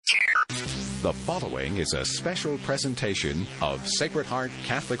The following is a special presentation of Sacred Heart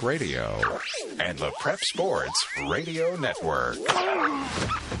Catholic Radio and the Prep Sports Radio Network.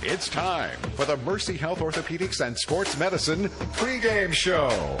 It's time for the Mercy Health Orthopedics and Sports Medicine pregame show.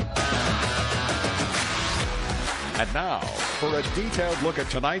 And now, for a detailed look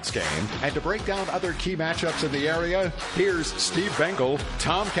at tonight's game and to break down other key matchups in the area, here's Steve Bengal,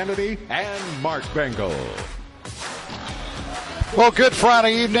 Tom Kennedy, and Mark Bengal. Well, good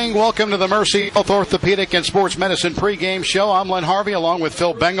Friday evening. Welcome to the Mercy Health Orthopedic and Sports Medicine pregame show. I'm Len Harvey along with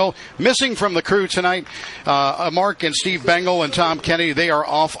Phil Bengal. Missing from the crew tonight, Mark and Steve Bengal and Tom Kennedy. They are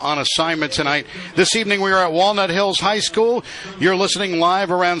off on assignment tonight. This evening we are at Walnut Hills High School. You're listening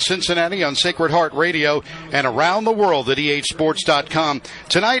live around Cincinnati on Sacred Heart Radio and around the world at ehsports.com.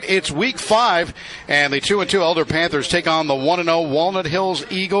 Tonight it's week 5, and the 2-2 Elder Panthers take on the 1-0 Walnut Hills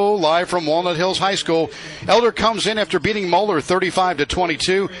Eagle live from Walnut Hills High School. Elder comes in after beating Moeller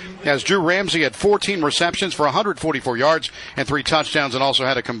 35-22, as Drew Ramsey had 14 receptions for 144 yards and 3 touchdowns, and also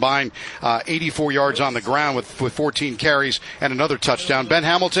had a combined 84 yards on the ground with 14 carries and another touchdown. Ben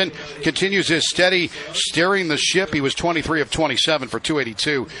Hamilton continues his steady steering the ship. He was 23 of 27 for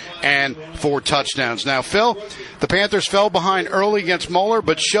 282 and 4 touchdowns. Now, Phil, the Panthers fell behind early against Moeller,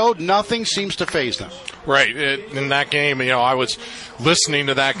 but showed nothing seems to faze them. Right. In that game, I was listening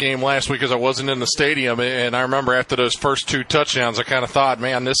to that game last week because I wasn't in the stadium, and I remember after those first 2 touchdowns, I kind of thought,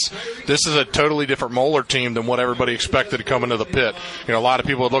 man, this is a totally different Moeller team than what everybody expected to come into the pit. A lot of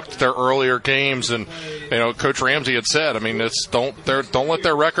people had looked at their earlier games, and Coach Ramsey had said, don't let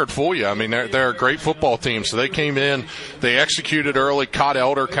their record fool you. They're a great football team. So they came in, they executed early, caught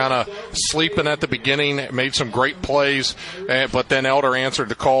Elder kind of sleeping at the beginning, made some great plays, but then Elder answered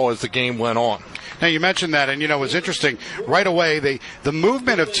the call as the game went on. Now, you mentioned that, and, it was interesting. Right away, the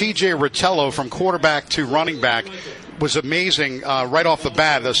movement of T.J. Rotello from quarterback to running back was amazing right off the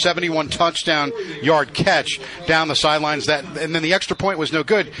bat. The 71 touchdown yard catch down the sidelines, and then the extra point was no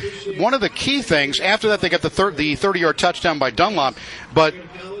good. One of the key things, after that they got the 30-yard touchdown by Dunlop, but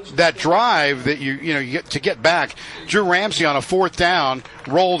that drive that you get to get back, Drew Ramsey on a 4th down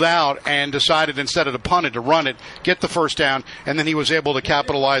rolled out and decided instead of to punt it to run it, get the first down, and then he was able to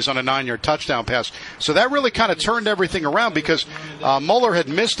capitalize on a 9-yard touchdown pass. So that really kind of turned everything around, because Moeller had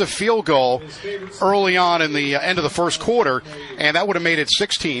missed a field goal early on in the end of the first quarter, and that would have made it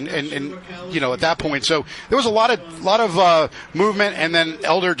 16 and at that point. So there was a lot of movement, and then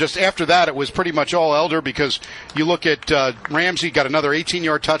Elder, just after that, it was pretty much all Elder, because you look at Ramsey got another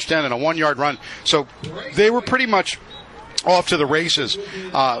 18-yard touchdown and a 1-yard run. So they were pretty much off to the races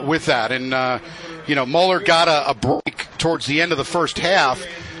with that. And, Moeller got a break towards the end of the first half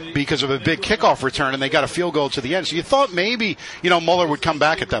because of a big kickoff return, and they got a field goal to the end. So you thought maybe, Moeller would come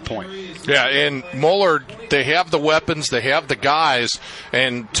back at that point. Yeah, and Moeller, they have the weapons, they have the guys.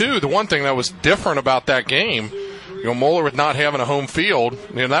 And, 2, the one thing that was different about that game, Moeller with not having a home field,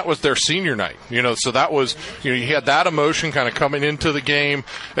 that was their senior night. So that was, you had that emotion kind of coming into the game,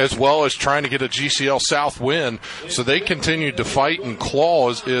 as well as trying to get a GCL South win. So they continued to fight and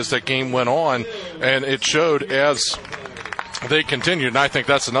claw as that game went on, and it showed as they continued. And I think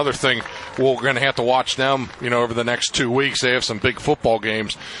that's another thing we're going to have to watch them, over the next 2 weeks. They have some big football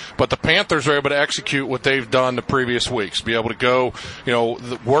games. But the Panthers are able to execute what they've done the previous weeks, be able to go,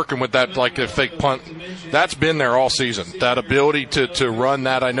 working with that, like a fake punt. That's been there all season, that ability to run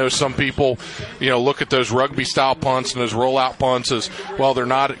that. I know some people, look at those rugby-style punts and those rollout punts as, well, they're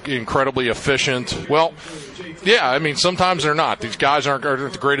not incredibly efficient. Well, yeah, sometimes they're not. These guys aren't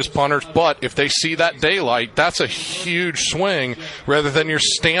the greatest punters, but if they see that daylight, that's a huge swing rather than your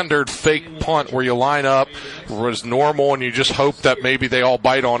standard fake punt where you line up was normal and you just hope that maybe they all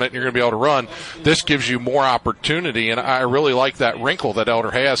bite on it and you're going to be able to run. This gives you more opportunity, and I really like that wrinkle that Elder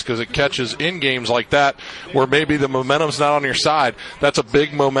has, because it catches in games like that where maybe the momentum's not on your side. That's a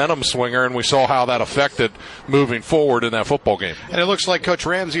big momentum swinger, and we saw how that affected moving forward in that football game. And it looks like Coach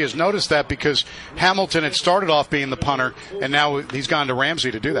Ramsey has noticed that, because Hamilton had started off being the punter, and now he's gone to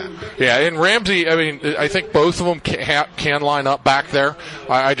Ramsey to do that. Yeah, and Ramsey, I think both of them can line up back there.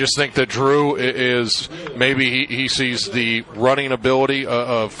 I just think that Drew is maybe he sees the running ability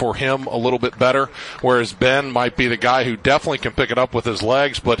for him a little bit better, whereas Ben might be the guy who definitely can pick it up with his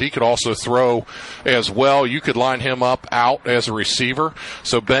legs, but he could also throw as well. You could line him up out as a receiver,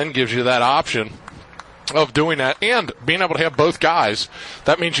 so Ben gives you that option of doing that and being able to have both guys.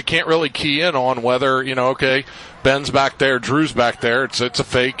 That means you can't really key in on whether, Ben's back there, Drew's back there. It's a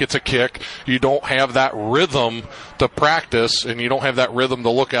fake, it's a kick. You don't have that rhythm to practice, and you don't have that rhythm to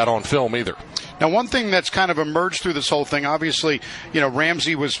look at on film either. Now, one thing that's kind of emerged through this whole thing, obviously,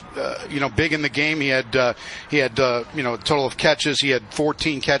 Ramsey was, big in the game. He had a total of catches. He had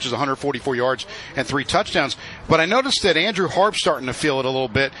 14 catches, 144 yards, and 3 touchdowns. But I noticed that Andrew Harp's starting to feel it a little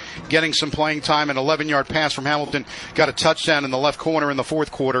bit, getting some playing time. An 11-yard pass from Hamilton, got a touchdown in the left corner in the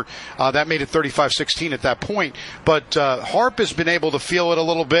fourth quarter. That made it 35-16 at that point. But Harp has been able to feel it a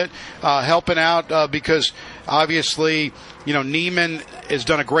little bit, helping out because obviously, Neiman has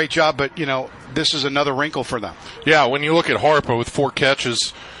done a great job, but, this is another wrinkle for them. Yeah, when you look at Harper with 4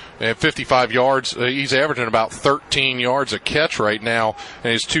 catches and 55 yards, he's averaging about 13 yards a catch right now,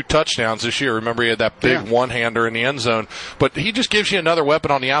 and his 2 touchdowns this year. Remember, he had that big one-hander in the end zone. But he just gives you another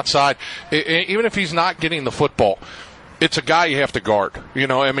weapon on the outside, even if he's not getting the football. It's a guy you have to guard.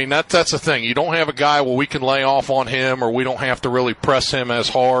 That's the thing. You don't have a guy, we can lay off on him, or we don't have to really press him as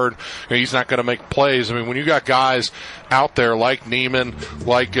hard. He's not going to make plays. When you got guys out there like Neiman,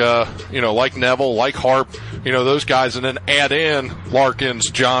 like Neville, like Harp, those guys, and then add in Larkins,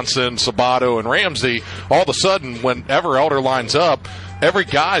 Johnson, Sabato, and Ramsey, all of a sudden, whenever Elder lines up, every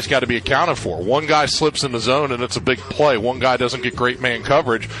guy's got to be accounted for. One guy slips in the zone, and it's a big play. One guy doesn't get great man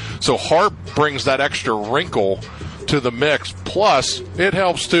coverage. So Harp brings that extra wrinkle to the mix. Plus, it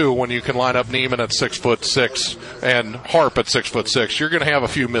helps too when you can line up Neiman at 6'6" and Harp at 6'6". You're going to have a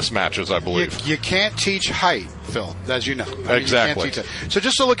few mismatches, I believe. You can't teach height, Phil, as you know. Exactly. You can't teach that. So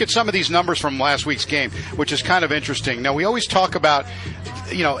just to look at some of these numbers from last week's game, which is kind of interesting. Now, we always talk about,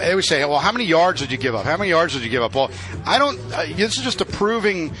 they always say, well, how many yards did you give up? How many yards did you give up? Well, I don't. This is just a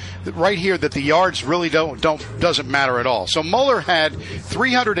proving right here that the yards really doesn't matter at all. So Mueller had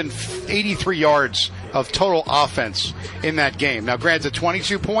 383 yards of total offense in that game. Now, granted,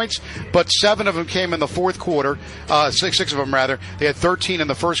 22 points, but 7 of them came in the fourth quarter. Six of them, rather. They had 13 in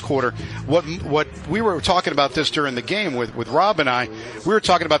the first quarter. What we were talking about this during the game with Rob and I, we were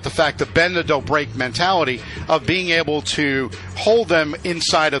talking about the fact the bend and don't break mentality of being able to hold them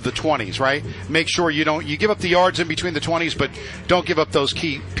inside of the 20s, right? Make sure you give up the yards in between the 20s, but don't give up those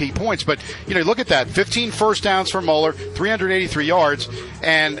key points. But, look at that. 15 first downs for Mueller, 383 yards,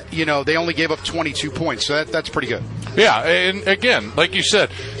 and, they only gave up 22 points. So that's pretty good. Yeah, and again, like you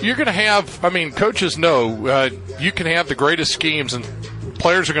said, you're going to have, coaches know you can have the greatest schemes and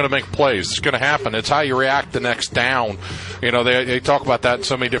players are going to make plays. It's going to happen. It's how you react the next down. They talk about that in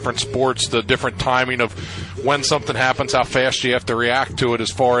so many different sports, the different timing of when something happens, how fast you have to react to it as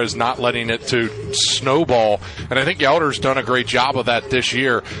far as not letting it to snowball. And I think Elder's done a great job of that this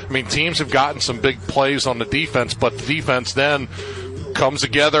year. Teams have gotten some big plays on the defense, but the defense then comes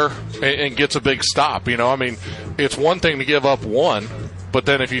together and gets a big stop. It's one thing to give up one, but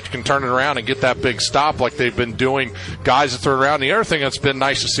then if you can turn it around and get that big stop like they've been doing, guys that throw it around. The other thing that's been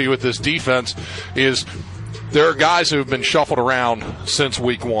nice to see with this defense is there are guys who have been shuffled around since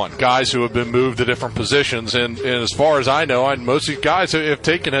week 1, guys who have been moved to different positions. And as far as I know, most of these guys have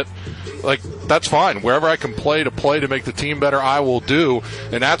taken it like, that's fine. Wherever I can play to make the team better, I will do.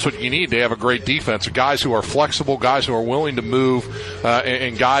 And that's what you need to have a great defense. Guys who are flexible, guys who are willing to move,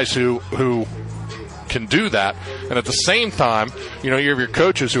 and guys who can do that. And at the same time, you have your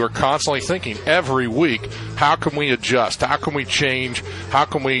coaches who are constantly thinking every week, how can we adjust? How can we change? How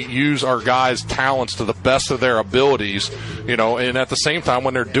can we use our guys' talents to the best of their abilities? And at the same time,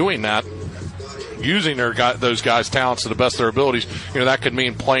 when they're doing that, using those guys' talents to the best of their abilities, that could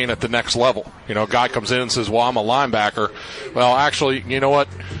mean playing at the next level. A guy comes in and says, well, I'm a linebacker. Well, actually, you know what?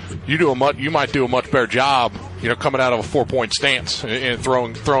 You might do a much better job, coming out of a 4-point stance and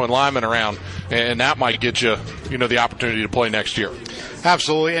throwing linemen around, and that might get you, the opportunity to play next year.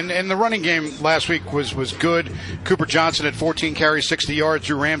 Absolutely. And the running game last week was good. Cooper Johnson had 14 carries, 60 yards.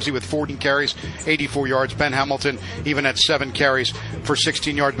 Drew Ramsey with 14 carries, 84 yards. Ben Hamilton even had 7 carries for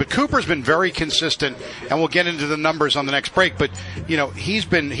 16 yards. But Cooper's been very consistent, and we'll get into the numbers on the next break. But, he's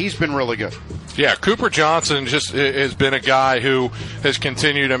been really good. Yeah, Cooper Johnson just has been a guy who has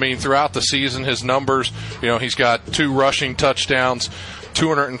continued. Throughout the season, his numbers, he's got 2 rushing touchdowns,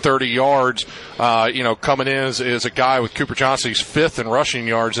 230 yards. Coming in as a guy with Cooper Johnson, he's 5th in rushing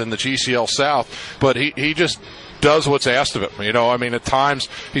yards in the GCL South, but he just does what's asked of him. At times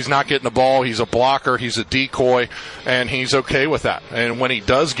he's not getting the ball. He's a blocker. He's a decoy, and he's okay with that. And when he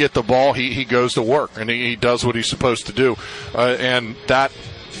does get the ball, he goes to work, and he does what he's supposed to do. And that,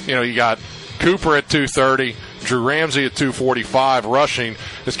 you got Cooper at 230, Drew Ramsey at 245 rushing.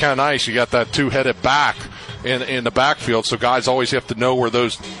 It's kind of nice. You got that 2-headed back in the backfield, so guys always have to know where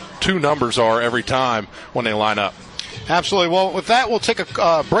those 2 numbers are every time when they line up. Absolutely. Well, with that, we'll take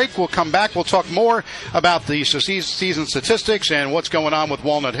a break. We'll come back. We'll talk more about the season statistics and what's going on with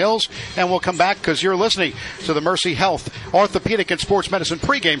Walnut Hills. And we'll come back because you're listening to the Mercy Health Orthopedic and Sports Medicine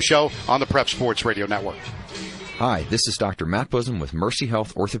pregame show on the Prep Sports Radio Network. Hi, this is Dr. Matt Bosom with Mercy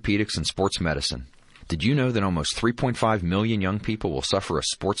Health Orthopedics and Sports Medicine. Did you know that almost 3.5 million young people will suffer a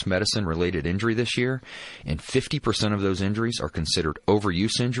sports medicine-related injury this year? And 50% of those injuries are considered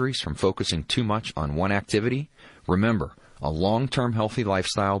overuse injuries from focusing too much on one activity? Remember, a long-term healthy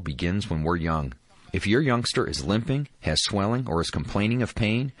lifestyle begins when we're young. If your youngster is limping, has swelling, or is complaining of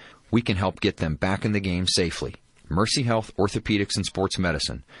pain, we can help get them back in the game safely. Mercy Health Orthopedics and Sports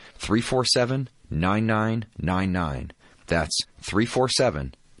Medicine, 347-9999. That's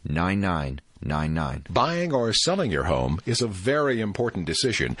 347-9999. Buying or selling your home is a very important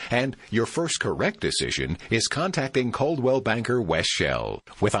decision, and your first correct decision is contacting Coldwell Banker West Shell.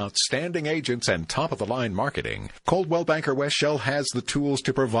 With outstanding agents and top-of-the-line marketing, Coldwell Banker West Shell has the tools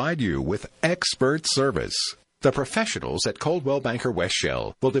to provide you with expert service. The professionals at Coldwell Banker West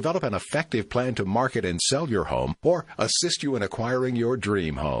Shell will develop an effective plan to market and sell your home or assist you in acquiring your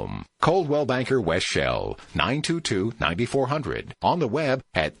dream home. Coldwell Banker West Shell, 922-9400. On the web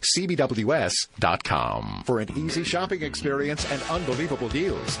at cbws.com. For an easy shopping experience and unbelievable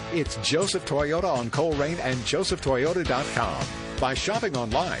deals, it's Joseph Toyota on Coleraine and josephtoyota.com. By shopping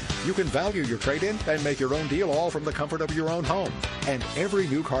online, you can value your trade-in and make your own deal all from the comfort of your own home. And every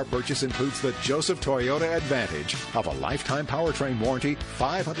new car purchase includes the Joseph Toyota advantage of a lifetime powertrain warranty,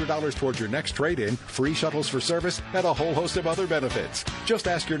 $500 towards your next trade-in, free shuttles for service, and a whole host of other benefits. Just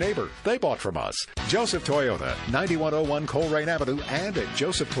ask your neighbor. They bought from us. Joseph Toyota, 9101 Coleraine Avenue and at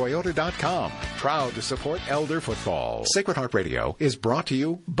josephtoyota.com. Proud to support Elder football. Sacred Heart Radio is brought to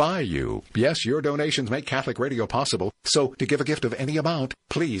you by you. Yes, your donations make Catholic radio possible. So to give a gift of any amount,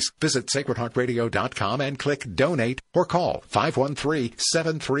 please visit sacredheartradio.com and click Donate or call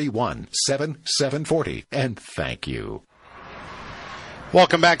 513-731-7740. And thank you.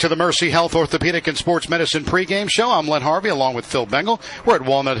 Welcome back to the Mercy Health Orthopedic and Sports Medicine pregame show. I'm Len Harvey along with Phil Bengal. We're at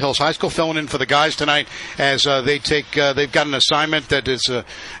Walnut Hills High School filling in for the guys tonight as they've got an assignment that is at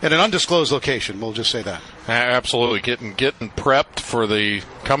an undisclosed location. We'll just say that. Absolutely. Getting prepped for the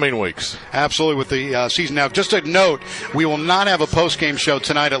coming weeks. Absolutely with the season. Now, just a note, we will not have a postgame show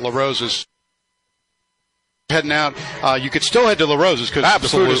tonight at La Rosa's. Heading out, you could still head to La Rosa's because the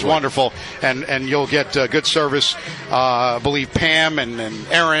food is wonderful, and you'll get good service. I believe Pam and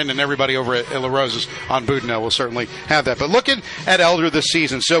Aaron and everybody over at La Rosa's on Boudinot will certainly have that. But looking at Elder this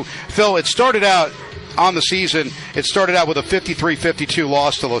season, so Phil, it started out on the season. It started out with a 53-52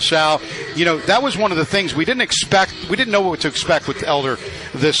 loss to LaSalle. You know, that was one of the things we didn't expect. We didn't know what to expect with Elder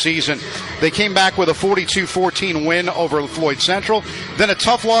this season. They came back with a 42-14 win over Floyd Central. Then a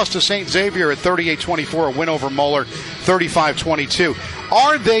tough loss to St. Xavier at 38-24, a win over Moeller 35-22.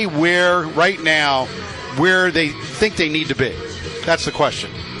 Are they right now where they think they need to be? That's the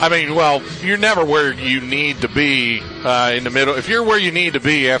question. I mean, well, you're never where you need to be in the middle. If you're where you need to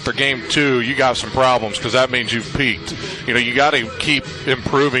be after game 2, you got some problems because that means you've peaked. You know, you got to keep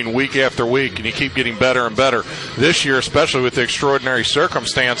improving week after week, and you keep getting better and better. This year, especially with the extraordinary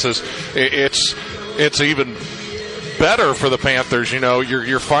circumstances, it's even better for the Panthers. You know,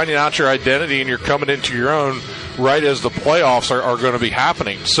 you're finding out your identity and you're coming into your own right as the playoffs are going to be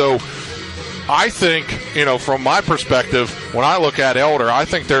happening. So I think, you know, from my perspective, when I look at Elder, I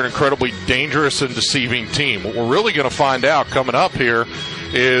think they're an incredibly dangerous and deceiving team. What we're really going to find out coming up here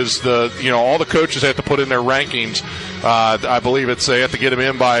is all the coaches have to put in their rankings. I believe they have to get them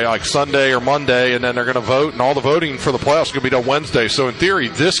in by like Sunday or Monday, and then they're going to vote, and all the voting for the playoffs is going to be done Wednesday. So in theory,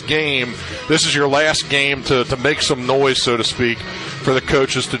 this is your last game to make some noise, so to speak, for the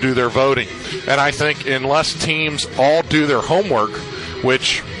coaches to do their voting. And I think unless teams all do their homework,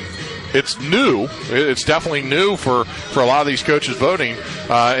 which it's new. It's definitely new for a lot of these coaches voting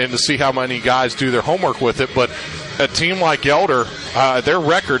and to see how many guys do their homework with it. But a team like Elder, their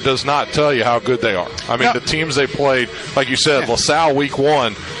record does not tell you how good they are. I mean, the teams they played, like you said, LaSalle week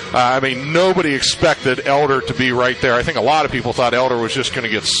 1, I mean, nobody expected Elder to be right there. I think a lot of people thought Elder was just going to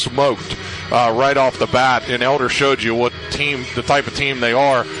get smoked right off the bat, and Elder showed you the type of team they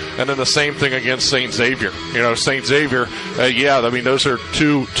are. And then the same thing against St. Xavier. You know, St. Xavier, I mean, those are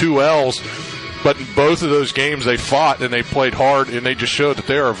two L's. But in both of those games, they fought and they played hard, and they just showed that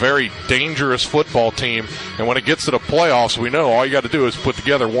they are a very dangerous football team. And when it gets to the playoffs, we know all you got to do is put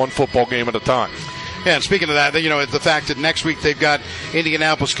together one football game at a time. Yeah, and speaking of that, you know, the fact that next week they've got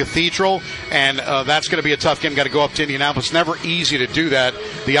Indianapolis Cathedral, and that's going to be a tough game. Got to go up to Indianapolis. Never easy to do that.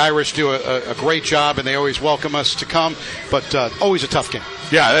 The Irish do a great job, and they always welcome us to come, but always a tough game.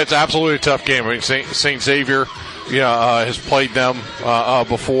 Yeah, it's absolutely a tough game. I mean, St. Xavier, has played them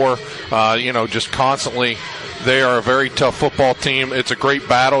before. Just constantly. They are a very tough football team. It's a great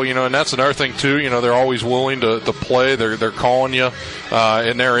battle, and that's another thing too. They're always willing to play. They're calling you,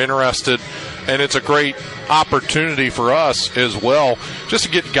 and they're interested. And it's a great opportunity for us as well, just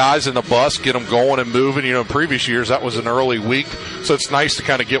to get guys in the bus, get them going and moving. In previous years that was an early week, so it's nice to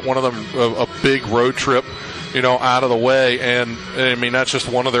kind of get one of them a big road trip, out of the way. And I mean, that's just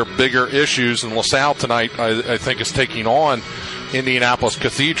one of their bigger issues. And LaSalle tonight, I think, is taking on Indianapolis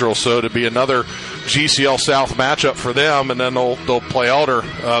Cathedral, so to be another GCL South matchup for them, and then they'll play Elder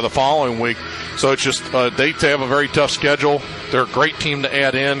the following week. So it's just they have a very tough schedule. They're a great team to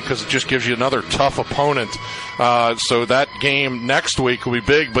add in because it just gives you another tough opponent. So that game next week will be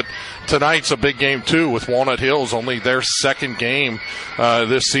big, but tonight's a big game too with Walnut Hills, only their second game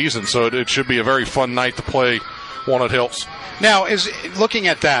this season. So it should be a very fun night to play Walnut Hills. Now, is looking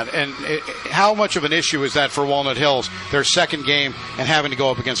at that, and how much of an issue is that for Walnut Hills, their second game, and having to go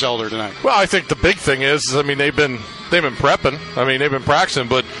up against Elder tonight? Well, I think the big thing is, I mean, they've been prepping. I mean, they've been practicing,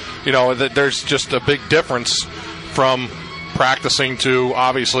 but there's just a big difference from practicing to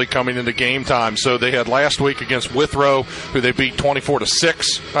obviously coming into game time. So they had last week against Withrow, who they beat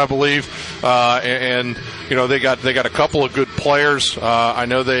 24-6, I believe, and they got a couple of good players. I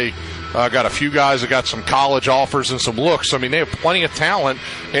know they got a few guys that got some college offers and some looks. I mean, they have plenty of talent.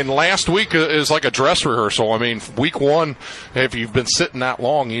 And last week is like a dress rehearsal. I mean, week one, if you've been sitting that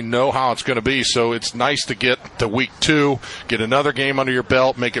long, you know how it's going to be. So it's nice to get to week two, get another game under your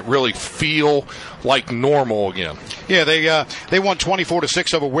belt, make it really feel like normal again. Yeah, they won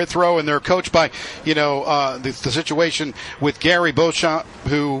 24-6 over Withrow, and they're coached by, the situation with Gary Beauchamp,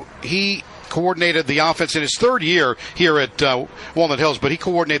 who he coordinated the offense in his third year here at Walnut Hills, but he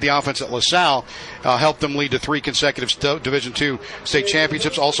coordinated the offense at LaSalle, helped them lead to 3 consecutive Division II state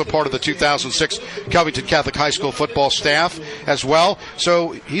championships, also part of the 2006 Covington Catholic High School football staff as well.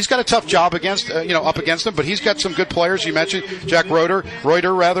 So he's got a tough job up against them, but he's got some good players. You mentioned Jack Reuter,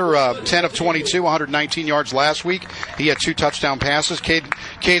 10 of 22, 119 yards last week. He had 2 touchdown passes.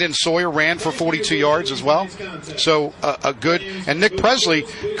 Caden Sawyer ran for 42 yards as well. So a good, and Nick Presley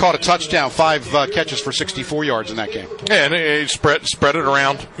caught a touchdown, 5 catches for 64 yards in that game. Yeah, and he spread it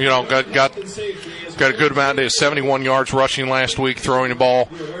around. Got a good amount. They had 71 yards rushing last week, throwing the ball,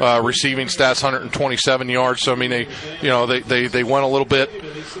 receiving stats 127 yards. So I mean, they went a little bit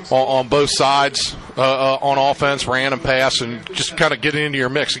on both sides on offense, ran and passed, and just kind of getting into your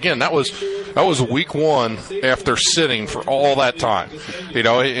mix. Again, that was week one after sitting for all that time,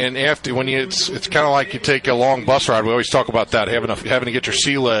 and after it's kind of like you take a long bus ride. We always talk about that, having to get your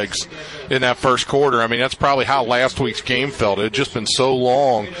sea legs in that first quarter. I mean, that's probably how last week's game felt. It had just been so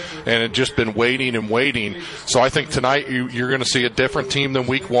long, and it had just been waiting and waiting. So I think tonight you're going to see a different team than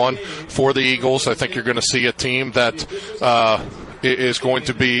week one for the Eagles. I think you're going to see a team that is going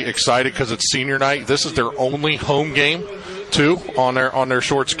to be excited because it's senior night. This is their only home game too on their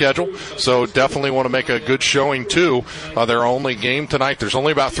short schedule, so definitely want to make a good showing too. Their only game tonight. There's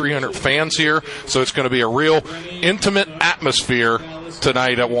only about 300 fans here, so it's going to be a real intimate atmosphere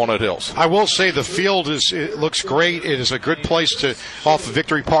tonight at Walnut Hills. I will say the field looks great. It is a good place off of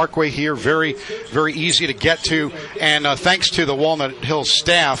Victory Parkway here. Very, very easy to get to. And thanks to the Walnut Hills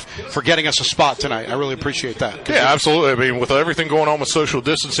staff for getting us a spot tonight. I really appreciate that. Yeah, absolutely. I mean, with everything going on with social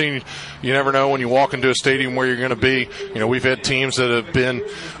distancing, you never know when you walk into a stadium where you're going to be. We've had teams that have been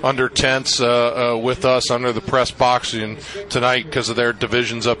under tents with us under the press box, and tonight, because of their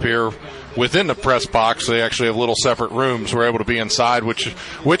divisions up here within the press box, they actually have little separate rooms. We're able to be inside,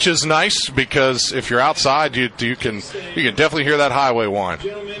 which is nice, because if you're outside, you can definitely hear that highway whine.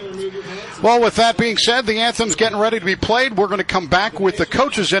 Well, with that being said, the anthem's getting ready to be played. We're going to come back with the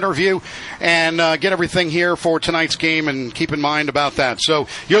coach's interview and get everything here for tonight's game, and keep in mind about that. So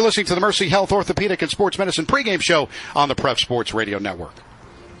you're listening to the Mercy Health Orthopedic and Sports Medicine pregame show on the Prep Sports Radio Network.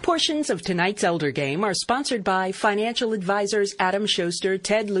 Portions of tonight's Elder Game are sponsored by financial advisors Adam Schuster,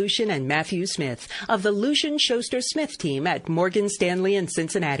 Ted Lucian, and Matthew Smith of the Lucian Schuster Smith team at Morgan Stanley in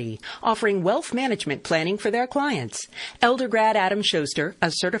Cincinnati, offering wealth management planning for their clients. Elder grad Adam Schuster,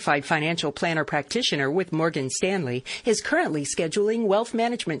 a certified financial planner practitioner with Morgan Stanley, is currently scheduling wealth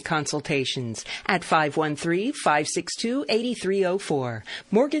management consultations at 513-562-8304.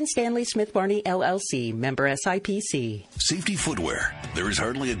 Morgan Stanley Smith Barney LLC, member SIPC. Safety footwear. There is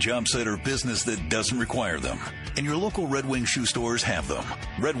hardly a job site or business that doesn't require them? And your local Red Wing shoe stores have them.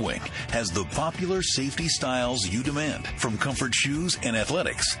 Red Wing has the popular safety styles you demand, from comfort shoes and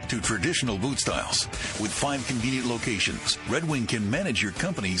athletics to traditional boot styles. With 5 convenient locations, Red Wing can manage your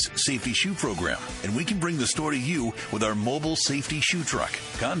company's safety shoe program, and we can bring the store to you with our mobile safety shoe truck.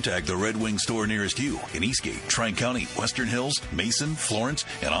 Contact the Red Wing store nearest you in Eastgate, Tri-County, Western Hills, Mason, Florence,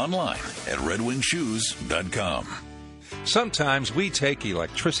 and online at redwingshoes.com. Sometimes we take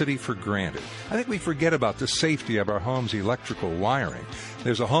electricity for granted. I think we forget about the safety of our home's electrical wiring.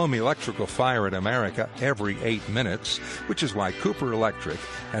 There's a home electrical fire in America every 8 minutes, which is why Cooper Electric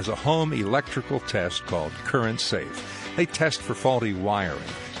has a home electrical test called Current Safe. They test for faulty wiring,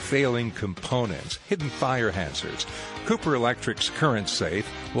 failing components, hidden fire hazards. Cooper Electric's Current Safe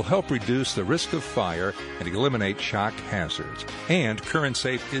will help reduce the risk of fire and eliminate shock hazards. And Current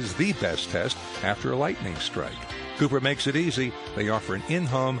Safe is the best test after a lightning strike. Cooper makes it easy. They offer an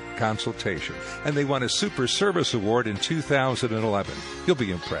in-home consultation, and they won a Super Service Award in 2011. You'll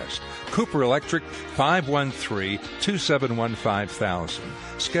be impressed. Cooper Electric, 513-271-5000.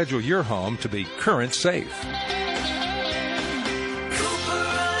 Schedule your home to be Current Safe.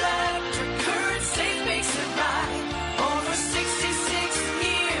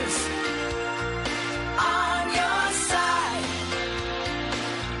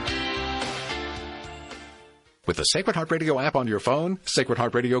 With the Sacred Heart Radio app on your phone, Sacred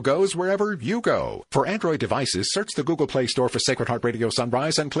Heart Radio goes wherever you go. For Android devices, search the Google Play Store for Sacred Heart Radio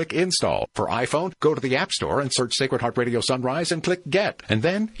Sunrise and click Install. For iPhone, go to the App Store and search Sacred Heart Radio Sunrise and click Get. And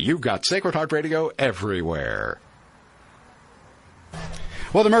then you've got Sacred Heart Radio everywhere.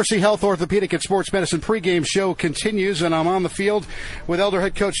 Well, the Mercy Health Orthopedic and Sports Medicine pregame show continues, and I'm on the field with Elder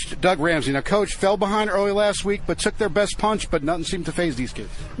head coach Doug Ramsey. Now, Coach, fell behind early last week, but took their best punch, but nothing seemed to faze these kids.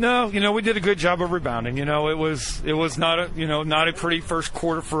 No, we did a good job of rebounding. It was not a pretty first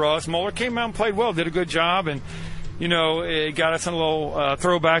quarter for us. Moeller came out and played well, did a good job, and it got us in a little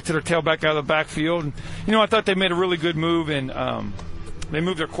throwback to their tailback out of the backfield. And, I thought they made a really good move, and they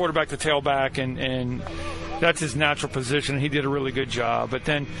moved their quarterback to tailback, and that's his natural position. He did a really good job. But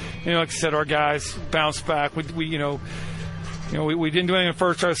then, like I said, our guys bounced back. We didn't do anything in the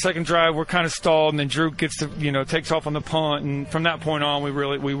first drive. Second drive, we're kind of stalled, and then Drew gets to, takes off on the punt, and from that point on, we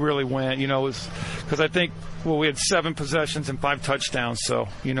really went. Because I think we had 7 possessions and 5 touchdowns. So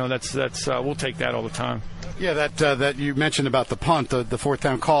that's we'll take that all the time. Yeah, that you mentioned about the punt, the fourth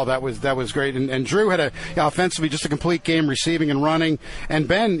down call, that was great. And Drew had offensively just a complete game, receiving and running. And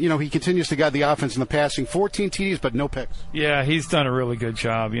Ben, he continues to guide the offense in the passing, 14 TDs but no picks. Yeah, he's done a really good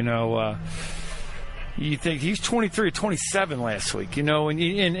job. You think he's 23 or 27 last week, and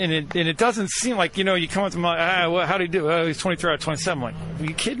it doesn't seem like, you come up to him like, how do you do? Oh, he's 23 out of 27. I'm like, are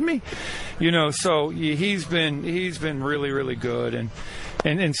you kidding me? So he's been really, really good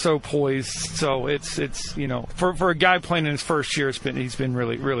and so poised. So it's for a guy playing in his first year, he's been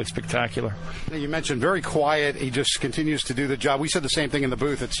really, really spectacular. Now, you mentioned very quiet. He just continues to do the job. We said the same thing in the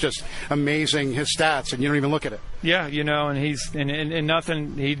booth. It's just amazing, his stats, and you don't even look at it. Yeah, and he's and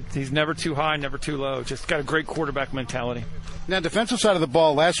nothing. He's never too high, never too low. Just got a great quarterback mentality. Now, defensive side of the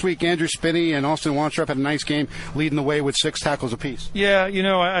ball, last week Andrew Spinney and Austin Wantrup had a nice game, leading the way with 6 tackles apiece. Yeah,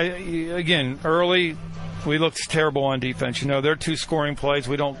 again, early we looked terrible on defense. They're 2 scoring plays.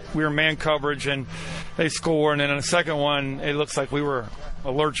 We were man coverage, and they score. And then on the second one, it looks like we were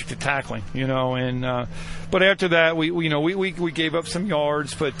allergic to tackling. But after that, we gave up some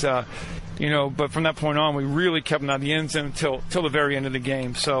yards, but from that point on, we really kept them out of the end zone until the very end of the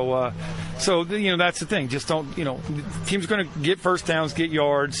game. So that's the thing. Just don't, team's going to get first downs, get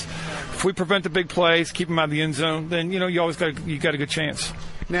yards. If we prevent the big plays, keep them out of the end zone, then, you always got a good chance.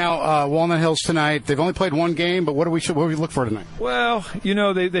 Now, Walnut Hills tonight, they've only played 1 game, but what do we look for tonight? Well,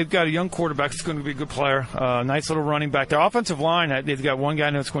 they've got a young quarterback that's going to be a good player, nice little running back. Their offensive line, they've got one guy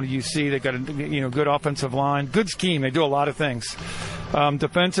that's going to UC. They've got a good offensive line, good scheme. They do a lot of things.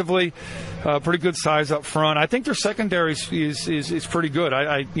 Defensively, pretty good size up front. I think their secondary is pretty good.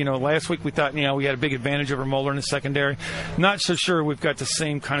 Last week we thought, we had a big advantage over Moeller in the secondary. Not so sure we've got the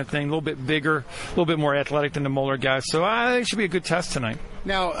same kind of thing, a little bit bigger, a little bit more athletic than the Moeller guys. So I think it should be a good test tonight.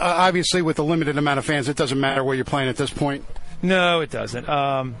 Now, obviously, with the limited amount of fans, it doesn't matter where you're playing at this point. No, it doesn't.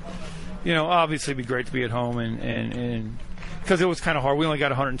 Obviously, it'd be great to be at home, and because it was kind of hard. We only got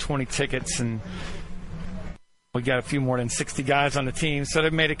 120 tickets, and we got a few more than 60 guys on the team, so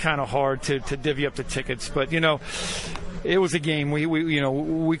that made it kind of hard to divvy up the tickets. But, it was a game.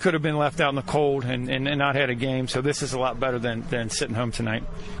 We could have been left out in the cold and not had a game. So this is a lot better than sitting home tonight.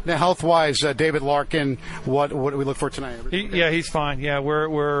 Now, health-wise, David Larkin, what do we look for tonight? He's fine. Yeah,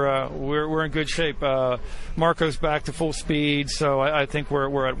 we're in good shape. Marco's back to full speed, so I think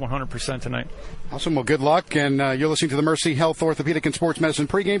we're at 100% tonight. Awesome. Well, good luck. And you're listening to the Mercy Health Orthopedic and Sports Medicine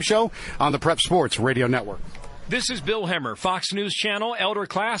pregame show on the Prep Sports Radio Network. This is Bill Hemmer, Fox News Channel, Elder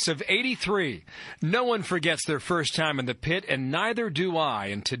Class of 83. No one forgets their first time in the pit, and neither do I.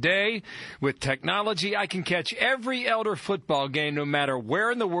 And today, with technology, I can catch every Elder football game no matter where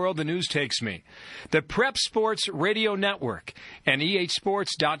in the world the news takes me. The Prep Sports Radio Network and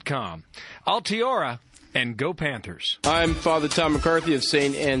ehsports.com. Altiora, and go Panthers. I'm Father Tom McCarthy of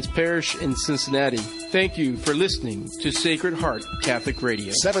St. Anne's Parish in Cincinnati. Thank you for listening to Sacred Heart Catholic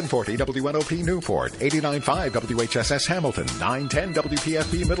Radio. 740 WNOP Newport, 89.5 WHSS Hamilton, 910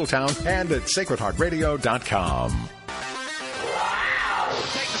 WPFB Middletown, and at sacredheartradio.com. Wow!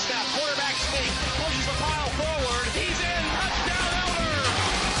 Take the snap, quarterback sneak, pushes the pile forward, he's in, touchdown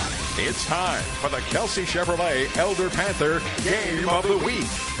Elder! It's time for the Kelsey Chevrolet Elder Panther Game of the Week.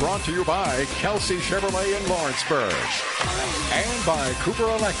 Brought to you by Kelsey Chevrolet in Lawrenceburg. And by Cooper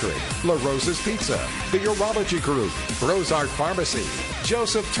Electric, La Rosa's Pizza, the Urology Group, Brozart Pharmacy,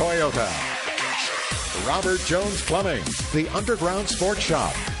 Joseph Toyota, Robert Jones Plumbing, The Underground Sports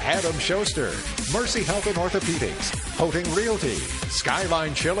Shop, Adam Schuster, Mercy Health and Orthopedics, Hoting Realty,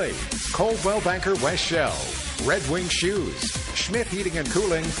 Skyline Chili, Coldwell Banker West Shell, Red Wing Shoes, Schmidt Heating and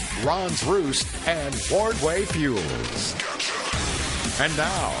Cooling, Ron's Roost, and Wardway Fuels. And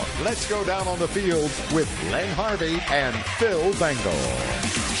now, let's go down on the field with Len Harvey and Phil Bengal.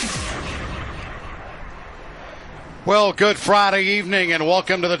 Well, good Friday evening, and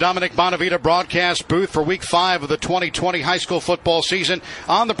welcome to the Dominic Bonavita broadcast booth for Week 5 of the 2020 high school football season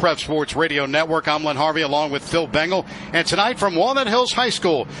on the Prep Sports Radio Network. I'm Len Harvey along with Phil Bengal. And tonight from Walnut Hills High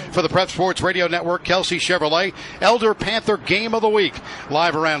School for the Prep Sports Radio Network, Kelsey Chevrolet, Elder Panther Game of the Week.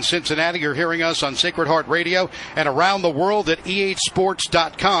 Live around Cincinnati, you're hearing us on Sacred Heart Radio and around the world at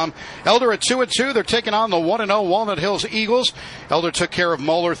ehsports.com. Elder at 2-2, they're taking on the 1-0 Walnut Hills Eagles. Elder took care of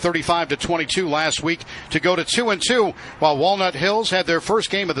Moeller 35-22 last week to go to 2-2. While Walnut Hills had their first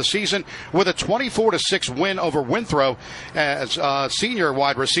game of the season with a 24-6 win over Winthrop, as senior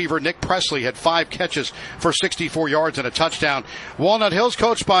wide receiver Nick Presley had 5 catches for 64 yards and a touchdown. Walnut Hills,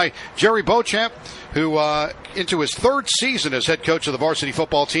 coached by Jerry Beauchamp, who into his 3rd season as head coach of the varsity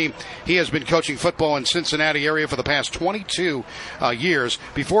football team. He has been coaching football in Cincinnati area for the past 22 years.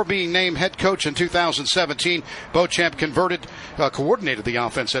 Before being named head coach in 2017, Beauchamp coordinated the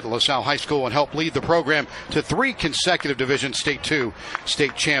offense at LaSalle High School and helped lead the program to 3 consecutive Division State 2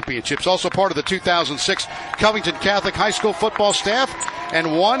 state championships. Also part of the 2006 Covington Catholic High School football staff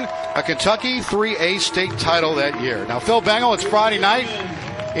and won a Kentucky 3A state title that year. Now, Phil Bengal, it's Friday night.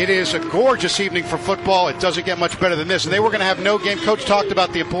 It is a gorgeous evening for football. It doesn't get much better than this. And they were going to have no game. Coach talked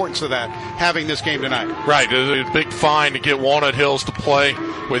about the importance of that, having this game tonight. Right. It was a big fine to get Walnut Hills to play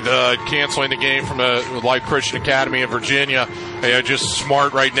with canceling the game from Life Christian Academy in Virginia. They are just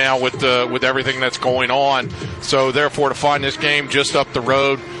smart right now with everything that's going on. So, therefore, to find this game just up the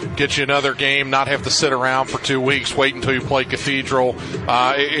road, get you another game, not have to sit around for 2 weeks, wait until you play Cathedral,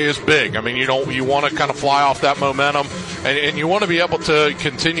 is big. I mean, you want to kind of fly off that momentum, and you want to be able to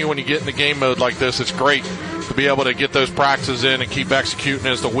continue when you get in the game mode like this. It's great to be able to get those practices in and keep executing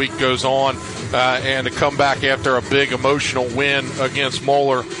as the week goes on, and to come back after a big emotional win against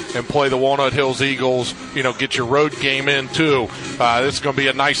Moeller and play the Walnut Hills Eagles, get your road game in too. This is going to be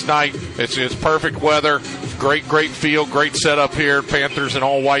a nice night. It's perfect weather, great field, great setup here. Panthers in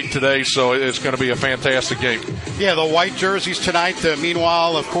all white today, so it's going to be a fantastic game. Yeah, the white jerseys tonight.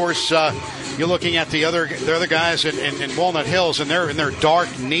 Meanwhile, of course, you're looking at the other guys in Walnut Hills, and they're in their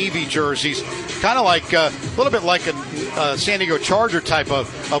dark navy jerseys, kind of like a little bit like a San Diego Charger type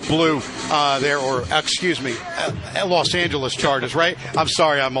of blue there, or excuse me, Los Angeles Chargers, right? I'm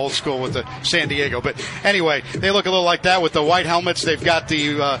sorry, I'm old school with the San Diego, but anyway, they look a little like that with the white helmets. They've got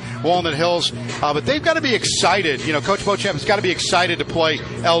the Walnut Hills, but they've got to be excited. Coach Beauchamp has got to be excited to play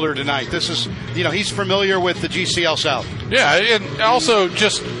Elder tonight. This is, he's familiar with the GCL South. Yeah, and also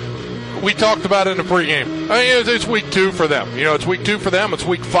just. We talked about it in the pregame. I mean, it's week 2 for them. It's week 2 for them. It's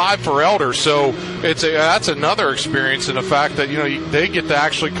week 5 for Elder. So that's another experience in the fact that they get to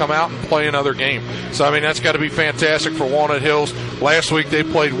actually come out and play another game. So I mean that's got to be fantastic for Walnut Hills. Last week they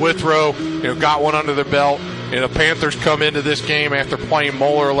played Withrow. Got one under their belt. The Panthers come into this game after playing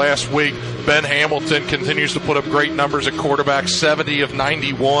Moeller last week. Ben Hamilton continues to put up great numbers at quarterback, 70 of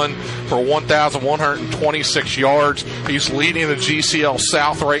 91 for 1,126 yards. He's leading the GCL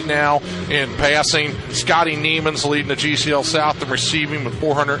South right now in passing. Scotty Neiman's leading the GCL South in receiving with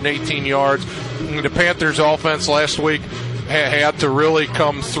 418 yards. The Panthers offense last week had to really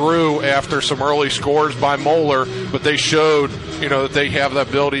come through after some early scores by Moeller, but they showed, that they have the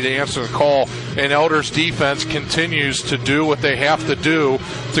ability to answer the call. And Elder's defense continues to do what they have to do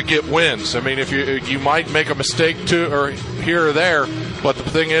to get wins. I mean, if you might make a mistake or here or there, but the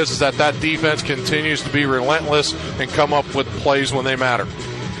thing is that defense continues to be relentless and come up with plays when they matter.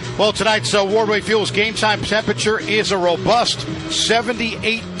 Well, tonight's Wardway Field's game time temperature is a robust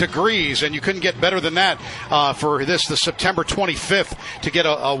 78 degrees, and you couldn't get better than that for the September 25th to get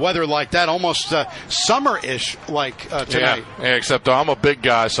a weather like that, almost summer-ish like tonight. Yeah, except I'm a big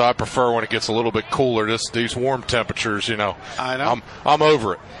guy, so I prefer when it gets a little bit cooler. These warm temperatures, I know. I'm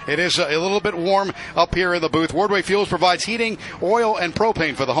over it. It is a little bit warm up here in the booth. Wardway Fuels provides heating, oil, and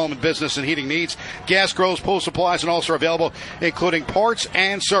propane for the home and business and heating needs. Gas, grills, pool supplies, and also available, including parts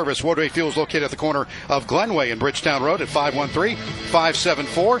and service. Wardway Fuels located at the corner of Glenway and Bridgetown Road at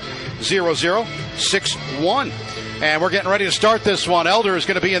 513-574-0061. And we're getting ready to start this one. Elder is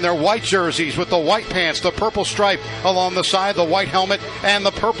going to be in their white jerseys with the white pants, the purple stripe along the side, the white helmet, and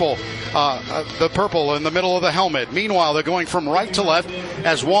the purple in the middle of the helmet. Meanwhile, they're going from right to left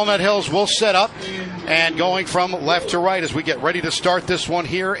as Walnut Hills will set up, and going from left to right as we get ready to start this one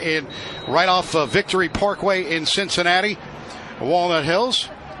here right off Victory Parkway in Cincinnati. Walnut Hills.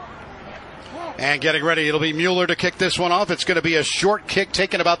 And getting ready, it'll be Mueller to kick this one off. It's going to be a short kick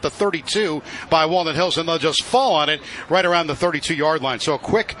taken about the 32 by Walnut Hills, and they'll just fall on it right around the 32-yard line. So a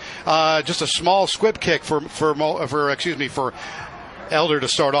quick, just a small squib kick for Elder to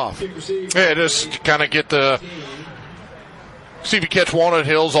start off. Yeah, just kind of see if you catch Walnut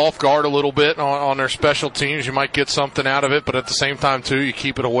Hills off guard a little bit on their special teams. You might get something out of it, but at the same time, too, you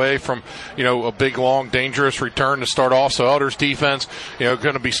keep it away from, a big, long, dangerous return to start off. So Elder's defense,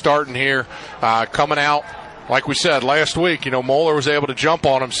 going to be starting here, coming out. Like we said last week, Moeller was able to jump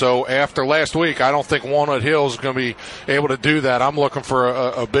on him. So after last week, I don't think Walnut Hills is going to be able to do that. I'm looking for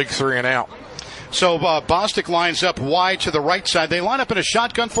a big 3-and-out. So Bostic lines up wide to the right side. They line up in a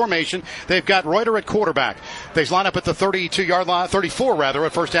shotgun formation. They've got Reuter at quarterback. They line up at the 32-yard line, 34 rather,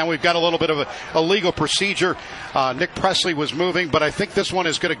 at first down. We've got a little bit of a legal procedure. Nick Presley was moving, but I think this one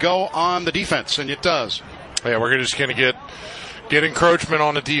is going to go on the defense, and it does. Yeah, we're just going to get encroachment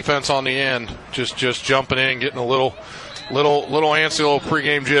on the defense on the end. Just jumping in, getting a little antsy, little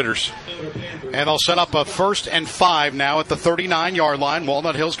pregame jitters. And they'll set up a 1st and 5 now at the 39-yard line.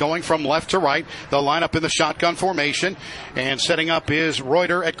 Walnut Hills going from left to right. They'll line up in the shotgun formation. And setting up is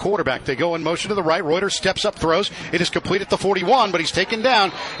Reuter at quarterback. They go in motion to the right. Reuter steps up, throws. It is complete at the 41, but he's taken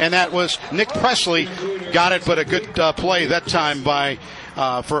down. And that was Nick Presley. Got it, but a good play that time by...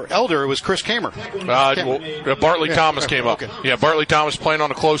 for Elder, it was Chris Kamer. Bartley Thomas came up. Okay. Yeah, Bartley Thomas playing on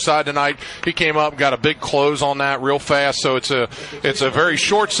the close side tonight. He came up, got a big close on that real fast. So it's a very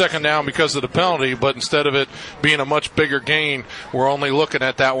short second down because of the penalty, but instead of it being a much bigger gain, we're only looking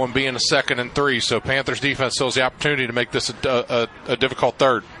at that one being a 2nd and 3. So Panthers defense still has the opportunity to make this a difficult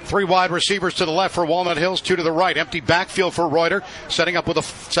third. 3 wide receivers to the left for Walnut Hills, 2 to the right. Empty backfield for Reuter, setting up with a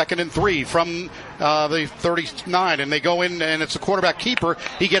 2nd and 3 from the 39, and they go in, and it's the quarterback keeper.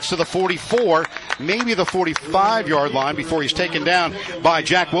 He gets to the 44, maybe the 45-yard line before he's taken down by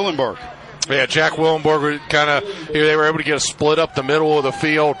Jack Willenberg. Yeah, Jack Willenborg they were able to get a split up the middle of the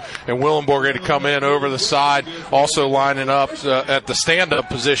field, and Willenborg had to come in over the side, also lining up at the stand-up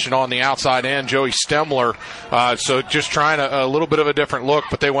position on the outside end, Joey Stemler. So just trying a little bit of a different look,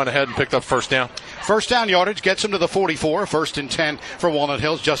 but they went ahead and picked up first down. First down yardage gets him to the 44. 1st and 10 for Walnut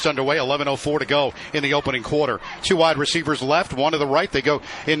Hills, just underway. 11:04 to go in the opening quarter. 2 wide receivers left, 1 to the right. They go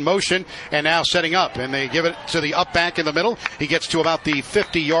in motion and now setting up, and they give it to the up back in the middle. He gets to about the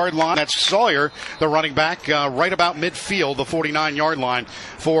 50-yard line. That's Sawyer, the running back, right about midfield, the 49-yard line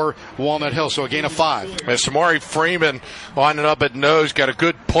for Walnut Hills. So a gain of 5. And Samari Freeman lining up at nose, got a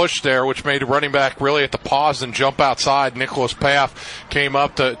good push there, which made the running back really at the pause and jump outside. Nicholas Paff came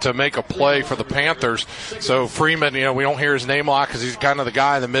up to make a play for the Panthers. So Freeman, we don't hear his name a lot because he's kind of the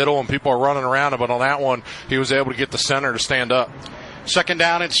guy in the middle and people are running around him, but on that one, he was able to get the center to stand up. 2nd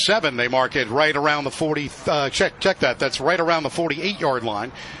down and 7. They mark it right around the 40. Check that. That's right around the 48-yard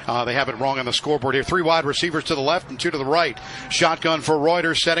line. They have it wrong on the scoreboard here. 3 wide receivers to the left and 2 to the right. Shotgun for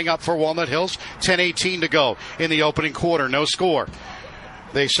Reuter, setting up for Walnut Hills. 10:18 to go in the opening quarter. No score.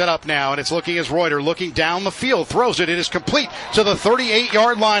 They set up now, and it's looking as Reuter looking down the field, throws it. It is complete to the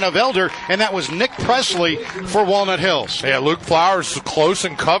 38-yard line of Elder, and that was Nick Presley for Walnut Hills. Yeah, Luke Flowers was close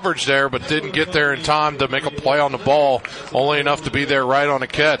in coverage there, but didn't get there in time to make a play on the ball, only enough to be there right on the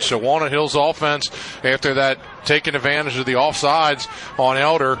catch. So Walnut Hills offense, after that, taking advantage of the offsides on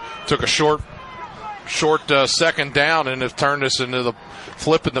Elder, took a short second down and have turned us into the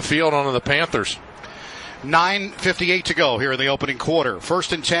flipping the field onto the Panthers. 9:58 to go here in the opening quarter.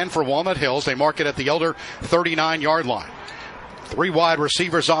 1st and 10 for Walnut Hills. They mark it at the Elder 39-yard line. 3 wide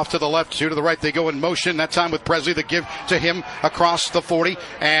receivers off to the left, 2 to the right. They go in motion, that time with Presley. They give to him across the 40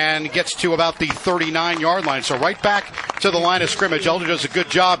 and gets to about the 39-yard line. So right back to the line of scrimmage. Elder does a good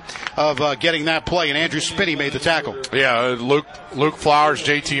job of getting that play, and Andrew Spinney made the tackle. Yeah, Luke Flowers,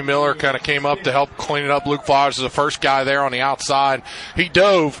 JT Miller kind of came up to help clean it up. Luke Flowers is the first guy there on the outside. He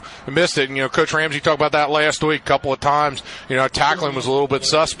dove and missed it. And, Coach Ramsey talked about that last week a couple of times. Tackling was a little bit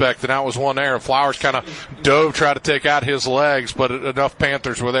suspect, and that was one there. And Flowers kind of dove, tried to take out his legs, but enough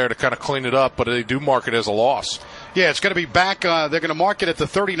Panthers were there to kind of clean it up, but they do mark it as a loss. Yeah, it's going to be back. They're going to mark it at the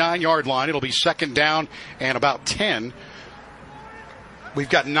 39-yard line. It'll be 2nd down and about 10. We've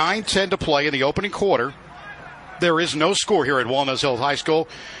got 9:10 to play in the opening quarter. There is no score here at Walnut Hills High School.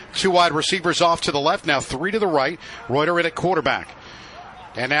 2 wide receivers off to the left, now 3 to the right. Reuter in at quarterback.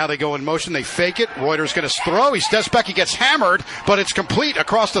 And now they go in motion. They fake it. Reuter's going to throw. He steps back. He gets hammered, but it's complete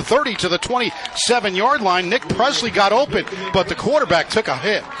across the 30 to the 27-yard line. Nick Presley got open, but the quarterback took a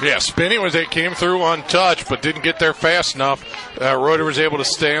hit. Yeah, Spinney came through untouched, but didn't get there fast enough. Reuter was able to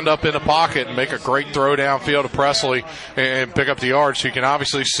stand up in the pocket and make a great throw downfield to Presley and pick up the yard. So you can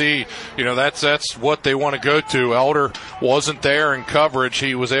obviously see, that's what they want to go to. Elder wasn't there in coverage.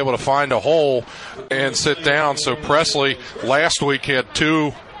 He was able to find a hole and sit down. So Presley last week had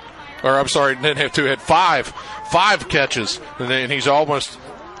had five catches, and he's almost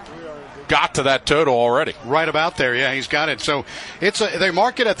got to that total already. Right about there, yeah, he's got it. So they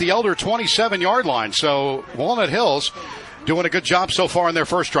mark it at the Elder 27-yard line. So Walnut Hills doing a good job so far in their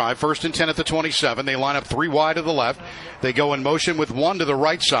first drive. 1st and 10 at the 27. They line up 3 wide to the left. They go in motion with 1 to the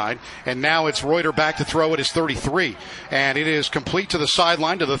right side, and now it's Reuter back to throw at his 33. And it is complete to the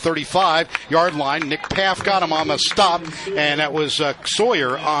sideline to the 35-yard line. Nick Paff got him on the stop, and that was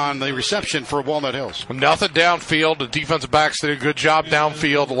Sawyer on the reception for Walnut Hills. Nothing downfield. The defensive backs did a good job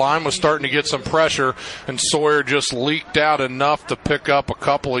downfield. The line was starting to get some pressure, and Sawyer just leaked out enough to pick up a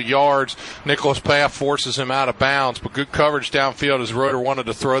couple of yards. Nicholas Paff forces him out of bounds, but good coverage downfield as Reuter wanted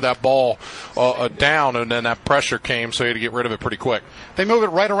to throw that ball down, and then that pressure came, so he had to get rid of it pretty quick. They move it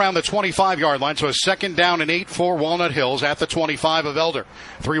right around the 25-yard line, so a 2nd down and 8 for Walnut Hills at the 25 of Elder.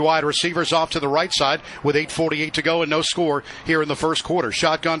 3 wide receivers off to the right side with 8:48 to go and no score here in the first quarter.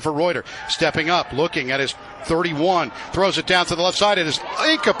 Shotgun for Reuter, stepping up, looking at his 31, throws it down to the left side. It is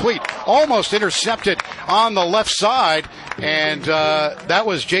incomplete, almost intercepted on the left side, and that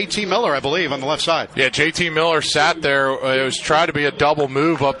was JT Miller, I believe, on the left side. Yeah, JT Miller sat there. It was trying to be a double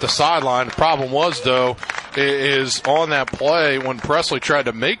move up the sideline. The problem was, though, is on that play when Presley tried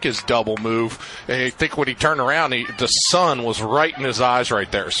to make his double move, I think when he turned around, the sun was right in his eyes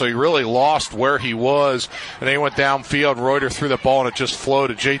right there. So he really lost where he was, and then he went downfield. Reuter threw the ball, and it just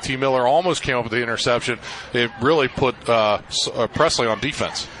floated. JT Miller almost came up with the interception. It really put Presley on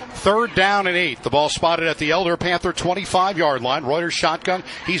defense. 3rd down and 8. The ball spotted at the Elder Panther 25-yard line. Reuter's shotgun.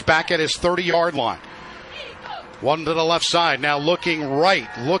 He's back at his 30-yard line. 1 to the left side. Now looking right.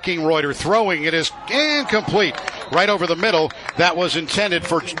 Reuter. Throwing. It is incomplete. Right over the middle. That was intended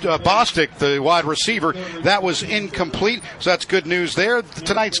for Bostic, the wide receiver. That was incomplete. So that's good news there.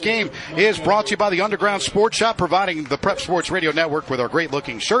 Tonight's game is brought to you by the Underground Sports Shop, providing the Prep Sports Radio Network with our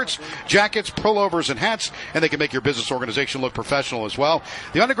great-looking shirts, jackets, pullovers, and hats, and they can make your business organization look professional as well.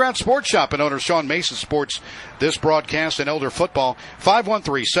 The Underground Sports Shop and owner Sean Mason supports this broadcast and Elder football.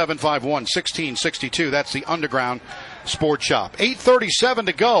 513-751-1662. That's the Underground Sports Shop. 8:37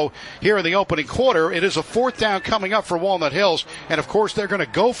 to go here in the opening quarter. It is a 4th down coming up for Walnut Hills, and of course they're going to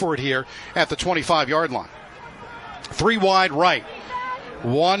go for it here at the 25-yard line. 3 wide right.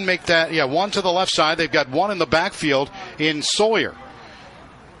 1 to the left side. They've got 1 in the backfield in Sawyer.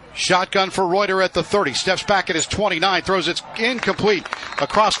 Shotgun for Reuter at the 30. Steps back at his 29. Throws it incomplete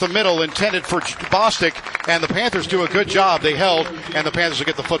across the middle, intended for Bostic. And the Panthers do a good job. They held, and the Panthers will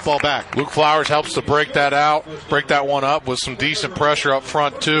get the football back. Luke Flowers helps to break that one up with some decent pressure up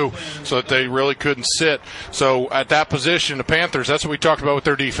front, too, so that they really couldn't sit. So at that position, the Panthers, that's what we talked about with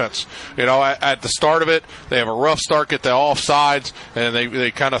their defense. At the start of it, they have a rough start, get the offsides, and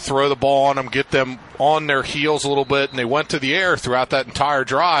they kind of throw the ball on them, get them on their heels a little bit, and they went to the air throughout that entire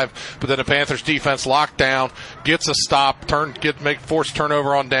drive. drive, but then the Panthers defense locked down, gets a stop, force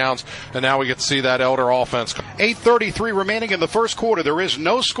turnover on downs, and now we get to see that Elder offense. 8:33 remaining in the first quarter. There is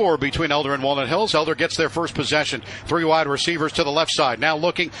no score between Elder and Walnut Hills. Elder gets their first possession. 3 wide receivers to the left side. Now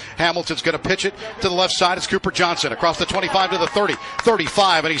looking, Hamilton's going to pitch it to the left side. It's Cooper Johnson across the 25 to the 30,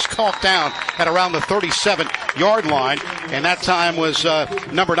 35, and he's caught down at around the 37-yard line. And that time was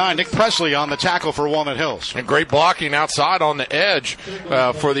number 9, Nick Presley, on the tackle for Walnut Hills. And great blocking outside on the edge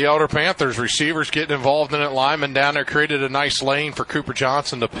for the Elder Panthers. Receivers getting involved in it. Linemen down there created a nice lane for Cooper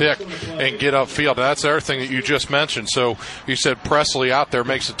Johnson to pick and get upfield. And that's the other thing that you just mentioned. So you said Presley out there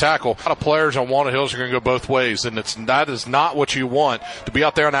makes a tackle. A lot of players on Walnut Hills are going to go both ways, and that is not what you want, to be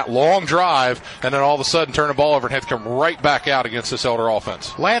out there on that long drive and then all of a sudden turn the ball over and have to come right back out against this Elder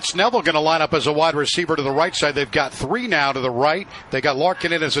offense. Lance Neville going to line up as a wide receiver to the right side. They've got 3 now to the right. They got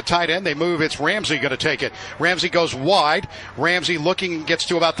Larkin in as a tight end. They move. It's Ramsey going to take it. Ramsey goes wide. Ramsey looking, gets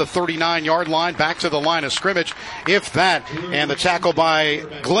to about the 39-yard line, back to the line of scrimmage, if that, and the tackle by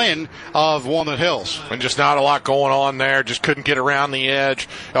Glenn of Walnut Hills. And just not a lot going on there. Just couldn't get around the edge.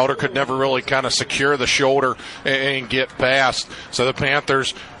 Elder could never really kind of secure the shoulder and get past. So the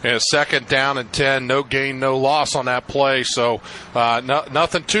Panthers, second down and 10, no gain, no loss on that play. So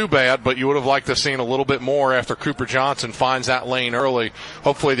nothing too bad, but you would have liked to have seen a little bit more after Cooper Johnson finds that lane early.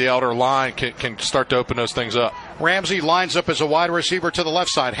 Hopefully the Elder line can start to open those things up. Ramsey lines up as a wide receiver to the left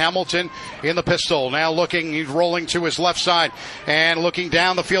side. Hamilton in the pistol. Now looking, he's rolling to his left side and looking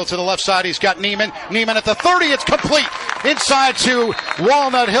down the field to the left side. He's got Neiman. Neiman at the 30. It's complete. Inside to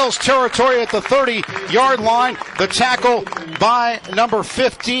Walnut Hills territory at the 30-yard line. The tackle by number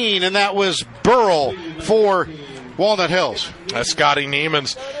 15, and that was Burrell for Walnut Hills. That's Scotty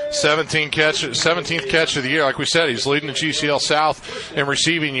Neiman's 17th catch of the year. Like we said, he's leading the GCL South in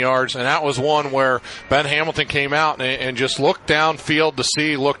receiving yards, and that was one where Ben Hamilton came out and just looked downfield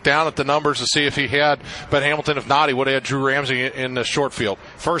looked down at the numbers to see if he had Ben Hamilton. If not, he would have had Drew Ramsey in the short field.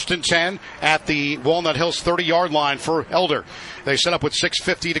 1st and 10 at the Walnut Hills 30-yard line for Elder. They set up with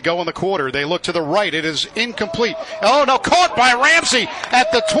 6:50 to go in the quarter. They look to the right. It is incomplete. Oh, no, caught by Ramsey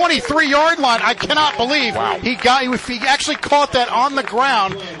at the 23-yard line. I cannot believe he actually caught that on the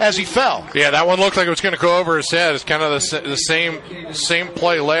ground as he fell. Yeah, that one looked like it was going to go over his head. It's kind of the same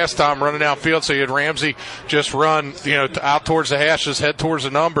play last time, running downfield. So you had Ramsey just run, out towards the hashes, head towards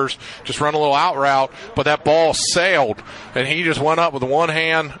the numbers, just run a little out route. But that ball sailed, and he just went up with one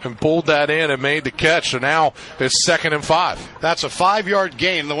hand and pulled that in and made the catch. So now it's 2nd and 5. That's a 5-yard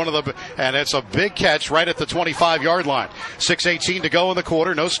gain, and it's a big catch right at the 25-yard line. 6:18 to go in the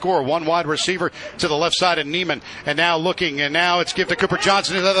quarter. No score. 1 wide receiver to the left side of Neiman. And now looking, and now it's give to Cooper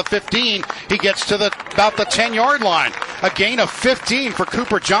Johnson to the 15. He gets to about the 10-yard line. A gain of 15 for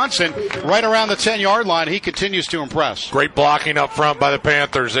Cooper Johnson right around the 10-yard line. He continues to impress. Great blocking up front by the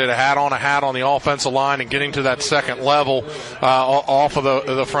Panthers. They had a hat on the offensive line and getting to that second level off of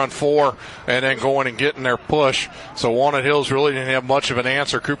the front 4 and then going and getting their push. So Walnut Hills really didn't have much of an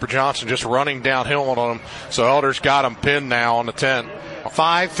answer. Cooper Johnson just running downhill on him. So Elder's got him pinned now on the 10.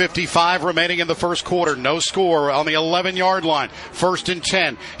 5:55 remaining in the first quarter. No score on the 11-yard line. 1st and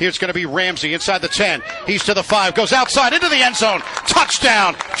 10. Here's going to be Ramsey inside the 10. He's to the 5. Goes outside into the end zone.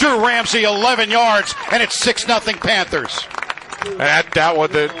 Touchdown. Drew Ramsey, 11 yards. And it's 6-0 Panthers. And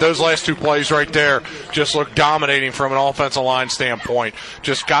those last 2 plays right there just looked dominating from an offensive line standpoint.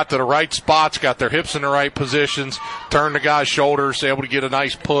 Just got to the right spots, got their hips in the right positions, turned the guy's shoulders, able to get a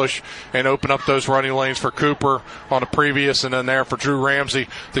nice push and open up those running lanes for Cooper on the previous, and then there for Drew Ramsey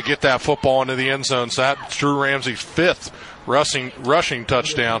to get that football into the end zone. So that's Drew Ramsey's 5th rushing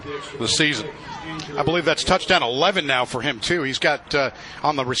touchdown of the season. I believe that's touchdown 11 now for him, too. He's got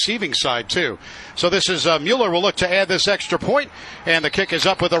on the receiving side, too. So this is Mueller will look to add this extra point, and the kick is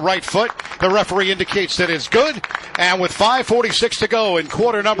up with the right foot. The referee indicates that it's good, and with 5:46 to go in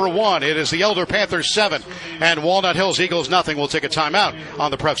quarter number 1, it is the Elder Panthers 7 and Walnut Hills Eagles nothing. We'll take a timeout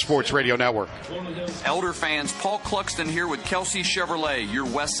on the Prep Sports Radio Network. Elder fans, Paul Cluxton here with Kelsey Chevrolet, your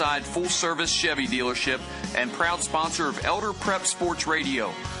Westside full-service Chevy dealership and proud sponsor of Elder Prep Sports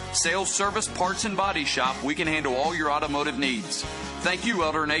Radio. Sales, service, parts, and body shop, we can handle all your automotive needs. Thank you,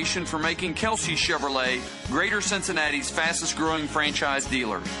 Elder Nation, for making Kelsey Chevrolet Greater Cincinnati's fastest-growing franchise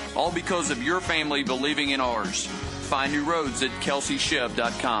dealer. All because of your family believing in ours. Find new roads at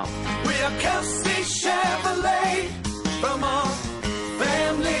KelseyChev.com. We are Kelsey Chevrolet, from our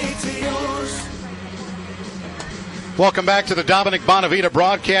family to yours. Welcome back to the Dominic Bonavita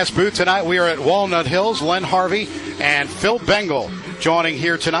broadcast booth. Tonight we are at Walnut Hills. Len Harvey and Phil Bengal joining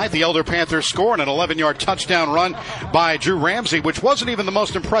here tonight. The Elder Panthers score an 11-yard touchdown run by Drew Ramsey, which wasn't even the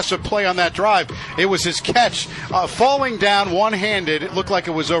most impressive play on that drive. It was his catch, falling down one-handed. It looked like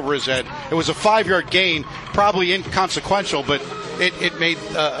it was over his head. It was a 5-yard gain, probably inconsequential, but it made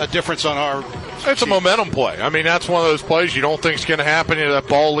a difference on our... It's a momentum play. I mean, that's one of those plays you don't think is going to happen. You know, that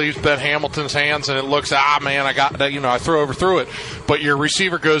ball leaves Ben Hamilton's hands, and it looks, man, I got that. You know, I threw it. But your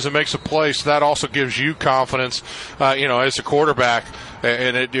receiver goes and makes a play, so that also gives you confidence, as a quarterback,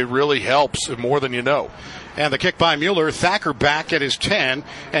 and it really helps more than you know. And the kick by Mueller. Thacker back at his 10,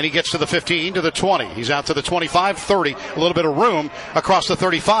 and he gets to the 15, to the 20. He's out to the 25, 30. A little bit of room across the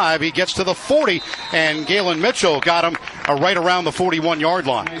 35. He gets to the 40, and Galen Mitchell got him right around the 41-yard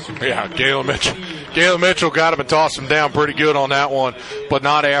line. Yeah, Galen Mitchell got him and tossed him down pretty good on that one, but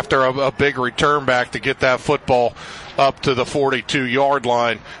not after a big return back to get that football up to the 42-yard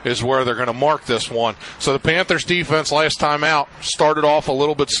line is where they're going to mark this one. So the Panthers defense last time out started off a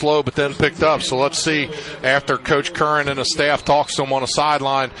little bit slow but then picked up. So let's see after Coach Curran and the staff talks to them on a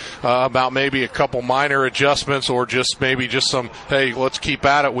sideline about maybe a couple minor adjustments or just some, hey, let's keep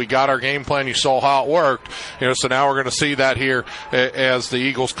at it. We got our game plan. You saw how it worked. So now we're going to see that here as the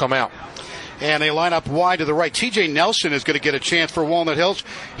Eagles come out. And they line up wide to the right. T.J. Nelson is going to get a chance for Walnut Hills.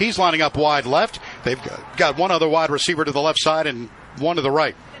 He's lining up wide left. They've got one other wide receiver to the left side and one to the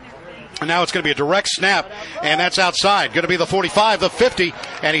right. And now it's going to be a direct snap, and that's outside. Going to be the 45, the 50,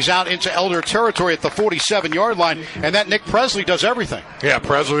 and he's out into Elder territory at the 47-yard line, and that Nick Presley does everything. Yeah,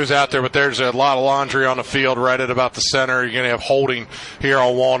 Presley's out there, but there's a lot of laundry on the field right at about the center. You're going to have holding here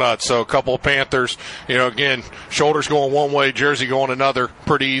on Walnut. So a couple of Panthers, again, shoulders going one way, jersey going another.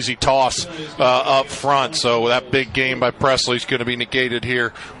 Pretty easy toss up front. So that big game by Presley's going to be negated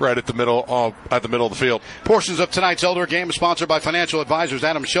here right at the middle of the field. Portions of tonight's Elder game is sponsored by financial advisors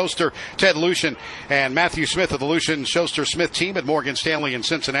Adam Schuster, Ted Lucian, and Matthew Smith of the Lucian Schuster Smith team at Morgan Stanley in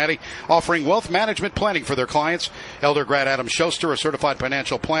Cincinnati, offering wealth management planning for their clients. Elder grad Adam Schuster, a certified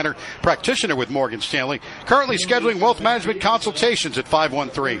financial planner, practitioner with Morgan Stanley, currently scheduling wealth management consultations at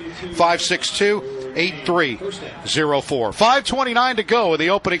 513-562-8304. 5:29 to go in the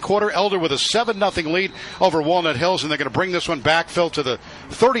opening quarter. Elder with a 7-0 lead over Walnut Hills, and they're going to bring this one back, Phil, to the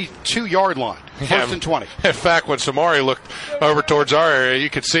 32-yard line. First and 20. In fact, when Samari looked over towards our area,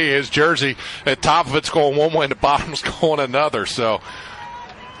 you could see his jersey, at top of it's going one way and the bottom's going another. So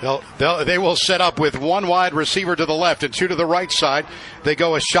they will set up with one wide receiver to the left and two to the right side. They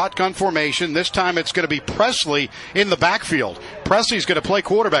go a shotgun formation. This time it's going to be Presley in the backfield. Presley's going to play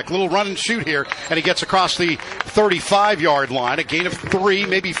quarterback. Little run and shoot here, and he gets across the 35-yard line. A gain of 3,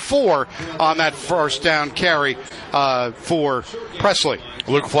 maybe 4 on that first down carry for Presley.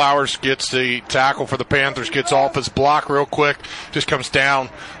 Luke Flowers gets the tackle for the Panthers, gets off his block real quick, just comes down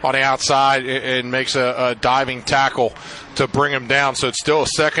on the outside and makes a diving tackle to bring him down. So it's still a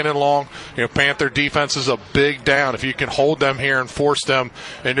second and long. Panther defense is a big down. If you can hold them here and force them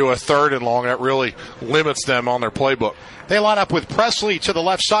into a third and long, that really limits them on their playbook. They line up with Presley to the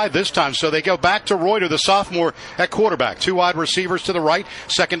left side this time, so they go back to Reuter, the sophomore, at quarterback. Two wide receivers to the right.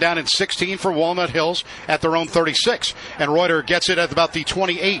 Second down and 16 for Walnut Hills at their own 36. And Reuter gets it at about the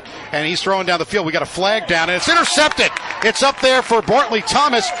 28, and he's throwing down the field. We got a flag down, and it's intercepted. It's up there for Bartley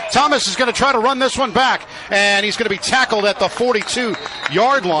Thomas. Thomas is going to try to run this one back, and he's going to be tackled at the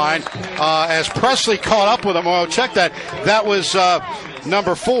 42-yard line as Presley caught up with him. Oh, check that. That was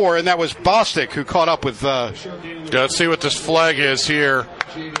number 4, and that was Bostic who caught up with... Let's see what this flag is here.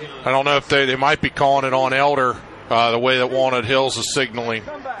 I don't know if they might be calling it on Elder, the way that Walnut Hills is signaling.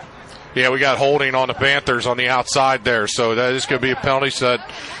 Yeah, we got holding on the Panthers on the outside there, so that is going to be a penalty. So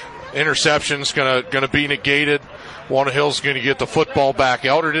that interception's going to be negated. Walnut Hills is going to get the football back.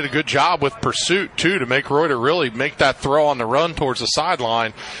 Elder did a good job with pursuit, too, to make Reuter really make that throw on the run towards the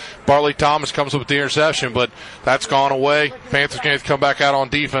sideline. Bartley Thomas comes up with the interception, but that's gone away. Panthers going to come back out on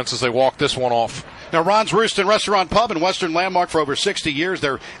defense as they walk this one off. Now, Ron's Roost and Restaurant Pub in Western Landmark for over 60 years.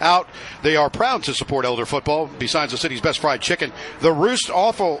 They're out. They are proud to support Elder football. Besides the city's best fried chicken, the Roost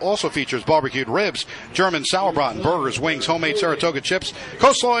also features barbecued ribs, German sauerbraten, burgers, wings, homemade Saratoga chips,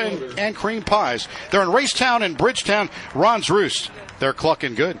 coleslaw, and cream pies. They're in Racetown and Bridgetown. Ron's Roost. They're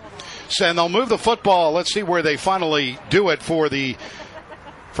clucking good. So, and they'll move the football. Let's see where they finally do it for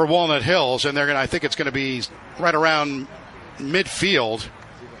Walnut Hills, and I think it's going to be right around midfield.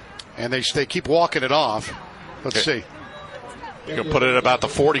 And they keep walking it off. Let's see. You're going to put it at about the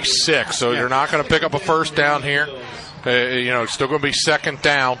 46, so you're not going to pick up a first down here. Still going to be second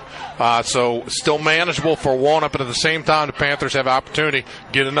down. So still manageable for Walnut, but at the same time, the Panthers have opportunity.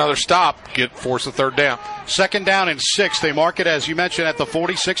 Get another stop, force a third down. Second down and 6. They mark it, as you mentioned, at the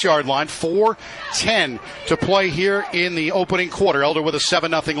 46-yard line. 4:10 to play here in the opening quarter. Elder with a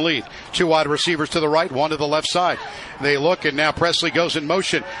 7-0 lead. 2 wide receivers to the right, 1 to the left side. They look, and now Presley goes in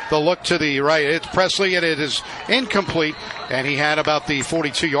motion. They'll look to the right. It's Presley, and it is incomplete. And he had about the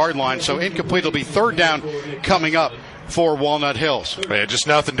 42-yard line, so incomplete. It'll be third down coming up for Walnut Hills. Yeah, just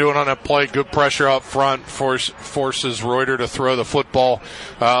nothing doing on that play. Good pressure up front. Forces Reuter to throw the football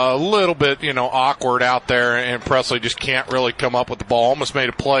a little bit, awkward out there, and Presley just can't really come up with the ball. Almost made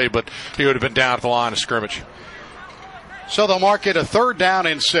a play, but he would have been down at the line of scrimmage. So they'll mark it a third down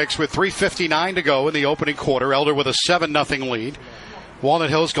and 6 with 3:59 to go in the opening quarter. Elder with a 7-0 lead. Walnut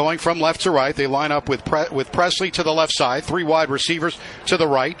Hills going from left to right. They line up with Presley to the left side. 3 wide receivers to the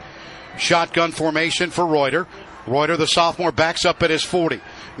right. Shotgun formation for Reuter. Reuter, the sophomore, backs up at his 40.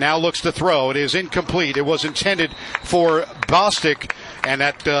 Now looks to throw. It is incomplete. It was intended for Bostic, and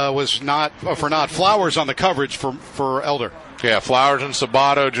that was not Flowers on the coverage for Elder. Yeah, Flowers and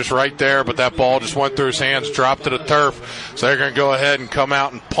Sabato just right there, but that ball just went through his hands, dropped to the turf. So they're going to go ahead and come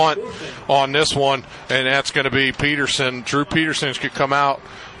out and punt on this one, and that's going to be Peterson. Drew Peterson could come out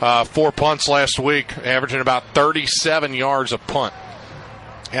 4 punts last week, averaging about 37 yards a punt.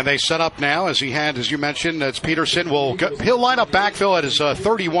 And they set up now, as you mentioned, it's Peterson. He'll line up backfill at his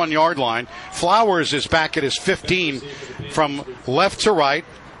 31-yard line. Flowers is back at his 15 from left to right.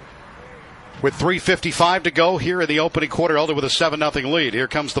 With 3:55 to go here in the opening quarter, Elder with a 7-0 lead. Here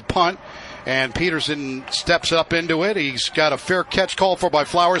comes the punt, and Peterson steps up into it. He's got a fair catch called for by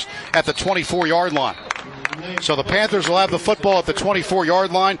Flowers at the 24-yard line. So the Panthers will have the football at the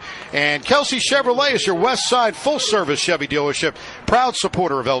 24-yard line. And Kelsey Chevrolet is your West Side full-service Chevy dealership. Proud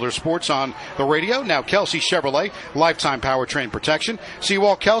supporter of Elder Sports on the radio. Now Kelsey Chevrolet, lifetime powertrain protection. See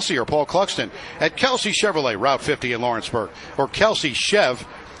Walt Kelsey or Paul Cluxton at Kelsey Chevrolet, Route 50 in Lawrenceburg. Or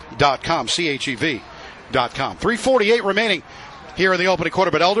KelseyChev.com, CHEV.com. 3:48 remaining here in the opening quarter.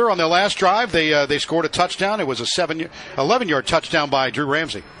 But Elder, on their last drive, they scored a touchdown. It was a 11-yard touchdown by Drew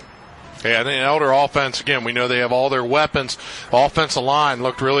Ramsey. Yeah, the Elder offense, again, we know they have all their weapons. Offensive line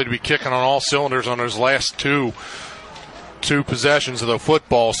looked really to be kicking on all cylinders on those last two possessions of the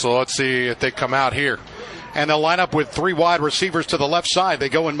football. So let's see if they come out here. And they'll line up with 3 wide receivers to the left side. They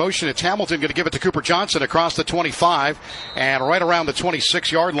go in motion. It's Hamilton going to give it to Cooper Johnson across the 25 and right around the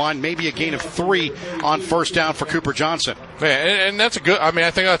 26-yard line. Maybe a gain of 3 on first down for Cooper Johnson. Yeah, and that's I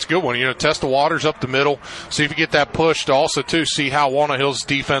think that's a good one. Test the waters up the middle. See if you get that push. To also, too, see how Walnut Hills'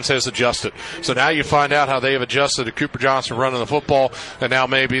 defense has adjusted. So now you find out how they have adjusted to Cooper Johnson running the football. And now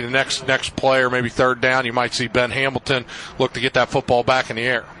maybe the next player, maybe third down, you might see Ben Hamilton look to get that football back in the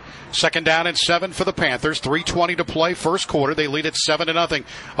air. Second down and 7 for the Panthers. 3:20 to play first quarter. They lead at 7-0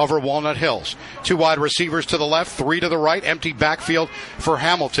 over Walnut Hills. 2 wide receivers to the left, 3 to the right. Empty backfield for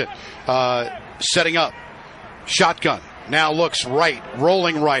Hamilton. Setting up. Shotgun. Now looks right.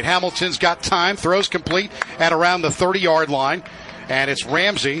 Rolling right. Hamilton's got time. Throws complete at around the 30-yard line. And it's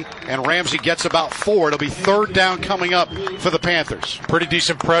Ramsey, and Ramsey gets about 4. It'll be third down coming up for the Panthers. Pretty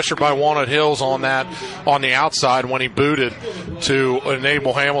decent pressure by Walnut Hills on that on the outside when he booted to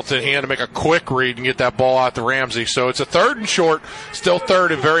enable Hamilton. He had to make a quick read and get that ball out to Ramsey. So it's a third and short, still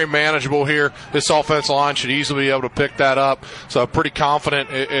third and very manageable here. This offensive line should easily be able to pick that up. So pretty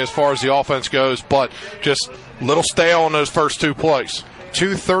confident as far as the offense goes, but just a little stale on those first 2 plays.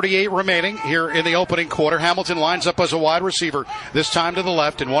 2:38 remaining here in the opening quarter. Hamilton lines up as a wide receiver, this time to the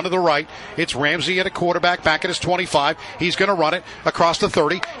left and 1 to the right. It's Ramsey at a quarterback back at his 25. He's going to run it across the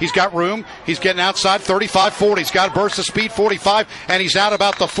 30. He's got room. He's getting outside 35, 40. He's got a burst of speed, 45, and he's out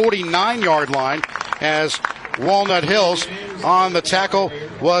about the 49-yard line as Walnut Hills on the tackle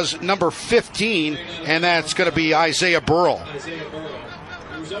was number 15, and that's going to be Isaiah Burrell.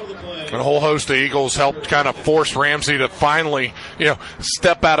 And a whole host of Eagles helped kind of force Ramsey to finally,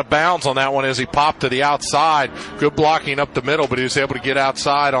 step out of bounds on that one as he popped to the outside. Good blocking up the middle, but he was able to get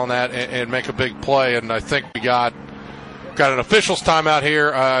outside on that and make a big play. And I think we got an official's timeout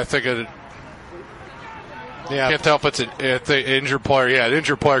here. I think can't tell if it's an injured player. Yeah, an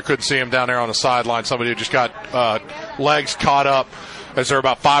injured player couldn't see him down there on the sideline. Somebody who just got legs caught up as there are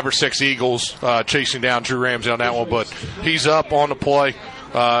about 5 or 6 Eagles chasing down Drew Ramsey on that one. But he's up on the play.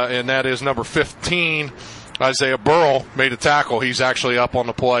 And that is number 15, Isaiah Burrell, made a tackle. He's actually up on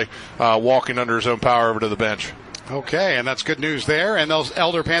the play, walking under his own power over to the bench. Okay, and that's good news there. And those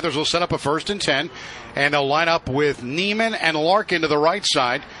Elder Panthers will set up a 1st and 10, and they'll line up with Neiman and Larkin to the right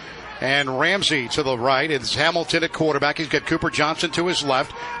side. And Ramsey to the right. It's Hamilton at quarterback. He's got Cooper Johnson to his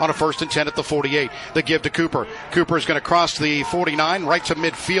left on a 1st and 10 at the 48. The give to Cooper. Cooper is going to cross the 49 right to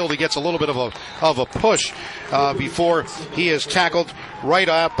midfield. He gets a little bit of a push before he is tackled right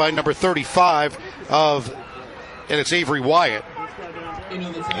out by number 35 and it's Avery Wyatt.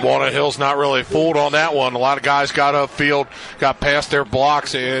 Walnut Hill's not really fooled on that one. A lot of guys got upfield, got past their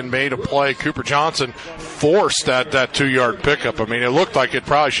blocks, and made a play. Cooper Johnson forced that 2-yard pickup. I mean, it looked like it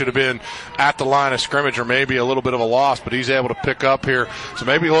probably should have been at the line of scrimmage or maybe a little bit of a loss, but he's able to pick up here. So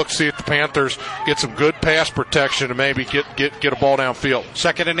maybe look to see if the Panthers get some good pass protection and maybe get a ball downfield.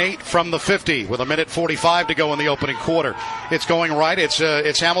 2nd and 8 from the 50 with 1:45 to go in the opening quarter. It's going right. It's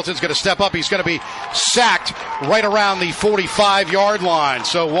Hamilton's going to step up. He's going to be sacked right around the 45-yard line.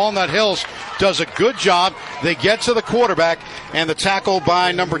 So Walnut Hills does a good job. They get to the quarterback, and the tackle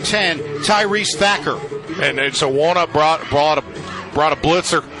by number 10, Tyrese Thacker. And so Walnut brought a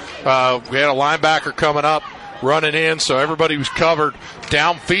blitzer. We had a linebacker coming up, running in, so everybody was covered.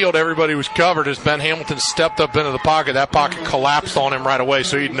 Downfield, everybody was covered as Ben Hamilton stepped up into the pocket. That pocket collapsed on him right away,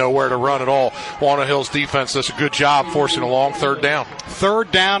 so he didn't know where to run at all. Walnut Hill's defense does a good job forcing a long 3rd down.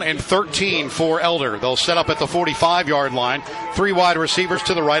 3rd down and 13 for Elder. They'll set up at the 45-yard line. 3 wide receivers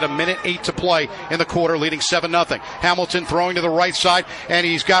to the right, 1:08 to play in the quarter, leading 7-0. Hamilton throwing to the right side, and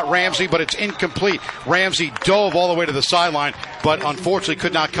he's got Ramsey, but it's incomplete. Ramsey dove all the way to the sideline, but unfortunately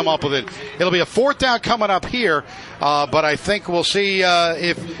could not come up with it. It'll be a 4th down coming up here, but I think we'll see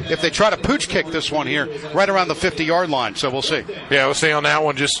if they try to pooch kick this one here right around the 50-yard line. So we'll see. Yeah, we'll see on that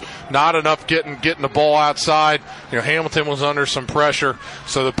one. Just not enough getting the ball outside. Hamilton was under some pressure,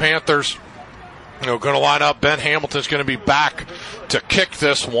 so the Panthers going to line up. Ben Hamilton's going to be back to kick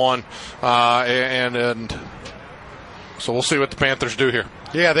this one, and so we'll see what the Panthers do here.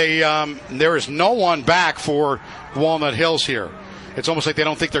 Yeah, there is no one back for Walnut Hills here. It's almost like they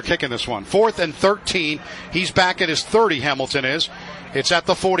don't think they're kicking this one. 4th and 13. He's back at his 30, Hamilton is. It's at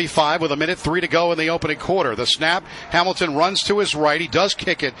the 45 with 1:03 to go in the opening quarter. The snap, Hamilton runs to his right. He does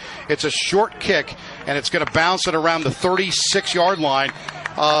kick it. It's a short kick, and it's going to bounce it around the 36-yard line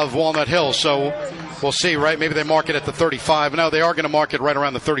of Walnut Hills. So we'll see, right? Maybe they mark it at the 35. No, they are going to mark it right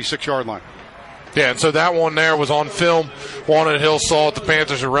around the 36-yard line. Yeah, and so that one there was on film. Walnut Hill saw it. The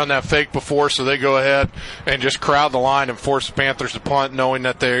Panthers had run that fake before, so they go ahead and just crowd the line and force the Panthers to punt, knowing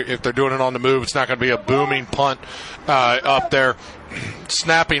that if they're doing it on the move, it's not going to be a booming punt up there.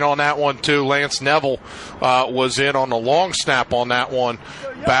 Snapping on that one, too, Lance Neville was in on the long snap on that one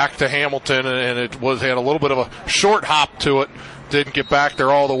back to Hamilton, and it had a little bit of a short hop to it. Didn't get back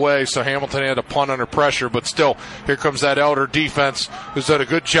there all the way, so Hamilton had to punt under pressure. But still, here comes that Elder defense, who's done a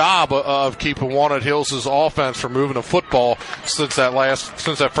good job of keeping Walnut Hills' offense from moving the football since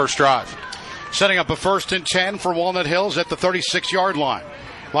that first drive. Setting up a 1st and 10 for Walnut Hills at the 36-yard line.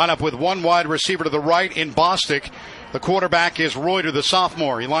 Line up with 1 wide receiver to the right in Bostic. The quarterback is Reuter, the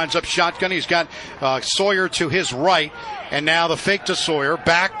sophomore. He lines up shotgun. He's got Sawyer to his right. And now the fake to Sawyer.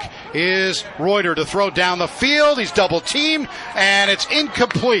 Back is Reuter to throw down the field. He's double teamed, and it's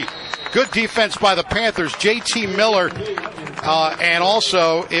incomplete. Good defense by the Panthers. J.T. Miller, and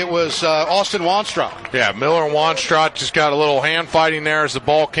also it was Austin Wanstrop. Yeah, Miller and Wanstrop just got a little hand fighting there as the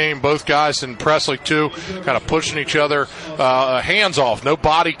ball came. Both guys, and Presley too, kind of pushing each other, hands off. No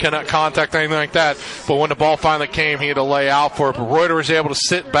body contact, anything like that. But when the ball finally came, he had to lay out for it. But Reuter was able to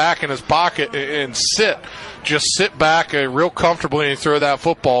sit back in his pocket and just sit back real comfortably and throw that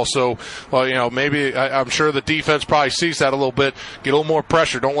football. So, maybe I'm sure the defense probably sees that a little bit. Get a little more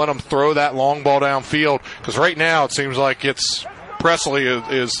pressure. Don't let them throw that long ball downfield, because right now it seems like it's Presley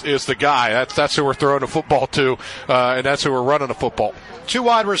is the guy. That's who we're throwing the football to, and that's who we're running the football. 2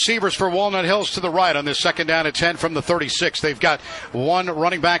 wide receivers for Walnut Hills to the right on this 2nd down and 10 from the 36. They've got 1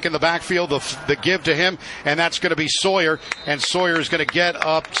 running back in the backfield, the give to him, and that's going to be Sawyer. And Sawyer is going to get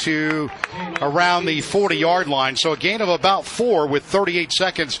up to around the 40-yard line. So a gain of about 4 with 38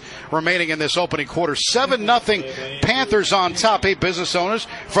 seconds remaining in this opening quarter. 7-0 Panthers on top. Hey, business owners,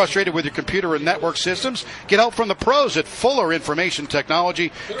 frustrated with your computer and network systems? Get help from the pros at Fuller Information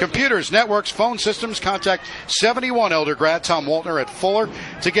Technology. Computers, networks, phone systems. Contact 71 Elder grad Tom Waltner at Fuller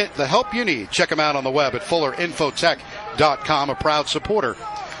to get the help you need. Check them out on the web at fullerinfotech.com, a proud supporter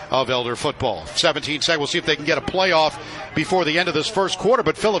of Elder football. 17 seconds. We'll see if they can get a playoff before the end of this first quarter,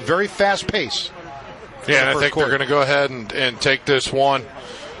 but Phil, a very fast pace. Yeah, and I think they're going to go ahead and take this one.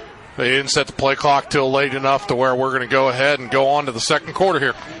 They didn't set the play clock till late enough to where we're going to go ahead and go on to the second quarter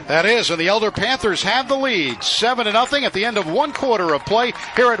here. That is, and the Elder Panthers have the lead, 7-0 at the end of one quarter of play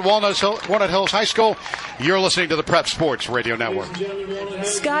here at Walnut Hills High School. You're listening to the Prep Sports Radio Network.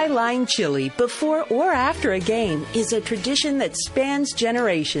 Skyline Chili, before or after a game, is a tradition that spans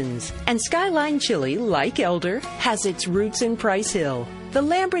generations. And Skyline Chili, like Elder, has its roots in Price Hill. The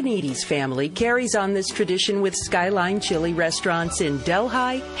Lambrinides family carries on this tradition with Skyline Chili restaurants in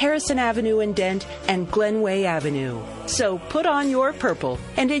Delhi, Harrison Avenue in Dent, and Glenway Avenue. So put on your purple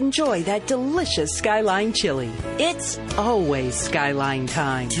and enjoy that delicious Skyline Chili. It's always Skyline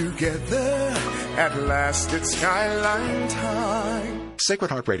time. Together, at last it's Skyline time.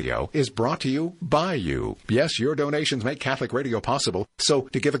 Sacred Heart Radio is brought to you by you. Yes, your donations make Catholic radio possible. So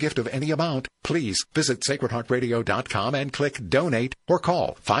to give a gift of any amount, please visit sacredheartradio.com and click Donate or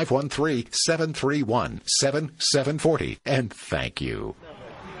call 513-731-7740. And thank you.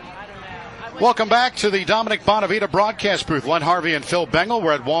 Welcome back to the Dominic Bonavita broadcast booth. Len Harvey and Phil Bengal.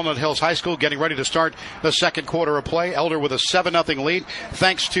 We're at Walnut Hills High School getting ready to start the second quarter of play. Elder with a 7-0 lead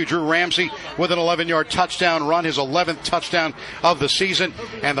thanks to Drew Ramsey with an 11-yard touchdown run, his 11th touchdown of the season.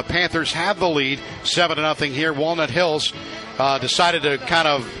 And the Panthers have the lead, 7-0 here. Walnut Hills decided to kind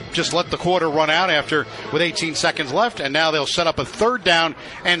of just let the quarter run out with 18 seconds left, and now they'll set up a 3rd down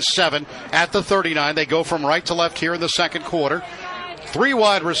and 7 at the 39. They go from right to left here in the second quarter. 3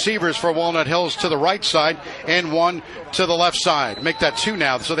 wide receivers for Walnut Hills to the right side and 1 to the left side. Make that 2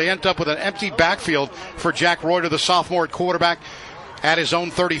 now. So they end up with an empty backfield for Jack Reuter, the sophomore at quarterback. At his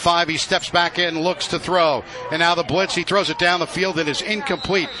own 35, he steps back in, looks to throw. And now the blitz, he throws it down the field and is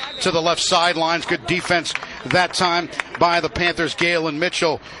incomplete to the left sidelines. Good defense that time by the Panthers. Galen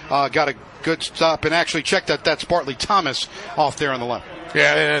Mitchell got a good stop and actually checked that. That's Bartley Thomas off there on the left.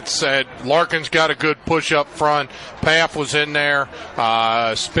 Yeah, and it's Larkin's got a good push up front. Paff was in there.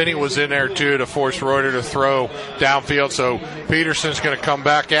 Spinney was in there, too, to force Reuter to throw downfield. So Peterson's going to come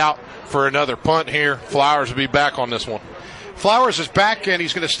back out for another punt here. Flowers will be back on this one. Flowers is back, and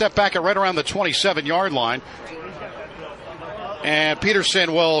he's going to step back at right around the 27-yard line. And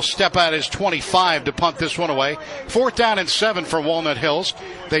Peterson will step at his 25 to punt this one away. 4th down and 7 for Walnut Hills.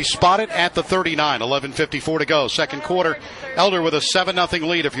 They spot it at the 39. 11:54 to go. Second quarter. Elder with a 7-0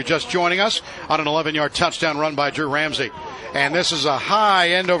 lead if you're just joining us on an 11-yard touchdown run by Drew Ramsey. And this is a high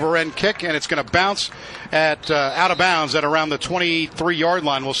end-over-end kick, and it's going to bounce at out of bounds at around the 23-yard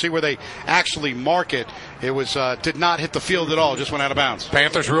line. We'll see where they actually mark it. It was did not hit the field at all, just went out of bounds.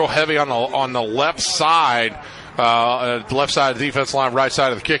 Panthers real heavy on the left side. Left side of the defense line, right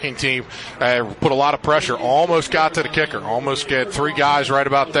side of the kicking team, put a lot of pressure. Almost got to the kicker. Almost get 3 guys right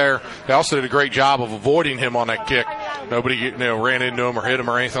about there. They also did a great job of avoiding him on that kick. Nobody ran into him or hit him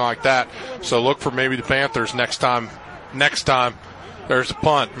or anything like that. So look for maybe the Panthers next time. There's a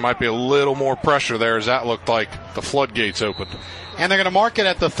punt. Might be a little more pressure there as that looked like the floodgates opened. And they're going to mark it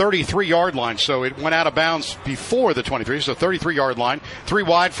at the 33-yard line. So it went out of bounds before the 23, so 33-yard line. 3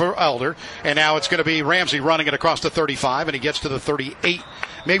 wide for Elder. And now it's going to be Ramsey running it across the 35, and he gets to the 38,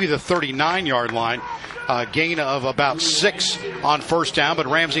 maybe the 39-yard line. Gain of about 6 on first down, but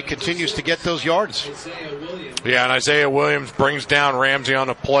Ramsey continues to get those yards. Yeah, and Isaiah Williams brings down Ramsey on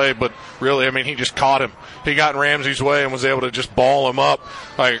the play, but really, I mean, he just caught him. He got in Ramsey's way and was able to just ball him up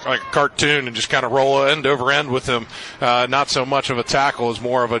like a cartoon and just kind of roll end over end with him. Not so much of a tackle as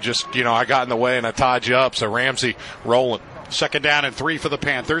more of a just, I got in the way and I tied you up. So Ramsey rolling. 2nd down and 3 for the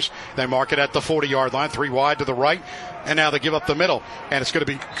Panthers. They mark it at the 40-yard line, 3 wide to the right, and now they give up the middle. And it's going to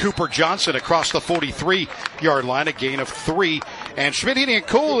be Cooper Johnson across the 43-yard line, a gain of 3. And Schmidt Heating and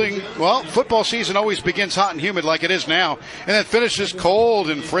Cooling, well, football season always begins hot and humid like it is now, and then finishes cold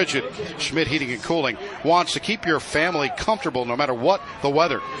and frigid. Schmidt Heating and Cooling wants to keep your family comfortable no matter what the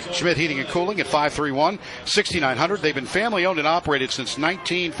weather. Schmidt Heating and Cooling at 531-6900. They've been family-owned and operated since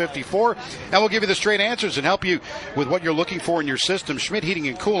 1954, and we'll give you the straight answers and help you with what you're looking for in your system. Schmidt Heating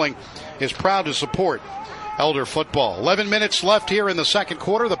and Cooling is proud to support Elder football. 11 minutes left here in the second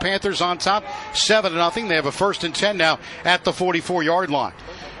quarter. The Panthers on top, 7-0. They have a 1st and 10 now at the 44-yard line.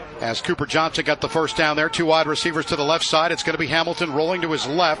 As Cooper Johnson got the first down there, 2 wide receivers to the left side. It's going to be Hamilton rolling to his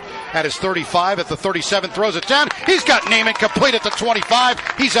left at his 35, at the 37, throws it down. He's got Neiman complete at the 25.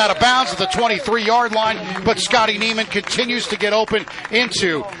 He's out of bounds at the 23-yard line, but Scotty Neiman continues to get open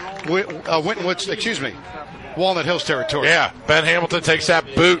into Walnut Hills territory. Yeah, Ben Hamilton takes that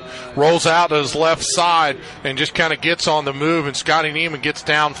boot, rolls out to his left side, and just kind of gets on the move, and Scotty Neiman gets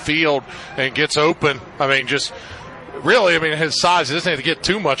downfield and gets open. I mean, just really, I mean, his size, he doesn't have to get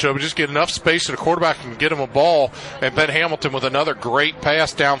too much of it, just get enough space so the quarterback can get him a ball. And Ben Hamilton with another great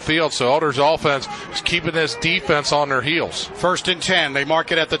pass downfield. So Elder's offense is keeping this defense on their heels. 1st and 10. They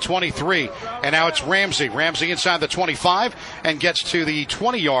mark it at the 23. And now it's Ramsey. Ramsey inside the 25 and gets to the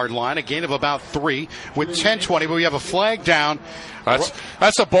 20-yard line, a gain of about 3 with 10-20. But we have a flag down.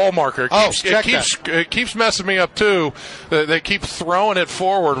 That's a ball marker. It keeps messing me up, too. They keep throwing it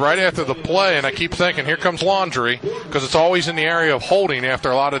forward right after the play, and I keep thinking, here comes Laundry, because it's always in the area of holding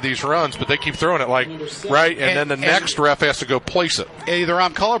after a lot of these runs, but they keep throwing it and then the next ref has to go place it. Either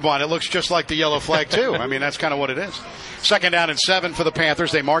I'm colorblind. It looks just like the yellow flag, too. I mean, that's kind of what it is. 2nd down and 7 for the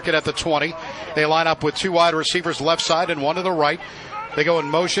Panthers. They mark it at the 20. They line up with 2 wide receivers left side and 1 to the right. They go in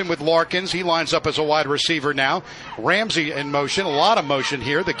motion with Larkins. He lines up as a wide receiver now. Ramsey in motion. A lot of motion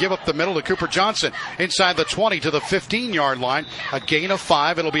here. They give up the middle to Cooper Johnson inside the 20 to the 15-yard line. A gain of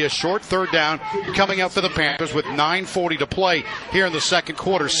 5. It'll be a short 3rd down coming up for the Panthers with 9:40 to play here in the second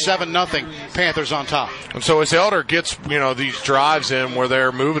quarter. 7-0 Panthers on top. And so as Elder gets, these drives in where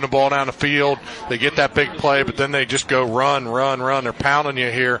they're moving the ball down the field, they get that big play, but then they just go run. They're pounding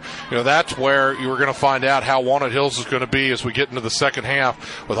you here. That's where you were going to find out how Walnut Hills is going to be as we get into the second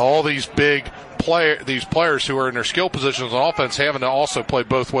half with all these these players who are in their skill positions on offense having to also play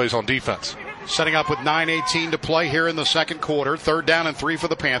both ways on defense. Setting up with 9:18 to play here in the second quarter. 3rd down and 3 for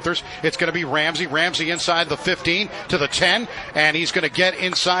the Panthers. It's going to be Ramsey. Ramsey inside the 15 to the 10, and he's going to get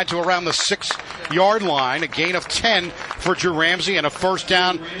inside to around the 6-yard line. A gain of 10 for Drew Ramsey and a 1st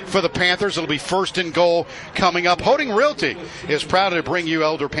down for the Panthers. It'll be 1st and goal coming up. Hoding Realty is proud to bring you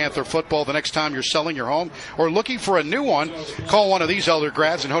Elder Panther football the next time you're selling your home or looking for a new one. Call one of these Elder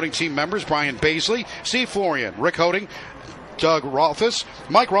grads and Hoding team members, Brian Baisley, Steve Florian, Rick Hoding, Doug Rolfus,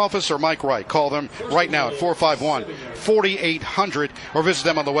 Mike Rolfus, or Mike Wright. Call them right now at 451-4800 or visit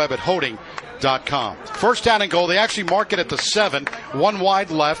them on the web at Hoding.com. 1st down and goal. They actually mark it at the 7. 1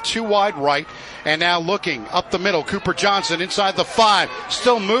 wide left, 2 wide right. And now looking up the middle, Cooper Johnson inside the 5,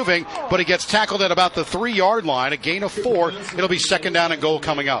 still moving, but he gets tackled at about the 3-yard line, a gain of 4. It'll be 2nd down and goal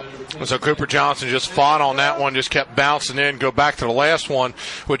coming up. So Cooper Johnson just fought on that one, just kept bouncing in. Go back to the last one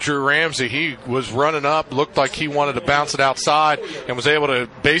with Drew Ramsey. He was running up, looked like he wanted to bounce it outside, and was able to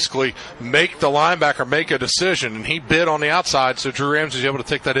basically make the linebacker make a decision, and he bid on the outside, so Drew Ramsey was able to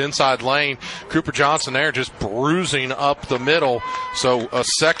take that inside lane. Cooper Johnson there just bruising up the middle. So a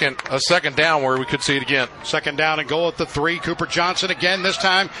second down where we could see it again. 2nd down and goal at the 3. Cooper Johnson again, this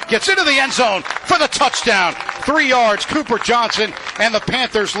time gets into the end zone for the touchdown. 3 yards, Cooper Johnson, and the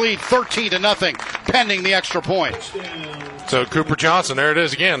Panthers lead 13-0, pending the extra point. So Cooper Johnson, there it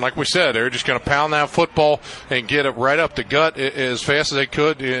is again. Like we said, they're just going to pound that football and get it right up the gut as fast as they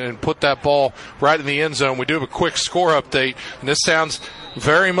could and put that ball right in the end zone. We do have a quick score update, and this sounds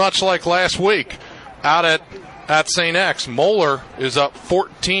very much like last week out at St. X. Moeller is up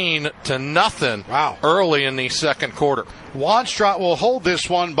 14-0. Wow. Early in the second quarter. Wadstrot will hold this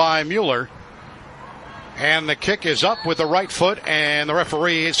one by Mueller. And the kick is up with the right foot, and the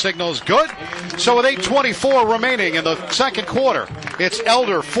referee signals good. So with 8:24 remaining in the second quarter, it's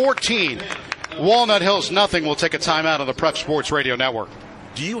Elder 14, Walnut Hills nothing. We'll take a timeout on the Prep Sports Radio Network.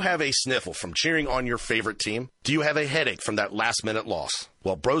 Do you have a sniffle from cheering on your favorite team? Do you have a headache from that last-minute loss?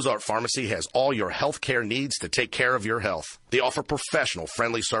 Well, Brozart Pharmacy has all your health care needs to take care of your health. They offer professional,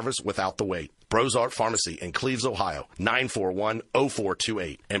 friendly service without the wait. Brozart Pharmacy in Cleves, Ohio,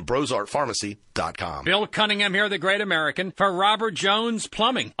 941-0428, and brozartpharmacy.com. Bill Cunningham here, the Great American, for Robert Jones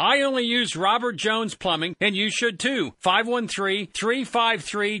Plumbing. I only use Robert Jones Plumbing, and you should too.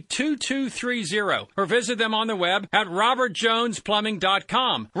 513-353-2230, or visit them on the web at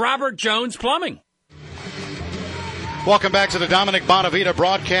robertjonesplumbing.com. Robert Jones Plumbing. Welcome back to the Dominic Bonavita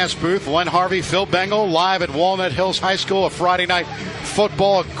broadcast booth. Len Harvey, Phil Bengal, live at Walnut Hills High School. A Friday night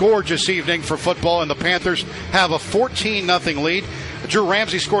football, a gorgeous evening for football, and the Panthers have a 14-0 lead. Drew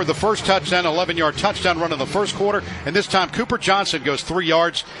Ramsey scored the first touchdown, 11-yard touchdown run in the first quarter, and this time Cooper Johnson goes 3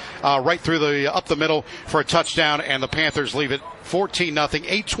 yards right through the up the middle for a touchdown, and the Panthers leave it 14-0.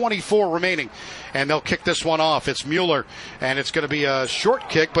 8:24 remaining, and they'll kick this one off. It's Mueller, and it's going to be a short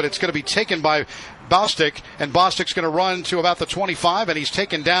kick, but it's going to be taken by Bostic, and Bostic's going to run to about the 25, and he's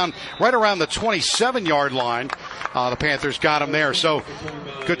taken down right around the 27-yard line. The Panthers got him there, so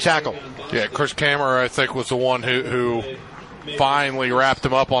good tackle. Yeah, Chris Kammerer, I think, was the one who finally wrapped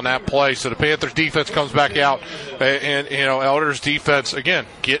him up on that play. So the Panthers defense comes back out, and Elder's defense, again,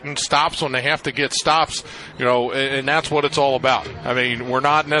 getting stops when they have to get stops, and that's what it's all about. I mean, we're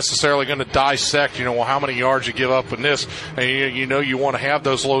not necessarily going to dissect, how many yards you give up in this, and you want to have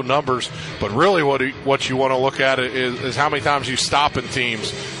those low numbers, but really what you want to look at is how many times you stopping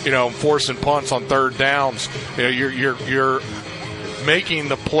teams, forcing punts on third downs. You're making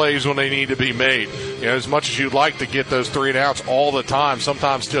the plays when they need to be made. As much as you'd like to get those 3 and outs all the time,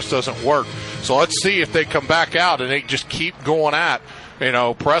 sometimes it just doesn't work. So let's see if they come back out and they just keep going at,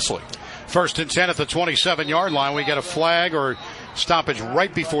 Presley. 1st and 10 at the 27-yard line. We get a flag or stoppage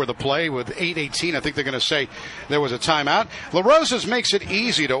right before the play with 8:18. I think they're going to say there was a timeout. La Rosa's makes it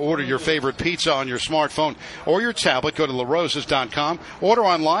easy to order your favorite pizza on your smartphone or your tablet. Go to larosas.com. Order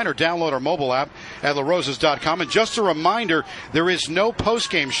online or download our mobile app at larosas.com. And just a reminder, there is no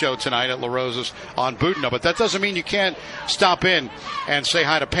post-game show tonight at La Rosa's on Boudinot, but that doesn't mean you can't stop in and say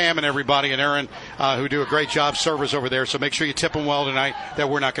hi to Pam and everybody and Aaron, who do a great job, servers over there. So make sure you tip them well tonight that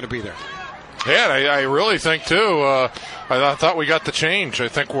we're not going to be there. Yeah, I really think, too, I thought we got the change. I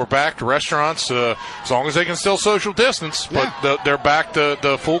think we're back to restaurants as long as they can still social distance, but they're back to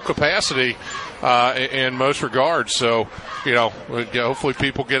the full capacity in most regards. So, hopefully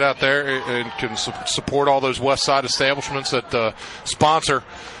people get out there and can support all those West Side establishments that sponsor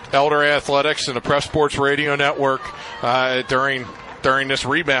Elder Athletics and the Prep Sports Radio Network during this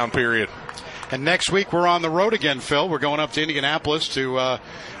rebound period. And next week we're on the road again, Phil. We're going up to Indianapolis to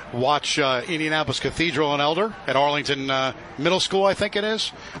watch Indianapolis Cathedral and Elder at Arlington Middle School, I think it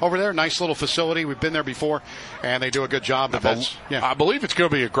is, over there. Nice little facility. We've been there before, and they do a good job. I believe it's going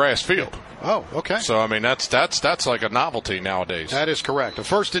to be a grass field. Oh, okay. So, I mean, that's like a novelty nowadays. That is correct. A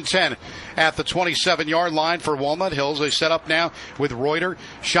 1st and 10 at the 27-yard line for Walnut Hills. They set up now with Reuter,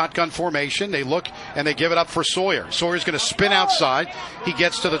 shotgun formation. They look, and they give it up for Sawyer. Sawyer's going to spin outside. He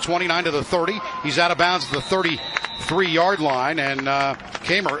gets to the 29 to the 30. He's out of bounds at the 33-yard line, and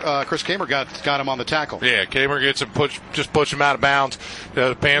Chris Kamer got him on the tackle. Yeah, Kamer gets him, just push him out of bounds.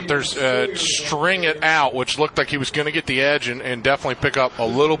 The Panthers string it out, which looked like he was going to get the edge and definitely pick up a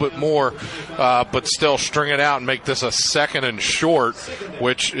little bit more, but still string it out and make this a 2nd and short,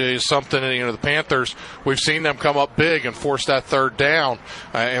 which is something, the Panthers, we've seen them come up big and force that 3rd down,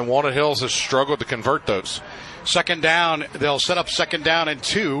 and Walnut Hills has struggled to convert those. 2nd down, they'll set up 2nd down and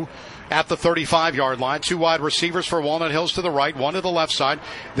 2. At the 35-yard line. 2 wide receivers for Walnut Hills to the right, 1 to the left side.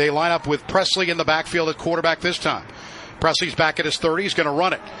 They line up with Presley in the backfield at quarterback this time. Presley's back at his 30. He's going to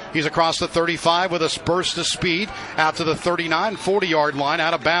run it. He's across the 35 with a burst of speed out to the 39, 40-yard line,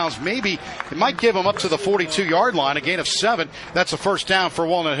 out of bounds. Maybe it might give him up to the 42-yard line, a gain of 7. That's a 1st down for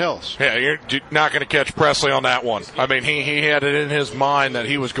Walnut Hills. Yeah, you're not going to catch Presley on that one. I mean, he had it in his mind that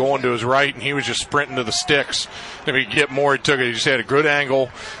he was going to his right, and he was just sprinting to the sticks. If he could get more, he took it. He just had a good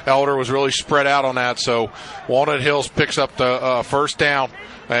angle. Elder was really spread out on that, so Walnut Hills picks up the 1st down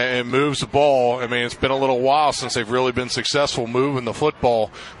and moves the ball. I mean, it's been a little while since they've really been successful moving the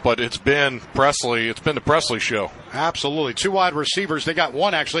football, but it's been Presley. It's been the Presley show. Absolutely. 2 wide receivers. They got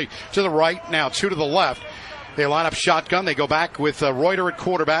 1 actually to the right, now 2 to the left. They line up shotgun. They go back with Reuter at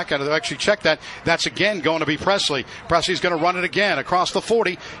quarterback. And they'll actually check that. That's again going to be Presley. Presley's going to run it again across the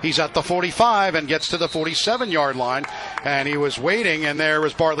 40. He's at the 45 and gets to the 47-yard line. And he was waiting, and there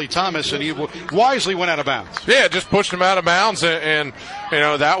was Bartley Thomas, and he wisely went out of bounds. Yeah, just pushed him out of bounds. And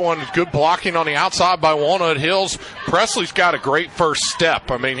that one, good blocking on the outside by Walnut Hills. Presley's got a great first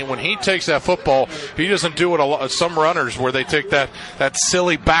step. I mean, when he takes that football, he doesn't do it some runners where they take that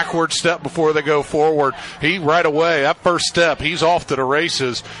silly backward step before they go forward. He right away, that first step, he's off to the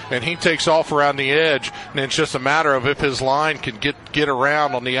races, and he takes off around the edge, and it's just a matter of if his line can get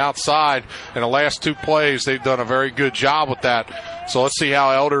around on the outside. In the last 2 plays, they've done a very good job with that. So let's see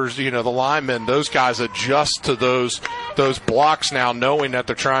how Elders, the linemen, those guys adjust to those blocks now, knowing that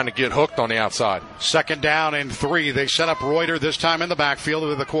they're trying to get hooked on the outside. 2nd down and 3. They set up Reuter this time in the backfield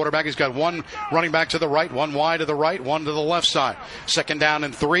with the quarterback. He's got 1 running back to the right, 1 wide to the right, 1 to the left side. 2nd down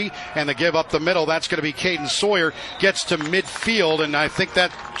and 3, and the give up the middle. That's going to be Caden Sawyer. Gets to midfield, and I think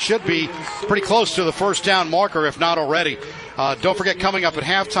that should be pretty close to the 1st down marker, if not already. Don't forget, coming up at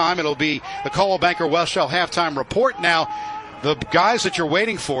halftime, it'll be the Coldwell Banker West Shell halftime report. Now, the guys that you're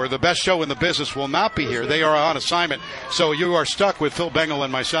waiting for, the best show in the business, will not be here. They are on assignment, so you are stuck with Phil Bengal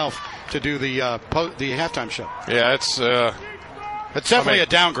and myself to do the halftime show. Yeah, it's It's definitely a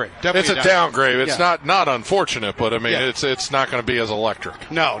downgrade. It's a downgrade. It's not unfortunate, but it's not going to be as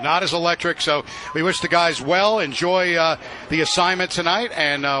electric. No, not as electric. So we wish the guys well. Enjoy the assignment tonight,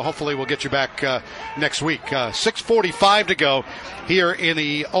 and hopefully we'll get you back next week. 6:45 to go here in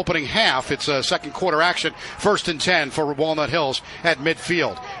the opening half. It's a second quarter action. 1st and 10 for Walnut Hills at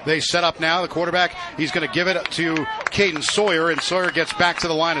midfield. They set up now. The quarterback, he's going to give it to Caden Sawyer, and Sawyer gets back to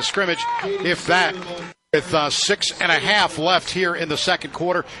the line of scrimmage, if that. With 6.5 left here in the second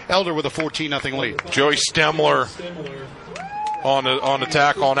quarter, Elder with a 14-0 lead. Joey Stemler on the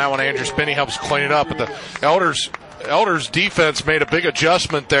tackle on that one. Andrew Spinney helps clean it up, but the Elder's defense made a big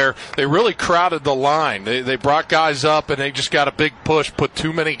adjustment there. They really crowded the line. They brought guys up, and they just got a big push, put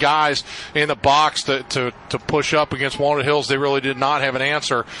too many guys in the box to push up against Walnut Hills. They really did not have an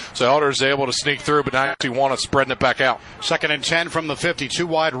answer. So Elder's able to sneak through, but now actually Walnut spreading it back out. 2nd and 10 from the 50. 2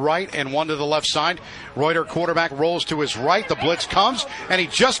 wide right and 1 to the left side. Reuter, quarterback, rolls to his right. The blitz comes, and he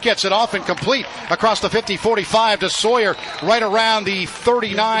just gets it off and complete across the 50-45 to Sawyer, right around the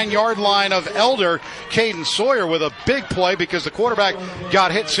 39-yard line of Elder. Caden Sawyer with a big play because the quarterback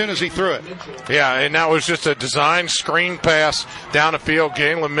got hit as soon as he threw it. Yeah, and that was just a design screen pass down the field.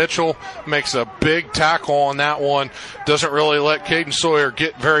 Galen Mitchell makes a big tackle on that one. Doesn't really let Caden Sawyer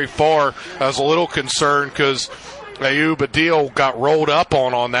get very far. I was a little concerned because Ayub Adil got rolled up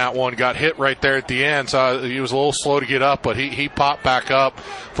on that one, got hit right there at the end, so he was a little slow to get up, but he popped back up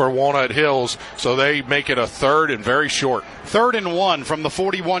for Walnut Hills, so they make it a 3rd and very short. 3rd and 1 from the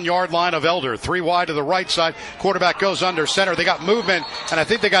 41-yard line of Elder. 3 wide to the right side. Quarterback goes under center. They got movement, and I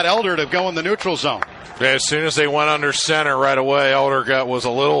think they got Elder to go in the neutral zone. Yeah, as soon as they went under center right away, Elder was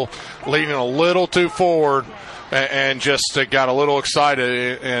leaning a little too forward and just got a little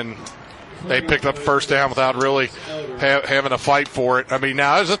excited, and they picked up the first down without really having a fight for it. I mean,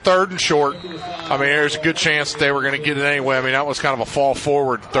 now it's a 3rd and short. I mean, there's a good chance that they were going to get it anyway. I mean, that was kind of a fall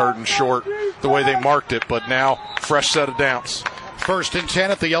forward 3rd and short, the way they marked it. But now, fresh set of downs. 1st and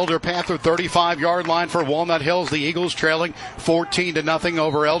 10 at the Elder Panther 35-yard line for Walnut Hills. The Eagles trailing 14-0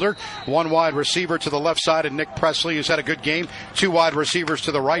 over Elder. 1 wide receiver to the left side, and Nick Presley, who's had a good game. 2 wide receivers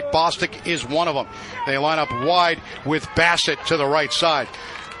to the right. Bostic is one of them. They line up wide with Bassett to the right side.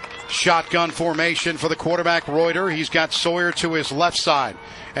 Shotgun formation for the quarterback, Reuter. He's got Sawyer to his left side.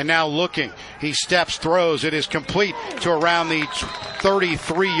 And now looking. He steps, throws. It is complete to around the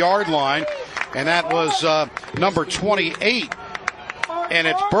 33-yard line. And that was number 28. And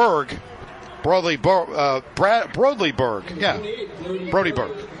it's Brody Berg.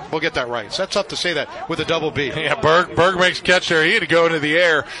 We'll get that right. So that's tough to say that with a double B. Yeah, Berg makes a catch there. He had to go into the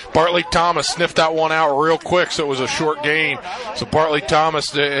air. Bartley Thomas sniffed that one out real quick, so it was a short gain. So Bartley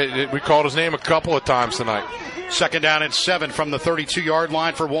Thomas, we called his name a couple of times tonight. 2nd down and 7 from the 32-yard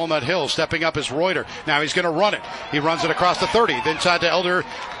line for Walnut Hills. Stepping up is Reuter. Now he's going to run it. He runs it across the 30. Then inside the Elder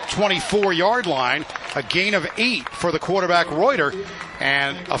 24-yard line. A gain of 8 for the quarterback, Reuter.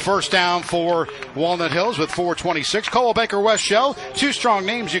 And a first down for Walnut Hills with 4:26. Coldwell Banker West Shell, 2 strong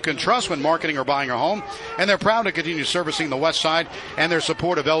names you can trust when marketing or buying a home. And they're proud to continue servicing the West Side and their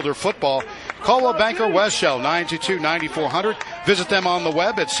support of Elder football. Coldwell Banker West Shell, 922-9400. Visit them on the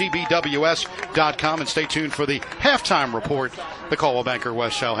web at cbws.com and stay tuned for the halftime report. The Coldwell Banker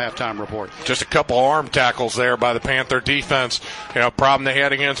West Shell halftime report. Just a couple arm tackles there by the Panther defense. Problem they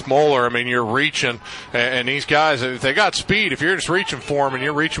had against Moeller. I mean, you're reaching, and these guys, if they got speed, if you're just reaching for them and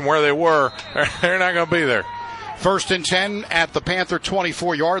you're reaching where they were, they're not going to be there. 1st and 10 at the Panther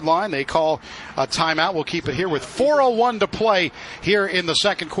 24-yard line. They call a timeout. We'll keep it here with 4:01 to play here in the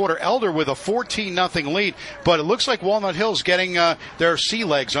second quarter. Elder with a 14-0 lead, but it looks like Walnut Hills getting their sea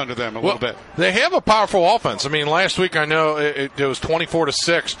legs under them a little bit. They have a powerful offense. I mean, last week I know it was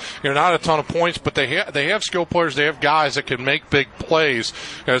 24-6. Not a ton of points, but they have skill players. They have guys that can make big plays.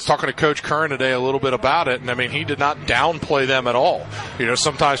 I was talking to Coach Curran today a little bit about it, and I mean, he did not downplay them at all.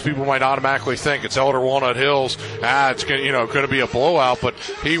 Sometimes people might automatically think it's Elder Walnut Hills. It's going to be a blowout, but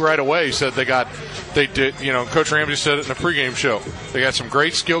he right away said they did. Coach Ramsey said it in the pregame show. They got some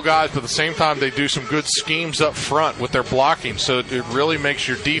great skill guys, but at the same time they do some good schemes up front with their blocking. So it really makes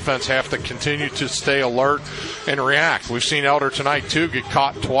your defense have to continue to stay alert and react. We've seen Elder tonight too get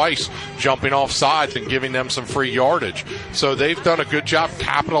caught twice jumping off sides and giving them some free yardage. So they've done a good job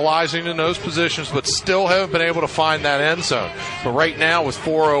capitalizing in those positions, but still haven't been able to find that end zone. But right now with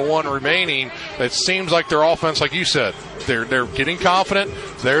 4:01 remaining, it seems like their offense, like you said, they're getting confident.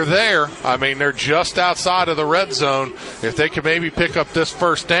 They're there. I mean, they're just outside of the red zone. If they can maybe pick up this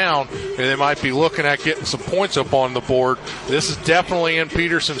first down, they might be looking at getting some points up on the board. This is definitely in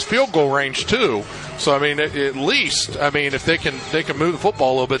Peterson's field goal range too. So I mean, at least, I mean, if they can move the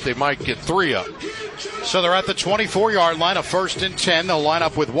football a little bit, they might get 3 up. So they're at the 24-yard line, a 1st and 10. They'll line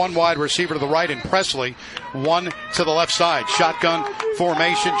up with one wide receiver to the right and Presley, one to the left side. Shotgun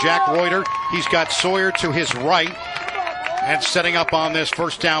formation, Jack Reuter. He's got Sawyer to his right. And setting up on this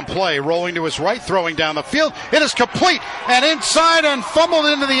first down play, rolling to his right, throwing down the field. It is complete and inside and fumbled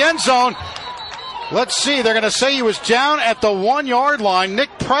into the end zone. Let's see, they're going to say he was down at the 1 yard line. Nick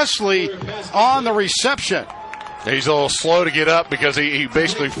Presley on the reception. He's a little slow to get up because he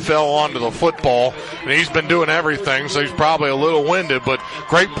basically fell onto the football, and he's been doing everything, so he's probably a little winded, but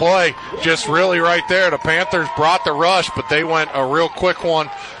great play, just really right there. The Panthers brought the rush, but they went a real quick one,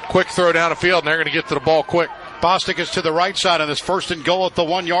 quick throw down the field, and they're going to get to the ball quick. Bostic is to the right side on this 1st and goal at the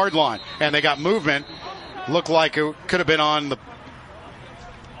 1 yard line, and they got movement. Looked like it could have been on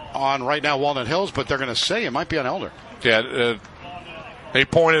right now Walnut Hills, but they're going to say it might be on Elder. Yeah, they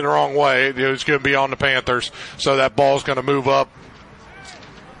pointed the wrong way. It was going to be on the Panthers, so that ball's going to move up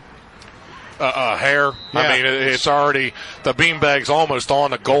a hair. Yeah. I mean, it's already, the beanbag's almost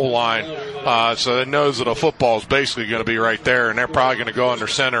on the goal line, so it knows that a football's basically going to be right there, and they're probably going to go under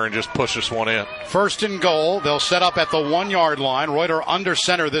center and just push this one in. 1st and goal. They'll set up at the 1 yard line. Reuter under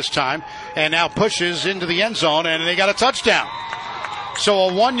center this time, and now pushes into the end zone, and they got a touchdown. So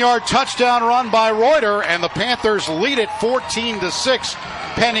a 1 yard touchdown run by Reuter, and the Panthers lead it 14-6,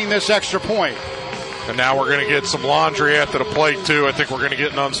 pending this extra point. And now we're going to get some laundry after the plate, too. I think we're going to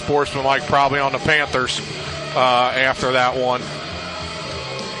get an unsportsmanlike probably on the Panthers after that one.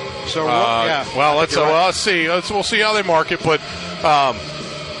 So, yeah. Well, let's see. We'll see how they mark it. But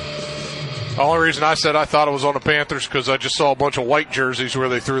the only reason I said I thought it was on the Panthers because I just saw a bunch of white jerseys where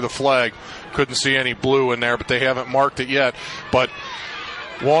they threw the flag. Couldn't see any blue in there, but they haven't marked it yet. But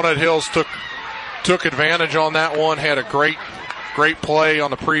Walnut Hills took advantage on that one, had a great play on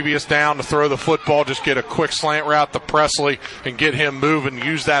the previous down to throw the football, just get a quick slant route to Presley and get him moving,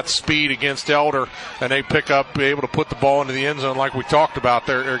 use that speed against Elder, and they be able to put the ball into the end zone like we talked about.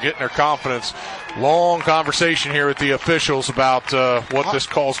 They're getting their confidence. Long conversation here with the officials about what this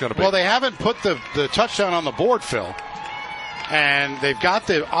call is going to be. Well, they haven't put the touchdown on the board, Phil. And they've got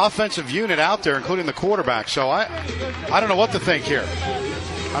the offensive unit out there, including the quarterback. So I don't know what to think here.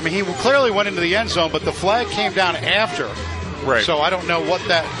 I mean, he clearly went into the end zone, but the flag came down after. Right. So I don't know what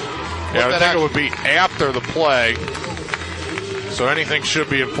that. I think it would be after the play. So anything should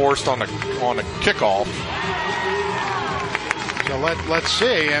be enforced on the kickoff. So let's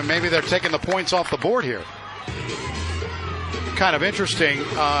see, and maybe they're taking the points off the board here. Kind of interesting.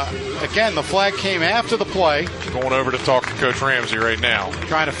 Again, the flag came after the play. Going over to talk to Coach Ramsey right now.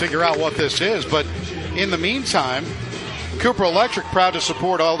 Trying to figure out what this is. But in the meantime, Cooper Electric proud to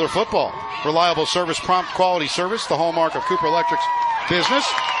support Elder football. Reliable service, prompt quality service, the hallmark of Cooper Electric's business.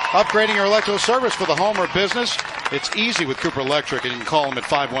 Upgrading your electrical service for the home or business, it's easy with Cooper Electric, and you can call them at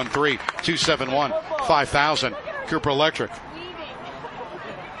 513-271-5000. Cooper Electric.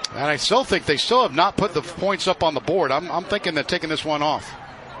 And I still think they still have not put the points up on the board. I'm thinking they're taking this one off.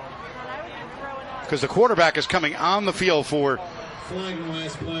 Because the quarterback is coming on the field for... Flag in the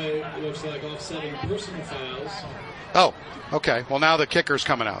last play looks like offsetting personal fouls. Oh, okay. Well, now the kicker's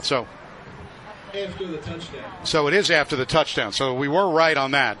coming out. So after the touchdown. So it is after the touchdown. So we were right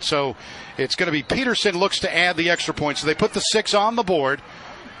on that. So it's going to be Peterson looks to add the extra point. So they put the 6 on the board,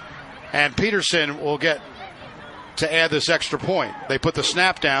 and Peterson will get to add this extra point. They put the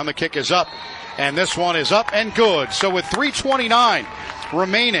snap down. The kick is up, and this one is up and good. So with 3:29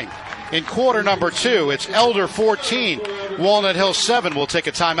 remaining in quarter number 2, it's Elder 14, Walnut Hills 7. We'll take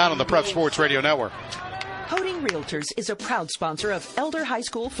a timeout on the Prep Sports Radio Network. Hoding Realtors is a proud sponsor of Elder High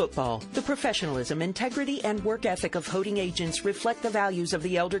School football. The professionalism, integrity, and work ethic of Hoding agents reflect the values of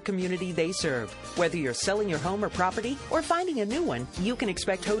the Elder community they serve. Whether you're selling your home or property or finding a new one, you can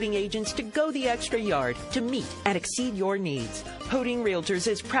expect Hoding agents to go the extra yard to meet and exceed your needs. Hoding Realtors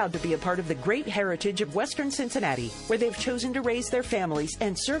is proud to be a part of the great heritage of Western Cincinnati, where they've chosen to raise their families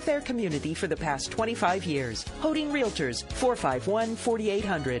and serve their community for the past 25 years. Hoding Realtors,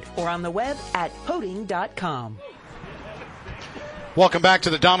 451-4800, or on the web at hoding.com. Welcome back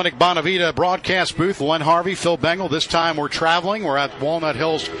to the Dominic Bonavita broadcast booth. Len Harvey, Phil Bengal. This time we're traveling. We're at Walnut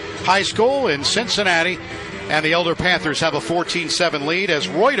Hills High School in Cincinnati, and the Elder Panthers have a 14-7 lead as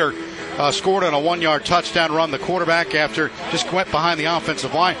Reuter scored on a 1-yard touchdown run. The quarterback after just went behind the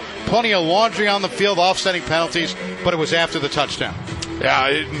offensive line. Plenty of laundry on the field, offsetting penalties, but it was after the touchdown.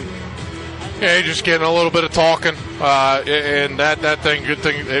 Yeah, Yeah, just getting a little bit of talking, and that thing, good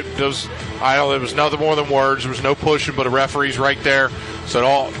thing, it was nothing more than words. There was no pushing, but a referee's right there.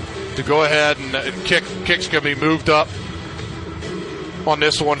 So to go ahead and kick's going to be moved up on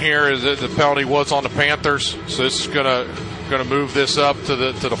this one here. Is the penalty was on the Panthers, so this is going to move this up to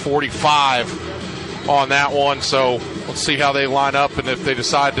the 45 on that one. So let's see how they line up, and if they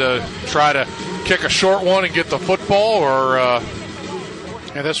decide to try to kick a short one and get the football, or.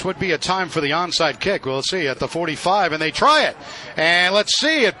 And this would be a time for the onside kick. We'll see at the 45, and they try it. And let's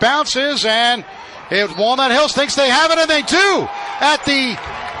see, it bounces, and Walnut Hills thinks they have it, and they do at the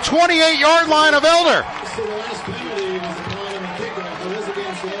 28-yard line of Elder.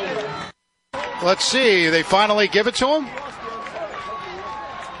 Let's see, they finally give it to him?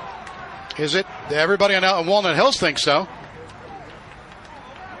 Is it? Everybody on Walnut Hills thinks so.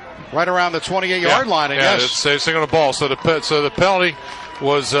 Right around the 28-yard line, I guess. Yeah, it's on the ball. So the penalty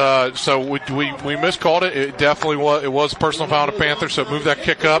was so we miscalled it. It definitely was. It was a personal foul on the Panthers, so it moved that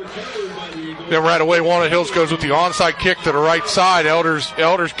kick up. Then right away, Walnut Hills goes with the onside kick to the right side.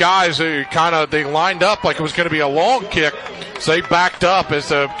 Elder's guys they lined up like it was going to be a long kick, so they backed up as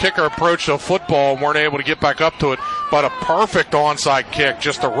the kicker approached the football and weren't able to get back up to it. But a perfect onside kick,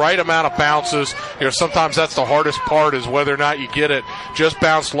 just the right amount of bounces. Sometimes that's the hardest part, is whether or not you get it just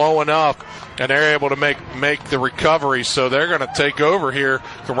bounced low enough, and they're able to make the recovery. So they're going to take over here,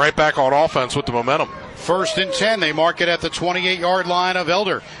 come right back on offense with the momentum. 1st and 10. They mark it at the 28-yard line of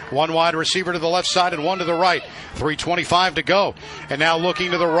Elder. One wide receiver to the left side and one to the right. 3:25 to go. And now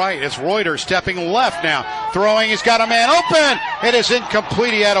looking to the right. It's Reuter stepping left now. Throwing. He's got a man open. It is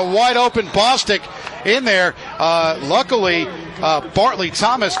incomplete. He had a wide open Bostic in there. Luckily, Bartley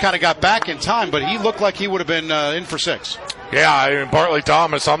Thomas kind of got back in time, but he looked like he would have been in for 6. Yeah, Bartley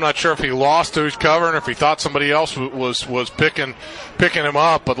Thomas, I'm not sure if he lost who he's covering or if he thought somebody else was picking him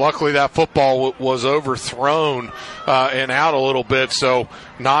up, but luckily that football was overthrown and out a little bit, so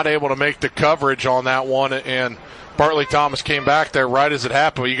not able to make the coverage on that one, and Bartley Thomas came back there right as it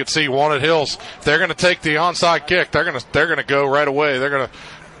happened. You could see Walnut Hills, if they're going to take the onside kick, they're going to go right away. They're going to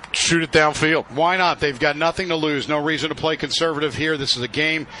shoot it downfield. Why not? They've got nothing to lose. No reason to play conservative here. This is a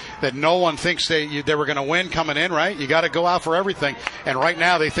game that no one thinks they were going to win coming in, right? You got to go out for everything. And right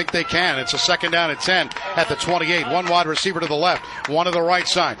now they think they can. It's a 2nd down and 10 at the 28. One wide receiver to the left, one to the right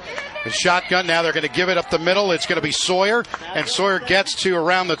side. The shotgun, now they're going to give it up the middle. It's going to be Sawyer, and Sawyer gets to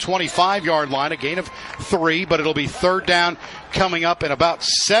around the 25-yard line, a gain of 3, but it'll be 3rd down coming up in about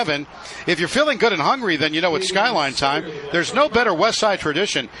 7. If you're feeling good and hungry, then you know it's Skyline time. There's no better West Side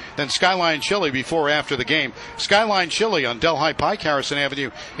tradition than Skyline Chili before or after the game. Skyline Chili on Delhi Pike, Harrison Avenue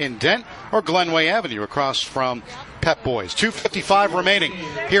in Dent, or Glenway Avenue across from Pep Boys. 2:55 remaining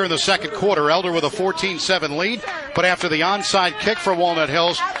here in the second quarter. Elder with a 14-7 lead, but after the onside kick for Walnut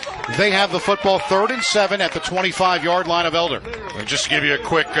Hills, they have the football 3rd and 7 at the 25-yard line of Elder. And just to give you a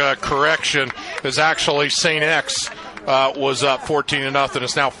quick correction, is actually St. X was up 14-0.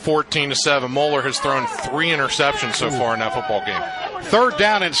 It's now 14-7. Moeller has thrown 3 interceptions so far in that football game. 3rd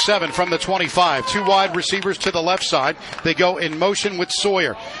down and 7 from the 25. 2 wide receivers to the left side. They go in motion with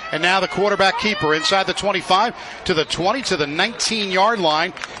Sawyer. And now the quarterback keeper inside the 25 to the 20 to the 19-yard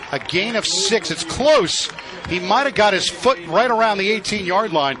line. A gain of 6. It's close. He might have got his foot right around the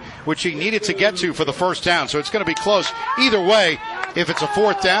 18-yard line, which he needed to get to for the 1st down. So it's going to be close. Either way, if it's a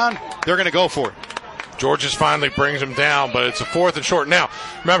 4th down, they're going to go for it. Georges finally brings him down, but it's a 4th and short. Now,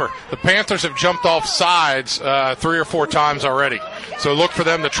 remember, the Panthers have jumped off sides 3 or 4 times already. So look for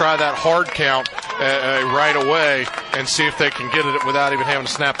them to try that hard count right away and see if they can get it without even having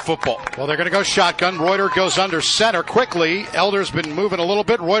to snap the football. Well, they're going to go shotgun. Reuter goes under center quickly. Elder's been moving a little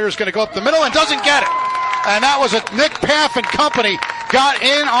bit. Reuter's going to go up the middle and doesn't get it. And that was Nick Paff and company got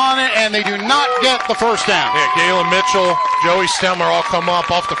in on it, and they do not get the 1st down. Yeah, Galen Mitchell, Joey Stemler all come up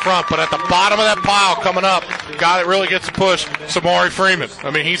off the front, but at the bottom of that pile coming up, guy that really gets a push, Samari Freeman.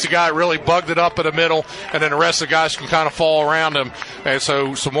 I mean, he's the guy that really bugged it up in the middle, and then the rest of the guys can kind of fall around him. And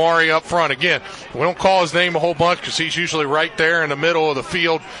so Samari up front. Again, we don't call his name a whole bunch because he's usually right there in the middle of the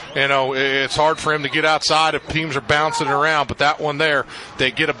field. You know, it's hard for him to get outside if teams are bouncing around, but that one there,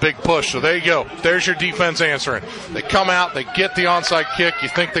 they get a big push. So there you go. There's your defense answering. They come out, they get the onside kick. You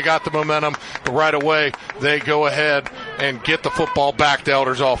think they got the momentum, but right away they go ahead and get the football back to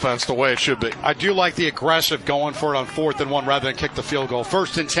Elder's offense the way it should be. I do like the aggressive going for it on 4th and 1 rather than kick the field goal.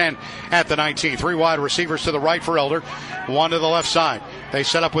 1st and 10 at the 19. 3 wide receivers to the right for Elder, 1 to the left side. They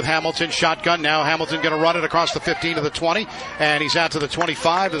set up with Hamilton, shotgun. Now Hamilton going to run it across the 15 to the 20, and he's out to the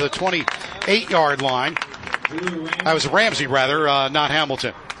 25 to the 28-yard line. That was Ramsey, rather, not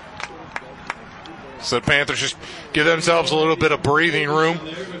Hamilton. So the Panthers just give themselves a little bit of breathing room.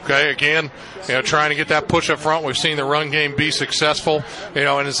 Okay, again, trying to get that push up front. We've seen the run game be successful.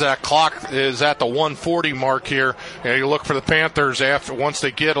 And as that clock is at the 140 mark here, you look for the Panthers once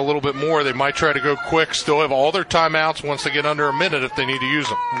they get a little bit more, they might try to go quick. Still have all their timeouts once they get under a minute if they need to use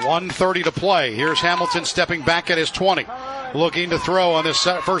them. 1:30 to play. Here's Hamilton stepping back at his 20. Looking to throw on this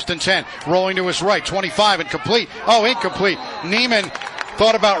 1st and 10. Rolling to his right. 25 incomplete. Oh, incomplete. Neiman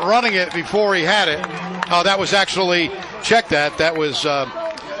thought about running it before he had it. Oh, that was actually, check that. That was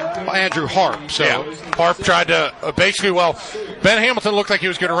Andrew Harp. So yeah, Harp tried to Ben Hamilton looked like he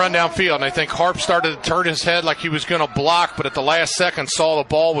was going to run downfield, and I think Harp started to turn his head like he was going to block, but at the last second saw the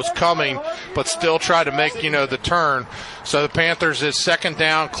ball was coming, but still tried to make, the turn. So the Panthers is 2nd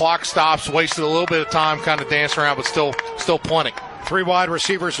down, clock stops, wasted a little bit of time, kind of dancing around, but still plenty. 3 wide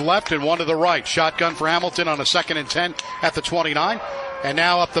receivers left and 1 to the right. Shotgun for Hamilton on a 2nd and 10 at the 29, and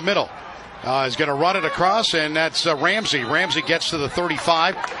now up the middle. Is going to run it across, and that's Ramsey. Ramsey gets to the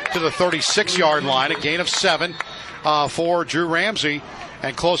 35 to the 36-yard line, a gain of 7 for Drew Ramsey,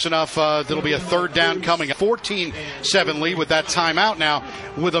 and close enough that'll be a 3rd down coming. 14-7 lead with that timeout now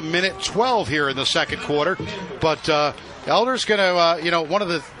with 1:12 here in the 2nd quarter. But Elder's going to, one of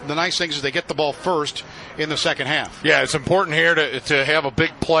the nice things is they get the ball first in the 2nd half. Yeah, it's important here to have a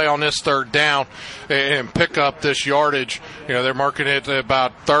big play on this 3rd down and pick up this yardage. They're marking it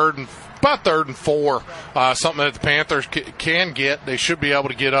about 3rd and 4, something that the Panthers can get. They should be able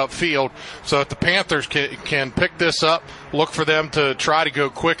to get upfield. So if the Panthers can pick this up, look for them to try to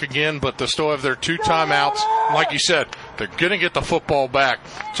go quick again, but they still have their 2 timeouts. Like you said, they're going to get the football back.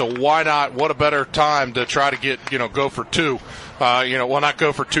 So why not? What a better time to try to get, go for 2. Not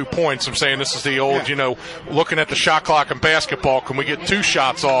go for 2 points. I'm saying this is the old, looking at the shot clock in basketball. Can we get 2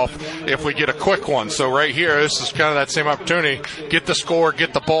 shots off if we get a quick one? So right here, this is kind of that same opportunity. Get the score,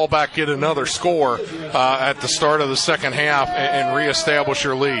 get the ball back, get another score at the start of the 2nd half and reestablish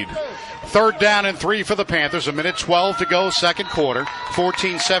your lead. 3rd down and 3 for the Panthers. 1:12 to go, 2nd quarter.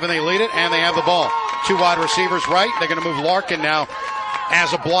 14-7 they lead it, and they have the ball. 2 wide receivers right. They're going to move Larkin now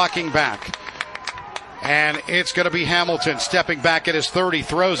as a blocking back. And it's going to be Hamilton stepping back at his 30.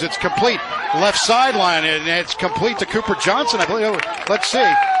 Throws. It's complete. Left sideline, and it's complete to Cooper Johnson, I believe. Let's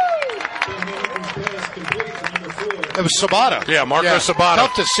see. It was Sabato. Yeah, Marco Sabato.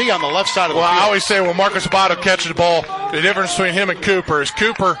 Tough to see on the left side of the field. I always say when Marco Sabato catches the ball, the difference between him and Cooper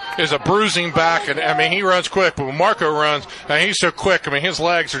is a bruising back, and he runs quick. But when Marco runs, he's so quick. His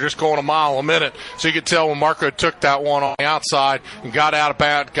legs are just going a mile a minute. So you could tell when Marco took that one on the outside and got out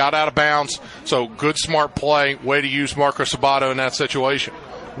of bounds. So good, smart play. Way to use Marco Sabato in that situation.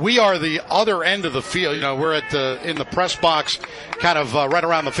 We are the other end of the field. We're in the press box, kind of right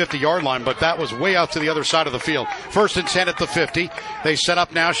around the 50-yard line, but that was way out to the other side of the field. 1st and 10 at the 50. They set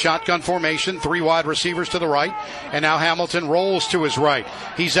up now shotgun formation, 3 wide receivers to the right, and now Hamilton rolls to his right.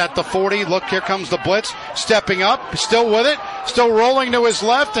 He's at the 40. Look, here comes the blitz, stepping up, still with it, still rolling to his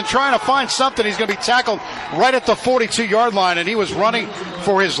left and trying to find something. He's going to be tackled right at the 42-yard line, and he was running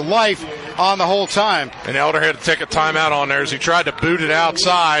for his life on the whole time. And Elder had to take a timeout on there as he tried to boot it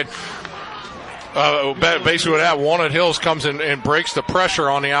outside. Basically what happened, Walnut Hills comes in and breaks the pressure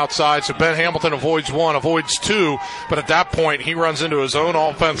on the outside, so Ben Hamilton avoids 1, avoids 2, but at that point he runs into his own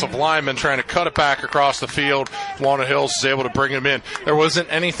offensive lineman trying to cut it back across the field. Walnut Hills is able to bring him in. There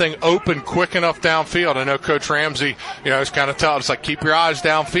wasn't anything open quick enough downfield. I know Coach Ramsey, is kind of telling us, like, keep your eyes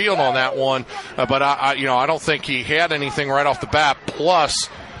downfield on that one, but I don't think he had anything right off the bat. Plus,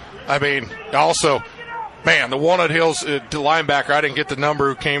 also, man, the Walnut Hills linebacker, I didn't get the number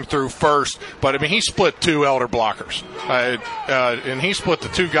who came through first, but, he split 2 Elder blockers. And he split the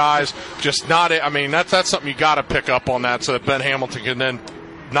 2 guys, just not, that's something you got to pick up on that so that Ben Hamilton can then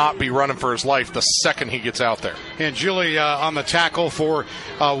not be running for his life the second he gets out there. And Julie on the tackle for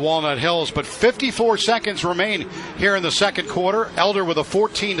Walnut Hills, but 54 seconds remain here in the 2nd quarter. Elder with a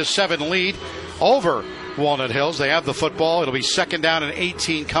 14-7 lead over Walnut Hills. They have the football. It'll be 2nd down and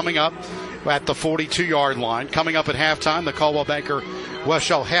 18 coming up at the 42-yard line. Coming up at halftime, the Caldwell Banker West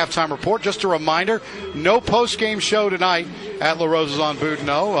Shell halftime report. Just a reminder, no post-game show tonight at La Rosa's on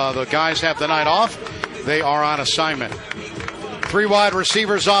Boudinot. The guys have the night off. They are on assignment. 3 wide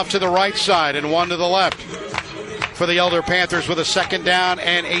receivers off to the right side and 1 to the left for the Elder Panthers with a 2nd down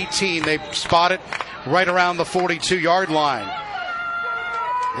and 18. They spot it right around the 42-yard line.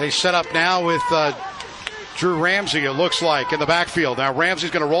 They set up now with Drew Ramsey, it looks like, in the backfield. Now Ramsey's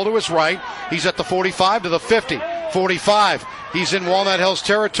going to roll to his right. He's at the 45 to the 50. 45. He's in Walnut Hills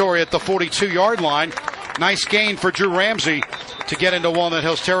territory at the 42-yard line. Nice gain for Drew Ramsey to get into Walnut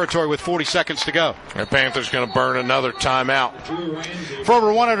Hills territory with 40 seconds to go. The Panthers going to burn another timeout. For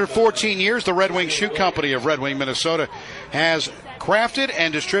over 114 years, the Red Wing Shoe Company of Red Wing, Minnesota, has crafted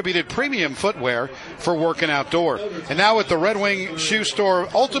and distributed premium footwear for work and outdoor. And now with the Red Wing Shoe Store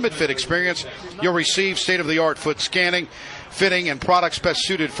Ultimate Fit experience, you'll receive state-of-the-art foot scanning, fitting, and products best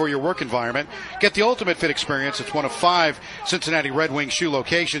suited for your work environment. Get the Ultimate Fit experience. It's one of 5 Cincinnati Red Wing shoe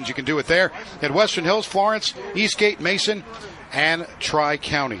locations. You can do it there at Western Hills, Florence, Eastgate, Mason, and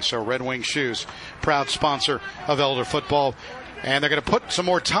Tri-County. So Red Wing Shoes, proud sponsor of Elder football. And they're going to put some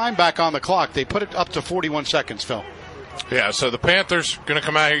more time back on the clock. They put it up to 41 seconds, Phil. Yeah, so the Panthers going to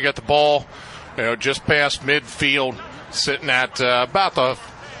come out here, get the ball, just past midfield, sitting at about the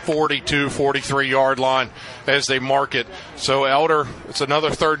 42, 43-yard line as they mark it. So Elder, it's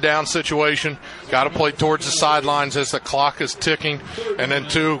another third down situation. Got to play towards the sidelines as the clock is ticking. And then,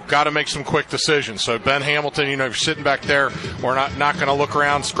 2, got to make some quick decisions. So Ben Hamilton, if you're sitting back there, we're not going to look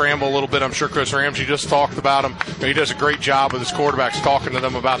around, scramble a little bit. I'm sure Chris Ramsey just talked about him. He does a great job with his quarterbacks talking to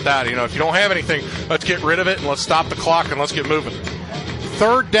them about that. If you don't have anything, let's get rid of it and let's stop the clock and let's get moving.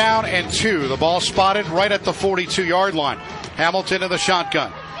 3rd down and 2. The ball spotted right at the 42-yard line. Hamilton in the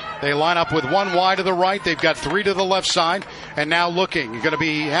shotgun. They line up with 1 wide to the right. They've got 3 to the left side. And now looking. You're going to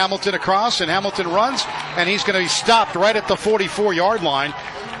be Hamilton across, and Hamilton runs, and he's going to be stopped right at the 44-yard line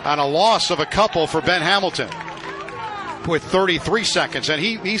on a loss of a couple for Ben Hamilton with 33 seconds. And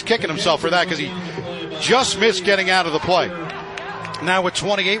he's kicking himself for that because he just missed getting out of the play. Now with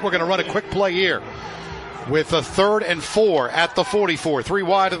 28, we're going to run a quick play here with a 3rd and 4 at the 44. 3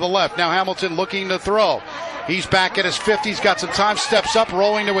 wide to the left. Now Hamilton looking to throw. He's back at his 50. He's got some time, steps up,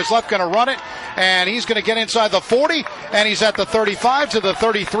 rolling to his left, going to run it, and he's going to get inside the 40, and he's at the 35 to the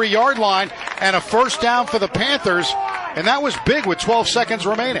 33-yard line, and a first down for the Panthers, and that was big with 12 seconds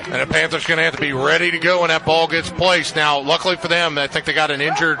remaining. And the Panthers going to have to be ready to go when that ball gets placed. Now, luckily for them, I think they got an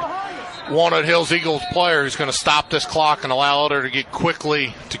injured Walnut Hills Eagles player who's going to stop this clock and allow Elder to get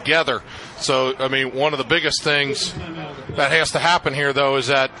quickly together. So, one of the biggest things that has to happen here, though, is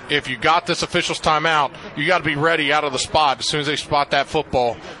that if you got this official's timeout, you got to be ready out of the spot. As soon as they spot that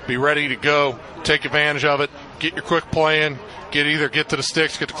football, be ready to go, take advantage of it, get your quick play in, get to the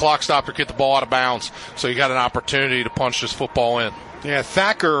sticks, get the clock stopped, or get the ball out of bounds. So you got an opportunity to punch this football in. Yeah,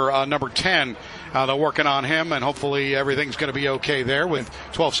 Thacker, number 10, they're working on him, and hopefully everything's going to be okay there with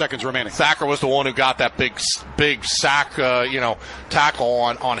 12 seconds remaining. Thacker was the one who got that big sack, tackle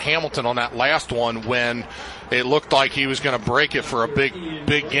on Hamilton on that last one when it looked like he was going to break it for a big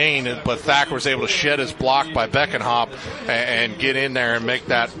gain, but Thacker was able to shed his block by Beckenhop and get in there and make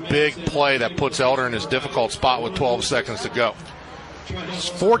that big play that puts Elder in his difficult spot with 12 seconds to go. It's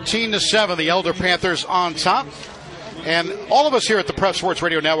 14-7, the Elder Panthers on top. And all of us here at the Prep Sports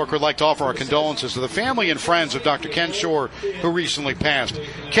Radio Network would like to offer our condolences to the family and friends of Dr. Ken Shore, who recently passed.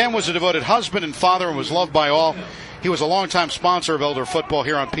 Ken was a devoted husband and father and was loved by all. He was a longtime sponsor of Elder football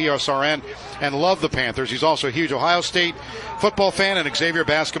here on PSRN and loved the Panthers. He's also a huge Ohio State football fan and Xavier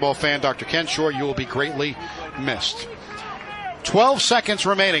basketball fan. Dr. Ken Shore, you will be greatly missed. 12 seconds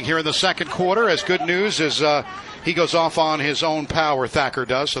remaining here in the second quarter. As good news as he goes off on his own power, Thacker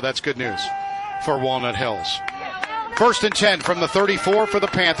does, so that's good news for Walnut Hills. 1st and 10 from the 34 for the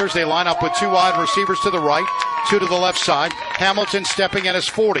Panthers. They line up with 2 wide receivers to the right, 2 to the left side. Hamilton stepping at his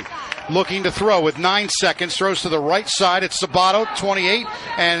 40. Looking to throw with 9 seconds. Throws to the right side. It's Sabato, 28,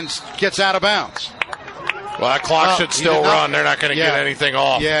 and gets out of bounds. Well, that clock should still run. They're not going to get anything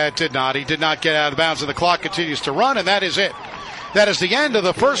off. Yeah, it did not. He did not get out of bounds, and the clock continues to run, and that is it. That is the end of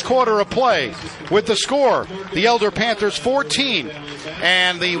the first quarter of play with the score. The Elder Panthers 14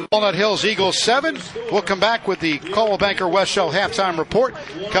 and the Walnut Hills Eagles 7. We'll come back with the Coldwell Banker West Shell halftime report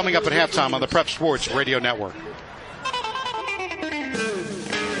coming up at halftime on the Prep Sports Radio Network.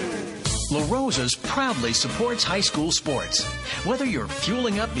 La Rosa's proudly supports high school sports. Whether you're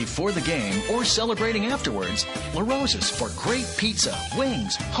fueling up before the game or celebrating afterwards, La Rosa's for great pizza,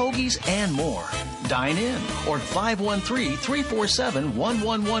 wings, hoagies, and more. Dine in or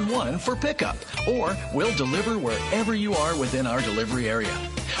 513-347-1111 for pickup, or we'll deliver wherever you are within our delivery area.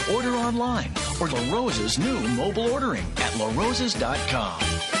 Order online or La Rosa's new mobile ordering at larosas.com.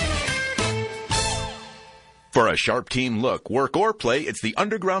 For a sharp team look, work, or play, it's the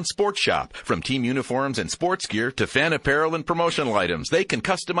Underground Sports Shop. From team uniforms and sports gear to fan apparel and promotional items, they can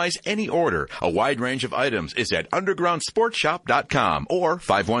customize any order. A wide range of items is at undergroundsportshop.com or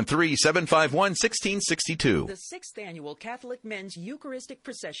 513-751-1662. The 6th Annual Catholic Men's Eucharistic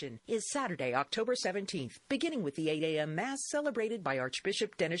Procession is Saturday, October 17th, beginning with the 8 a.m. Mass celebrated by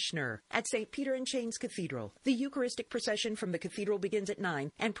Archbishop Dennis Schnurr at St. Peter and Chains Cathedral. The Eucharistic procession from the cathedral begins at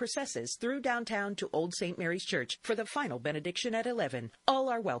 9 and processes through downtown to Old St. Mary's Church for the final benediction at 11. All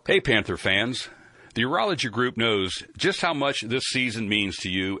are welcome. Hey, Panther fans. The Urology Group knows just how much this season means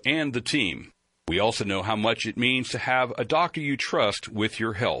to you and the team. We also know how much it means to have a doctor you trust with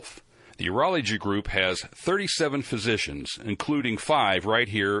your health. The Urology Group has 37 physicians, including 5 right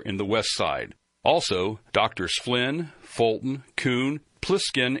here in the West Side. Also, Drs. Flynn, Fulton, Kuhn,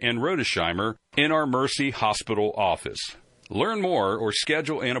 Pliskin, and Rodesheimer in our Mercy Hospital office. Learn more or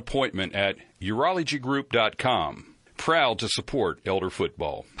schedule an appointment at urologygroup.com. Proud to support Elder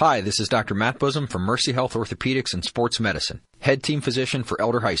football. Hi, this is Dr. Matt Bosom from Mercy Health Orthopedics and Sports Medicine, head team physician for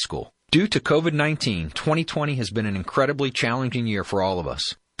Elder High School. Due to COVID-19, 2020 has been an incredibly challenging year for all of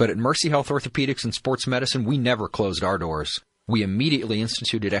us. But at Mercy Health Orthopedics and Sports Medicine, we never closed our doors. We immediately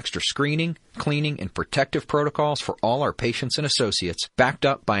instituted extra screening, cleaning, and protective protocols for all our patients and associates, backed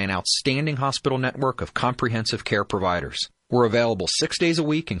up by an outstanding hospital network of comprehensive care providers. We're available 6 days a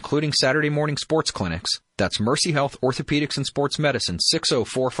week, including Saturday morning sports clinics. That's Mercy Health Orthopedics and Sports Medicine,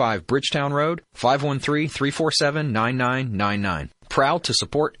 6045 Bridgetown Road, 513-347-9999. Proud to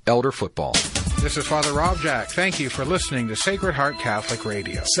support Elder football. This is Father Rob Jack. Thank you for listening to Sacred Heart Catholic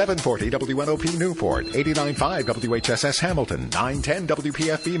Radio. 740 WNOP Newport, 89.5 WHSS Hamilton, 910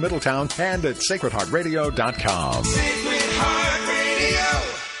 WPFB Middletown, and at sacredheartradio.com. Sacred Heart Radio.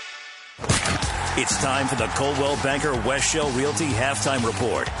 It's time for the Coldwell Banker West Shell Realty Halftime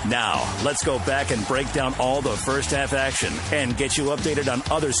Report. Now, let's go back and break down all the first half action and get you updated on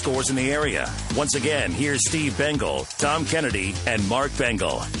other scores in the area. Once again, here's Steve Bengal, Tom Kennedy, and Mark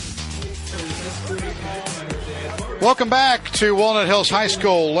Bengal. Welcome back to Walnut Hills High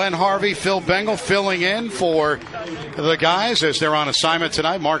School. Len Harvey, Phil Bengal filling in for the guys as they're on assignment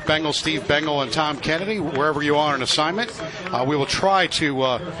tonight. Mark Bengal, Steve Bengal, and Tom Kennedy, wherever you are on assignment. We will try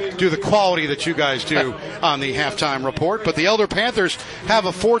to do the quality that you guys do on the halftime report. But the Elder Panthers have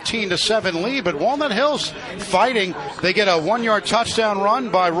a 14-7 lead, but Walnut Hills fighting. They get a 1-yard touchdown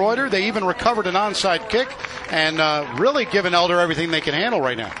run by Reuter. They even recovered an onside kick and really giving Elder everything they can handle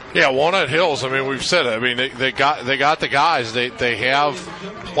right now. Yeah, Walnut Hills, I mean, we've said it. I mean, they got the guys. They have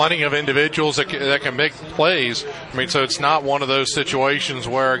plenty of individuals that can make plays. I mean, so it's not one of those situations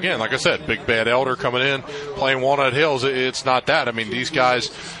where, again, like I said, big bad Elder coming in, playing Walnut Hills. It's not that. I mean, these guys,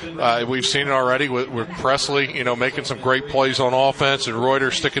 we've seen it already with Presley, making some great plays on offense, and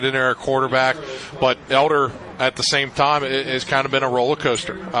Reuter sticking in there at quarterback. But Elder, at the same time, it has kind of been a roller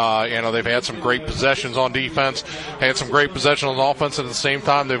coaster. They've had some great possessions on defense, had some great possessions on offense, and at the same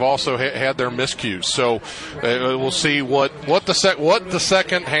time, they've also had their miscues. So we'll see what the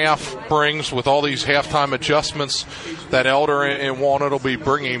second half brings with all these halftime adjustments that Elder and Walnut will be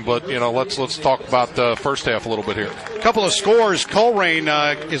bringing. But let's talk about the first half a little bit here. A couple of scores. Coleraine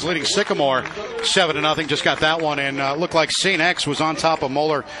is leading Sycamore 7-0. Just got that one, and looked like St. X was on top of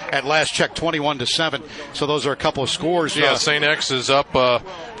Moeller at last check, 21-7. So those are a couple of scores. Yeah, St. X is up.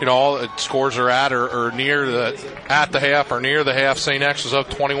 All the scores are at or near the half or near the half. St. X is up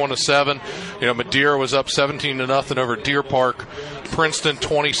 21-7. Madeira was up 17-0 over Deer Park. Princeton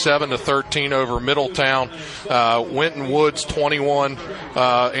 27-13 over Middletown. Winton Woods 21.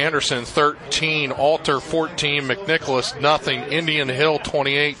 Anderson 13. Alter 14. McNicholas nothing. Indian Hill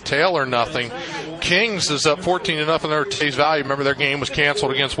 28. Taylor nothing. Kings is up 14-0 over Tays Valley. Remember, their game was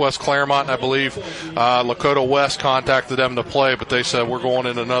canceled against West Claremont, and I believe Lakota West contacted them to play, but they said we're going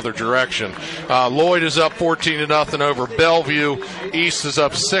in another direction. Lloyd is up 14-0 over Bellevue. East is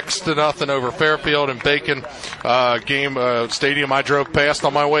up 6-0 over Fairfield, and Bacon stadium I drove past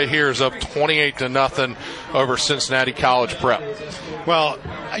on my way here is up 28-0 over Cincinnati College Prep. Well,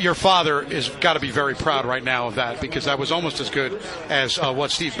 your father has got to be very proud right now of that, because that was almost as good as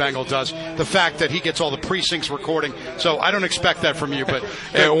what Steve Bengal does. The fact that he gets all the precincts recording. So I don't expect that from you. But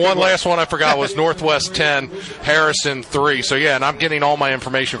one last one I forgot was Northwest 10, Harrison 3. So yeah, and I'm getting all my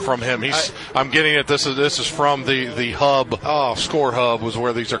information from him. I'm getting it. This is from the hub. Score hub was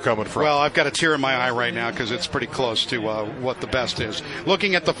where these are coming from. Well, I've got a tear in my eye right now because it's pretty close to what the best is.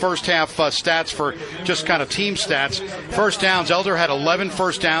 Looking at the first half stats for just kind of team stats. First downs, Elder had 11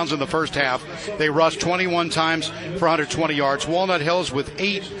 first downs in the first half. They rushed 21 times for 120 yards. Walnut Hills with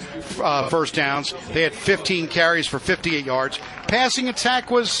 8 first downs. They had 15 carries for 58 yards. passing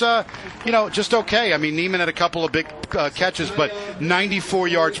attack was, just okay. I mean, Neiman had a couple of big catches, but 94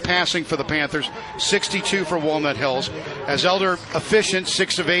 yards passing for the Panthers, 62 for Walnut Hills. As Elder efficient,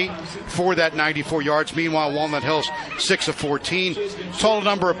 6 of 8 for that 94 yards. Meanwhile, Walnut Hills, 6 of 14. Total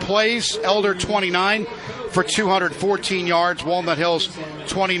number of plays, Elder 29 for 214 yards. Walnut Hills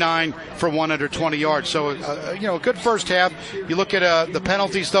 29 for 120 yards. So, a good first half. You look at the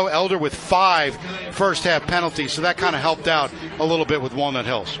penalties, though, Elder with 5 first half penalties. So that kind of helped out a little bit with Walnut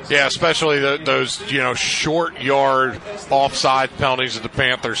Hills. Yeah, especially those, short yard offside penalties that the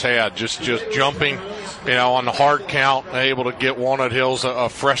Panthers had. Just jumping, on the hard count, able to get Walnut Hills a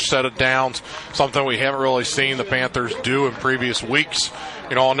fresh set of downs, something we haven't really seen the Panthers do in previous weeks.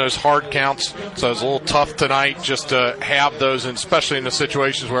 On those hard counts. So it's a little tough tonight just to have those, and especially in the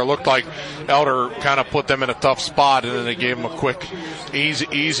situations where it looked like Elder kind of put them in a tough spot, and then they gave them a quick,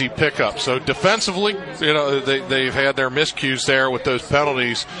 easy pickup. So defensively, they've had their miscues there with those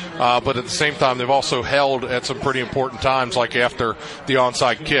penalties, but at the same time, they've also held at some pretty important times, like after the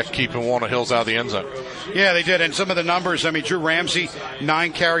onside kick, keeping Walnut Hills out of the end zone. Yeah, they did. And some of the numbers, Drew Ramsey,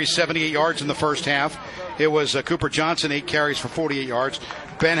 9 carries, 78 yards in the first half. It was Cooper Johnson, 8 carries for 48 yards.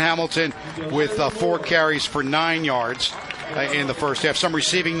 Ben Hamilton with 4 carries for 9 yards in the first half. Some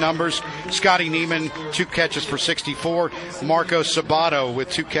receiving numbers. Scotty Neiman, 2 catches for 64. Marco Sabato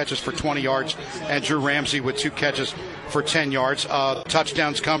with 2 catches for 20 yards. And Drew Ramsey with 2 catches for 10 yards.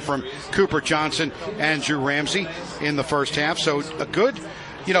 Touchdowns come from Cooper Johnson and Drew Ramsey in the first half. So a good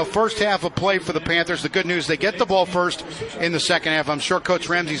first half of play for the Panthers. The good news, they get the ball first in the second half. I'm sure Coach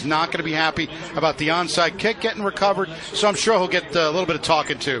Ramsey's not going to be happy about the onside kick getting recovered, so I'm sure he'll get a little bit of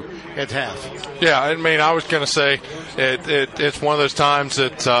talking to at half. Yeah, I was going to say it's one of those times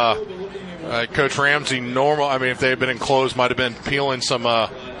that Coach Ramsey if they had been enclosed, might have been peeling some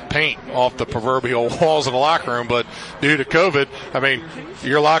paint off the proverbial walls of the locker room, but due to COVID,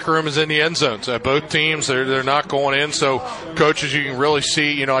 your locker room is in the end zones. Both teams, they're not going in, so coaches, you can really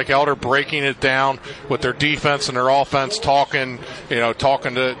see, like Elder breaking it down with their defense and their offense, talking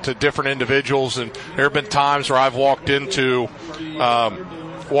to different individuals, and there have been times where I've walked into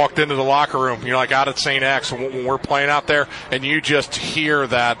the locker room, like out at St. X, when we're playing out there, and you just hear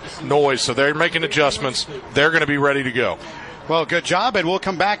that noise. So they're making adjustments. They're going to be ready to go. Well, good job, and we'll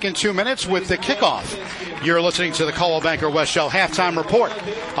come back in 2 minutes with the kickoff. You're listening to the Coldwell Banker West Shell Halftime Report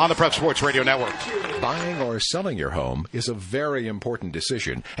on the Prep Sports Radio Network. Buying or selling your home is a very important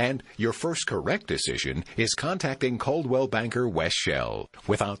decision, and your first correct decision is contacting Coldwell Banker West Shell.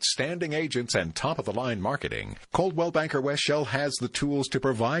 With outstanding agents and top-of-the-line marketing, Coldwell Banker West Shell has the tools to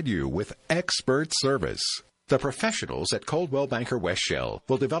provide you with expert service. The professionals at Coldwell Banker West Shell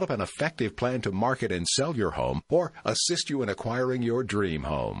will develop an effective plan to market and sell your home or assist you in acquiring your dream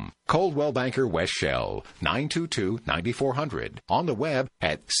home. Coldwell Banker West Shell, 922-9400. On the web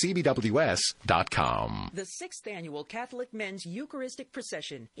at cbws.com. The 6th Annual Catholic Men's Eucharistic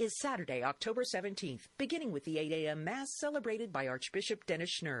Procession is Saturday, October 17th, beginning with the 8 a.m. Mass celebrated by Archbishop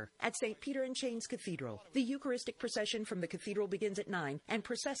Dennis Schnurr at St. Peter and Chains Cathedral. The Eucharistic procession from the cathedral begins at 9 and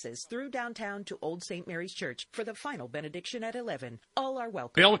processes through downtown to Old St. Mary's Church for the final benediction at 11. All are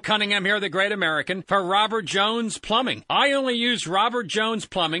welcome. Bill Cunningham here, the Great American, for Robert Jones Plumbing. I only use Robert Jones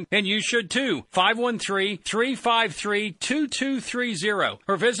Plumbing, and you should too. 513-353-2230.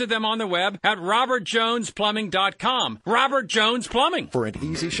 Or visit them on the web at robertjonesplumbing.com. Robert Jones Plumbing. For an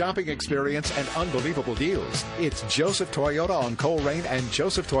easy shopping experience and unbelievable deals, it's Joseph Toyota on Coleraine and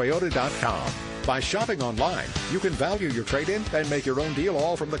josephtoyota.com. By shopping online, you can value your trade-in and make your own deal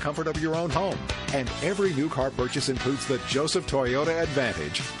all from the comfort of your own home. And every new car purchase includes the Joseph Toyota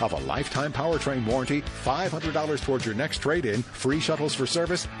advantage of a lifetime powertrain warranty, $500 towards your next trade-in, free shuttles for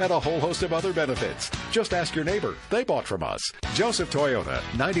service, and a whole host of other benefits. Just ask your neighbor. They bought from us. Joseph Toyota,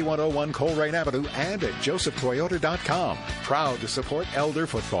 9101 Coleraine Avenue and at josephtoyota.com. Proud to support Elder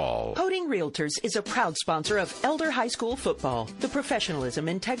football. Hoding Realtors is a proud sponsor of Elder High School football. The professionalism,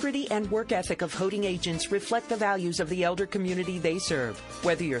 integrity, and work ethic of Hoding agents reflect the values of the Elder community they serve.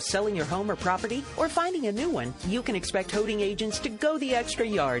 Whether you're selling your home or property or finding a new one, you can expect Hoding agents to go the extra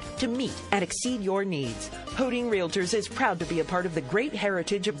yard to meet and exceed your needs. Hoding Realtors is proud to be a part of the great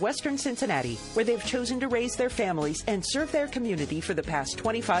heritage of Western Cincinnati, where they've chosen to raise their families and serve their community for the past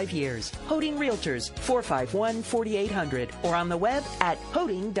 25 years. Hoding Realtors, 451-4800, or on the web at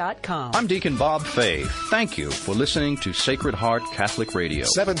hoding.com. I'm Deacon Bob Fay. Thank you for listening to Sacred Heart Catholic Radio.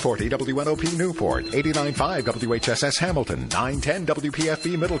 740 WNOP Newport, 89.5 WHSS Hamilton, 910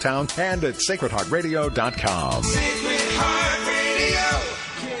 WPFB Middletown, and at sacredheartradio.com. Sacred Heart Radio.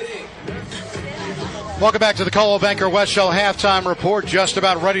 Welcome back to the Coldwell Banker West Shell halftime report. Just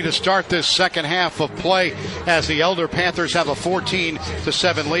about ready to start this second half of play as the Elder Panthers have a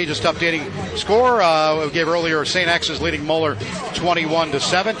 14-7 lead. Just updating score. We gave earlier St. X is leading Moeller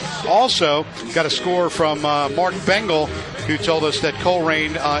 21-7. Also got a score from Mark Bengal, who told us that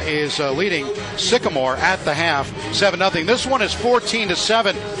Coleraine is leading Sycamore at the half 7-0. This one is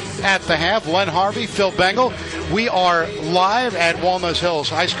 14-7 at the half. Len Harvey, Phil Bengal. We are live at Walnut Hills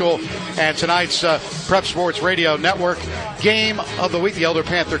High School, and tonight's Prep Sports Radio Network game of the week, the Elder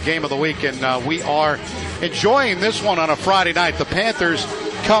Panther game of the week, and we are enjoying this one on a Friday night. The Panthers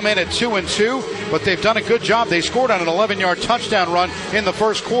come in at 2-2, but they've done a good job. They scored on an 11-yard touchdown run in the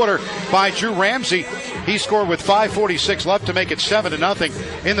first quarter by Drew Ramsey. He scored with 5:46 left to make it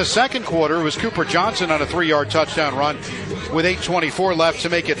 7-0. In the second quarter, it was Cooper Johnson on a 3-yard touchdown run with 8:24 left to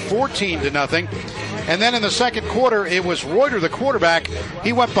make it 14-0. And then in the second quarter, it was Reuter, the quarterback.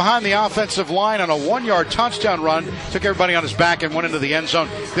 He went behind the offensive line on a 1-yard touchdown run, took everybody on his back and went into the end zone.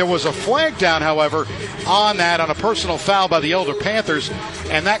 There was a flag down, however, on a personal foul by the Elder Panthers,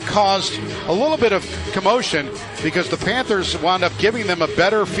 and that caused a little bit of commotion because the Panthers wound up giving them a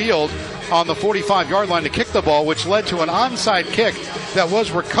better field on the 45-yard line to kick the ball, which led to an onside kick that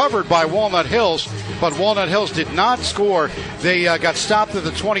was recovered by Walnut Hills, but Walnut Hills did not score. They got stopped at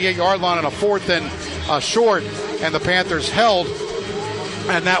the 28-yard line on a 4th and short, and the Panthers held,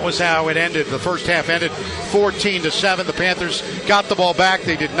 and that was how it ended. The first half ended 14-7. The Panthers got the ball back.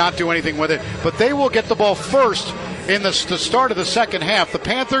 They did not do anything with it, but they will get the ball first in the start of the second half. The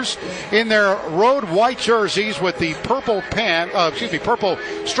Panthers in their road white jerseys with the purple purple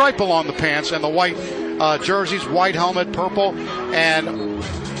stripe along the pants, and the white jerseys, white helmet, purple, and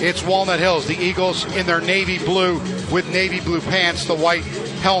it's Walnut Hills. The Eagles in their navy blue with navy blue pants, the white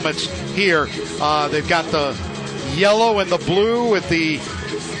helmets here. They've got the yellow and the blue with the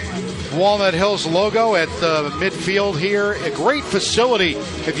Walnut Hills logo at the midfield here. A great facility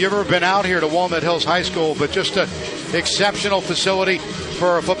if you've ever been out here to Walnut Hills High School, but just an exceptional facility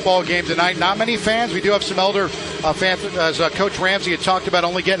for a football game tonight. Not many fans. We do have some Elder fans, as Coach Ramsey had talked about,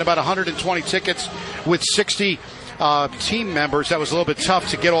 only getting about 120 tickets with 60 team members. That was a little bit tough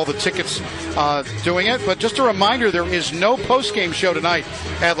to get all the tickets doing it. But just a reminder, there is no post-game show tonight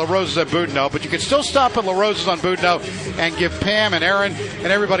at La Rosa's at Boudinot, but you can still stop at La Rosa's on Boudinot and give Pam and Aaron and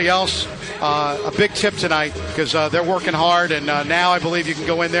everybody else a big tip tonight, because they're working hard, and now I believe you can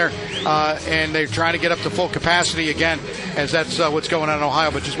go in there and they're trying to get up to full capacity again, as that's what's going on in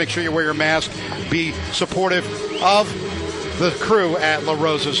Ohio. But just make sure you wear your mask, be supportive of the crew at La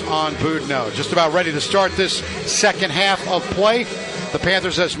Rosa's on Boudinot. Just about ready to start this second half of play. The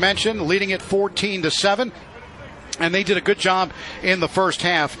Panthers, as mentioned, leading it 14-7. And they did a good job in the first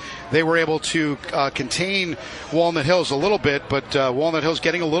half. They were able to contain Walnut Hills a little bit, but Walnut Hills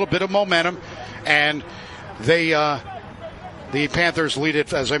getting a little bit of momentum. And the Panthers lead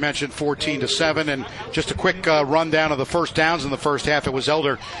it, as I mentioned, 14-7. And just a quick rundown of the first downs in the first half. It was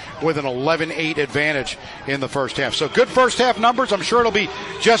Elder with an 11-8 advantage in the first half. So good first half numbers. I'm sure it'll be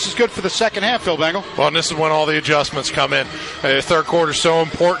just as good for the second half, Phil Bengal. Well, and this is when all the adjustments come in. Third quarter is so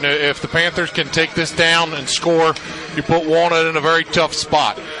important. If the Panthers can take this down and score, you put Walnut in a very tough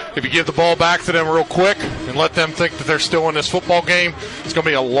spot. If you give the ball back to them real quick and let them think that they're still in this football game, it's going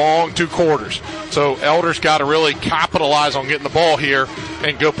to be a long 2 quarters. So Elder's got to really capitalize on getting the ball here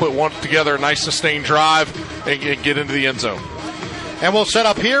and go put one together, a nice sustained drive, and get into the end zone. And we'll set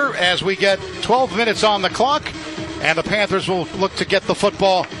up here as we get 12 minutes on the clock, and the Panthers will look to get the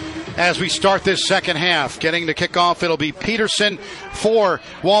football as we start this second half. Getting the kickoff, it'll be Peterson for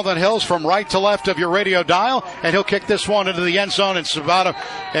Walnut Hills from right to left of your radio dial, and he'll kick this one into the end zone, and Sabata,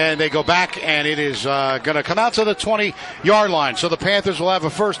 and they go back, and it is going to come out to the 20-yard line. So the Panthers will have a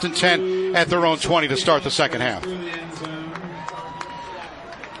 1st and 10 at their own 20 to start the second half.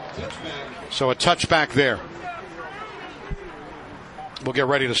 So a touchback there. We'll get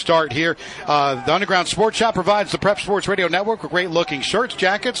ready to start here. The Underground Sports Shop provides the Prep Sports Radio Network with great-looking shirts,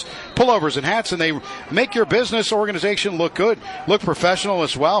 jackets, pullovers, and hats, and they make your business organization look good, look professional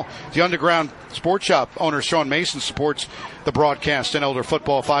as well. The Underground Sports Shop owner Sean Mason supports the broadcast in Elder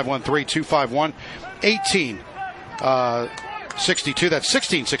Football. 513-251-1862. That's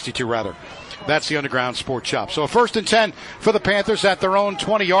 1662, rather. That's the Underground Sports Shop. So a 1st and 10 for the Panthers at their own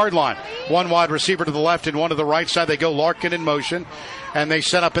 20-yard line. One wide receiver to the left and one to the right side. They go Larkin in motion, and they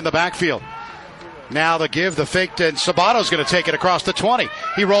set up in the backfield. Now the give, the fake, and Sabato's going to take it across the 20.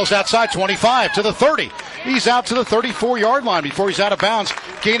 He rolls outside 25 to the 30. He's out to the 34-yard line before he's out of bounds.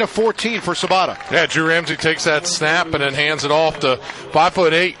 Gain of 14 for Sabata. Yeah, Drew Ramsey takes that snap and then hands it off to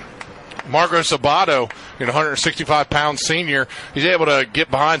 5'8", Marco Sabato, 165-pound senior, he's able to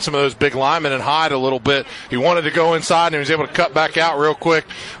get behind some of those big linemen and hide a little bit. He wanted to go inside, and he was able to cut back out real quick.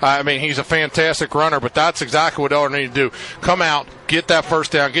 He's a fantastic runner, but that's exactly what Elder need to do. Come out, get that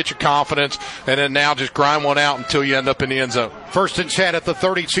first down, get your confidence, and then now just grind one out until you end up in the end zone. 1st and 10 at the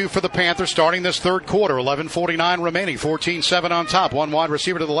 32 for the Panthers starting this third quarter. 11:49 remaining. 14-7 on top. One wide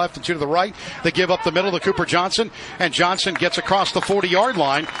receiver to the left and two to the right. They give up the middle to Cooper Johnson, and Johnson gets across the 40-yard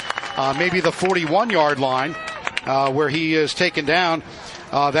line, maybe the 41-yard line, where he is taken down.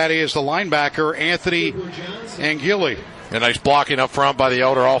 That is the linebacker, Anthony Angili. A nice blocking up front by the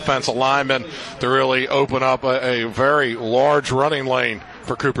Elder offensive lineman to really open up a very large running lane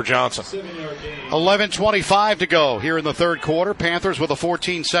for Cooper Johnson. 11:25 to go here in the third quarter. Panthers with a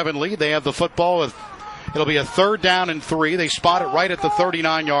 14-7 lead. They have the football. It'll be a 3rd down and 3. They spot it right at the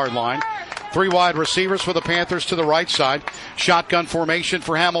 39-yard line. 3 wide receivers for the Panthers to the right side. Shotgun formation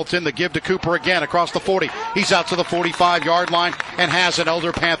for Hamilton. The give to Cooper again across the 40. He's out to the 45-yard line and has an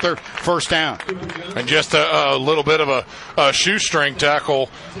Elder Panther first down. And just a little bit of a shoestring tackle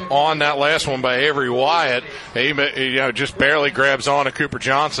on that last one by Avery Wyatt. He just barely grabs on to Cooper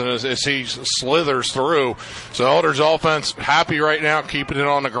Johnson as he slithers through. So Elder's offense happy right now, keeping it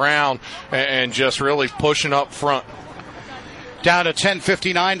on the ground and just really pushing up front. Down to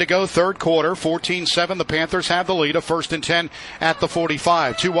 10:59 to go, third quarter, 14-7. The Panthers have the lead. A 1st and 10 at the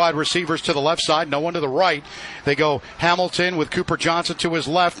 45. 2 wide receivers to the left side, no one to the right. They go Hamilton with Cooper Johnson to his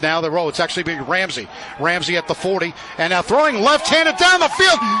left. Now the row. It's actually being Ramsey. Ramsey at the 40. And now throwing left-handed down the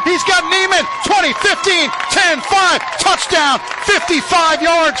field. He's got Neiman. 20, 15, 10, 5. Touchdown. 55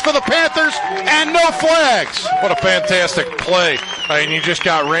 yards for the Panthers and no flags. What a fantastic play. You just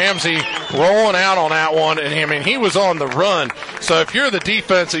got Ramsey rolling out on that one. And he was on the run. So if you're the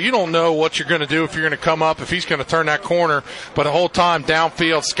defense, you don't know what you're going to do if you're going to come up, if he's going to turn that corner. But the whole time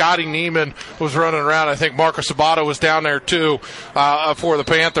downfield, Scotty Neiman was running around. I think Marcus Sabato was down there too for the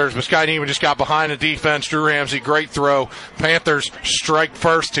Panthers. But Scotty Neiman just got behind the defense. Drew Ramsey, great throw. Panthers strike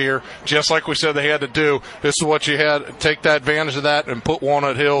first here, just like we said they had to do. This is what you had. Take that advantage of that and put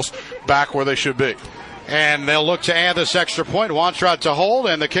Walnut Hills back where they should be. And they'll look to add this extra point. Wantrot to hold,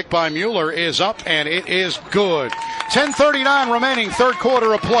 and the kick by Mueller is up, and it is good. 10:39 remaining, third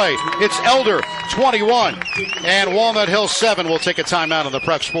quarter of play. It's Elder 21 and Walnut Hills 7. We'll take a timeout on the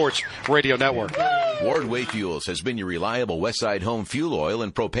Prep Sports Radio Network. Wardway Fuels has been your reliable Westside home fuel oil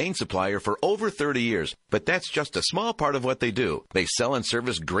and propane supplier for over 30 years. But that's just a small part of what they do. They sell and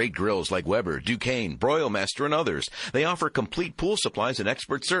service great grills like Weber, Duquesne, Broilmaster, and others. They offer complete pool supplies and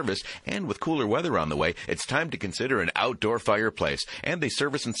expert service. And with cooler weather on the way, it's time to consider an outdoor fireplace. And they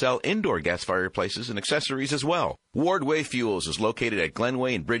service and sell indoor gas fireplaces and accessories as well. Wardway Fuels is located at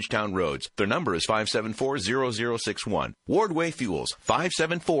Glenway and Bridgetown Roads. Their number is 574-0061. Wardway Fuels,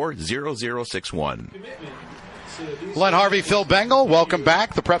 574-0061. Len Harvey, Phil Bengal, welcome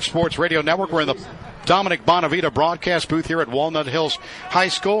back. The Prep Sports Radio Network. We're in the Dominic Bonavita broadcast booth here at Walnut Hills High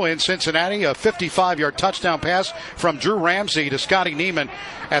School in Cincinnati. A 55-yard touchdown pass from Drew Ramsey to Scotty Neiman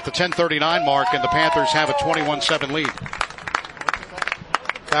at the 10:39 mark, and the Panthers have a 21-7 lead.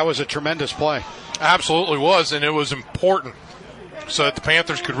 That was a tremendous play. Absolutely was, and it was important so that the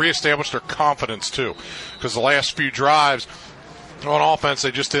Panthers could reestablish their confidence too, because the last few drives on offense,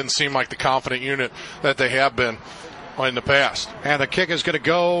 they just didn't seem like the confident unit that they have been in the past. And the kick is going to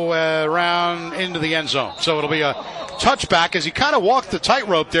go around into the end zone. So it'll be a touchback as he kind of walked the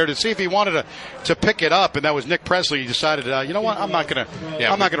tightrope there to see if he wanted to pick it up, and that was Nick Presley. He decided, you know what, I'm not going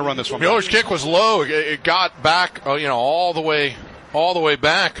to run this one. Mueller's kick was low. It got back, all the way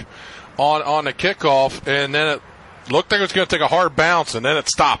back on the kickoff, and then it looked like it was going to take a hard bounce, and then it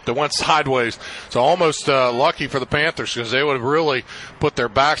stopped. It went sideways. So almost lucky for the Panthers, because they would have really put their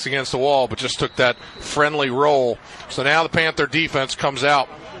backs against the wall, but just took that friendly roll. So now the Panther defense comes out.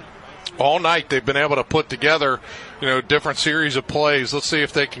 All night they've been able to put together, different series of plays. Let's see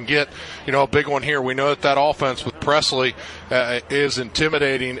if they can get, a big one here. We know that offense with Presley is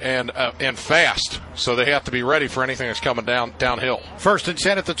intimidating and fast, so they have to be ready for anything that's coming downhill. 1st and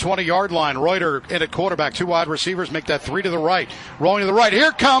 10 at the 20-yard line. Reuter in at quarterback. 2 wide receivers make that 3 to the right. Rolling to the right.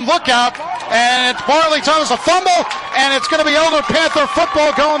 Here come, look out, and it's Barley Thomas, a fumble, and it's going to be Elder Panther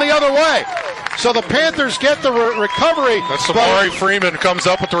football going the other way. So the Panthers get the recovery. That's Samari Freeman comes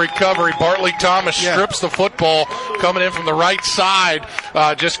up with the recovery. Bartley Thomas strips the football, coming in from the right side.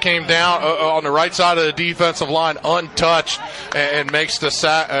 Just came down on the right side of the defensive line, untouched, and makes the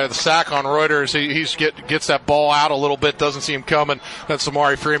sack on Reuters. He gets that ball out a little bit, doesn't see him coming. Then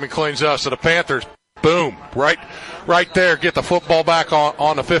Samari Freeman cleans up. So the Panthers, boom, right there, get the football back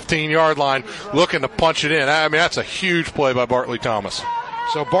on the 15-yard line, looking to punch it in. That's a huge play by Bartley Thomas.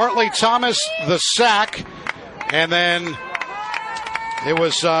 So Bartley Thomas, the sack, and then it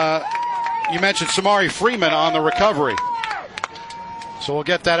was, you mentioned Samari Freeman on the recovery. So we'll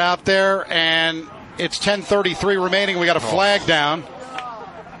get that out there, and it's 10:33 remaining. We got a flag down.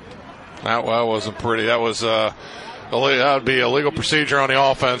 That wasn't pretty. That was that would be a legal procedure on the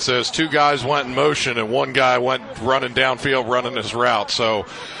offense. As two guys went in motion and one guy went running downfield, running his route. So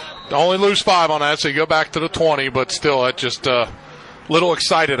only lose 5 on that. So you go back to the 20, but still, it just little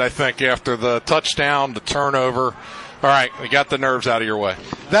excited, I think, after the touchdown, the turnover. All right, we got the nerves out of your way.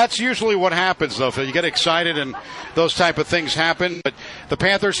 That's usually what happens, though. You get excited and those type of things happen. But the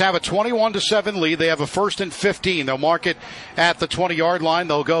Panthers have a 21-7 lead. They have a 1st and 15. They'll mark it at the 20-yard line.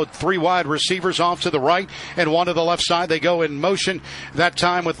 They'll go 3 wide receivers off to the right and 1 to the left side. They go in motion that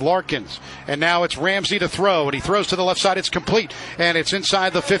time with Larkins. And now it's Ramsey to throw, and he throws to the left side. It's complete, and it's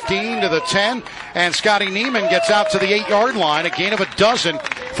inside the 15 to the 10. And Scotty Neiman gets out to the 8-yard line. A gain of 12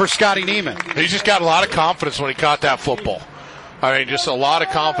 for Scotty Neiman. He's just got a lot of confidence when he caught that football. I mean, just a lot of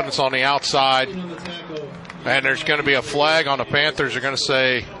confidence on the outside. And there's going to be a flag on the Panthers. They're going to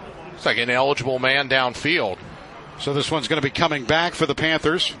say it's like an ineligible man downfield. So this one's going to be coming back for the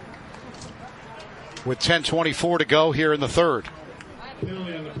Panthers with 10:24 to go here in the third.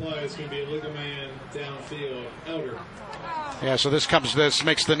 Penalty on the play is going to be a legal man downfield. Elder. Yeah, so this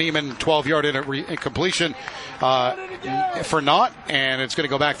makes the Neiman 12-yard incompletion for naught, and it's going to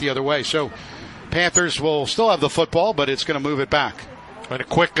go back the other way. So Panthers will still have the football, but it's going to move it back. And a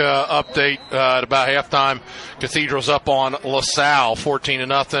quick update at about halftime. Cathedral's up on LaSalle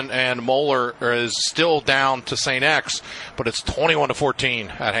 14-0, and Moeller is still down to St. X, but it's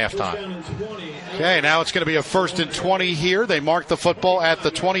 21-14 at halftime. Okay, now it's going to be a 1st and 20 here. They mark the football at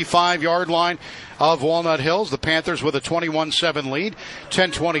the 25-yard line of Walnut Hills. The Panthers with a 21-7 lead.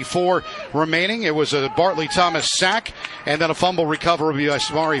 10:24 remaining. It was a Bartley Thomas sack and then a fumble recovery by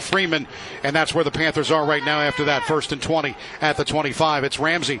Samari Freeman, and that's where the Panthers are right now after that. 1st and 20 at the 25. It's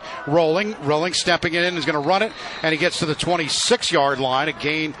Ramsey rolling, stepping it in. He's going to run it, and he gets to the 26-yard line. A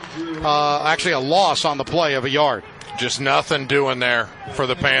gain, actually a loss on the play of a yard. Just nothing doing there for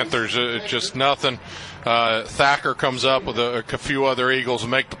the Panthers. Just nothing. Thacker comes up with a few other Eagles and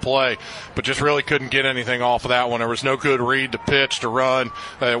make the play, but just really couldn't get anything off of that one. There was no good read to pitch, to run.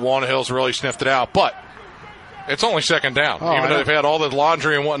 Walnut Hills really sniffed it out, but it's only 2nd down. Even though they've had all the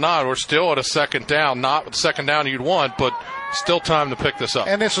laundry and whatnot, we're still at a 2nd down. Not the 2nd down you'd want, but still time to pick this up.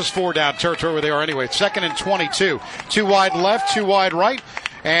 And this is 4-down territory where they are anyway. 2nd and 22. 2 wide left, 2 wide right.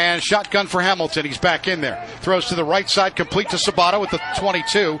 And shotgun for Hamilton. He's back in there. Throws to the right side, complete to Sabato at the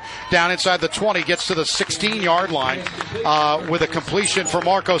 22. Down inside the 20, gets to the 16-yard line with a completion for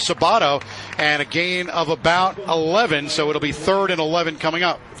Marco Sabato. And a gain of about 11, so it'll be 3rd and 11 coming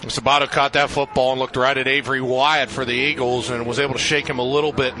up. Sabato caught that football and looked right at Avery Wyatt for the Eagles and was able to shake him a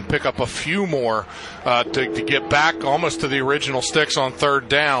little bit and pick up a few more to get back almost to the original sticks on 3rd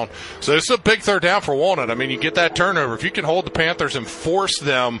down. So this is a big 3rd down for Walnut. I mean, you get that turnover. If you can hold the Panthers and force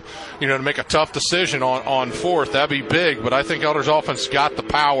them, to make a tough decision on 4th, that'd be big. But I think Elder's offense got the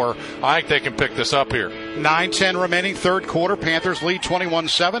power. I think they can pick this up here. 9:10 remaining, third quarter. Panthers lead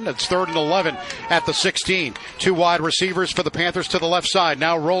 21-7. It's 3rd and 11 at the 16. 2 wide receivers for the Panthers to the left side.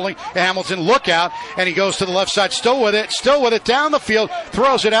 Now rolling. Hamilton, look out, and he goes to the left side, still with it, down the field,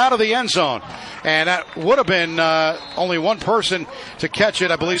 throws it out of the end zone. And that would have been only one person to catch it.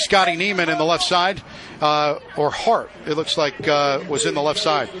 I believe Scotty Neiman in the left side, or Hart, it looks like, was in the left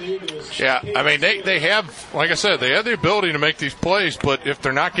side. Yeah, I mean, they have, like I said, they have the ability to make these plays, but if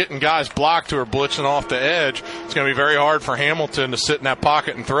they're not getting guys blocked who are blitzing off the edge, it's going to be very hard for Hamilton to sit in that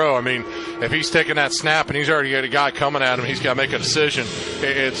pocket and throw. I mean, if he's taking that snap and he's already got a guy coming at him, he's got to make a decision.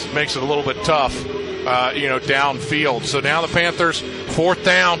 It makes it a little bit tough, downfield. So now the Panthers, 4th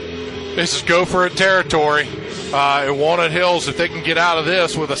down. This is go for it territory. At Walnut Hills, if they can get out of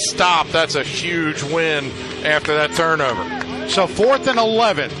this with a stop, that's a huge win after that turnover. So 4th and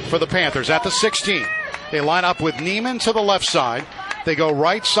 11 for the Panthers at the 16. They line up with Neiman to the left side. They go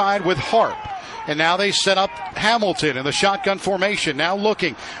right side with Hart. And now they set up Hamilton in the shotgun formation. Now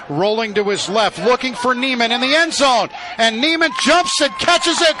looking, rolling to his left, looking for Neiman in the end zone. And Neiman jumps and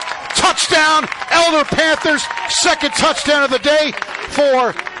catches it. Touchdown, Elder Panthers. 2nd touchdown of the day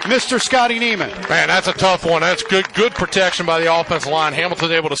for Mr. Scotty Neiman. Man, that's a tough one. That's good protection by the offensive line.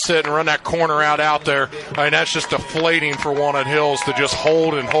 Hamilton's able to sit and run that corner route out there. I mean, that's just deflating for Walnut Hills to just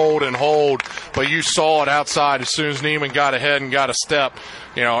hold and hold and hold. But you saw it outside as soon as Neiman got ahead and got a step.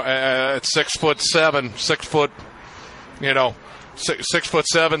 At 6'7", 6',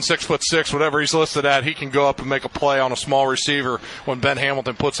 6'7", 6'6", whatever he's listed at, he can go up and make a play on a small receiver when Ben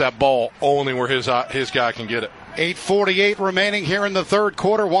Hamilton puts that ball only where his guy can get it. 8:48 remaining here in the third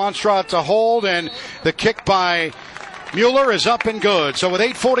quarter. Wanstraw to hold, and the kick by Mueller is up and good. So with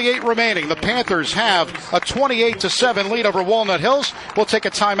 8:48 remaining, the Panthers have a 28-7 lead over Walnut Hills. We'll take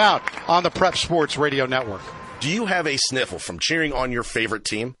a timeout on the Prep Sports Radio Network. Do you have a sniffle from cheering on your favorite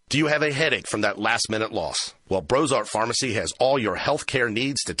team? Do you have a headache from that last-minute loss? Well, Brozart Pharmacy has all your health care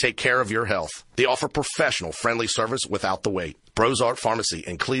needs to take care of your health. They offer professional, friendly service without the wait. Brozart Pharmacy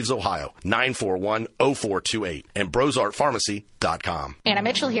in Cleves, Ohio, 941-0428 and brozartpharmacy.com. Anna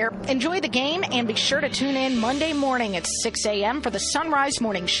Mitchell here. Enjoy the game and be sure to tune in Monday morning at 6 a.m. for the Sunrise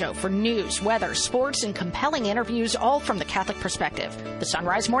Morning Show for news, weather, sports, and compelling interviews, all from the Catholic perspective. The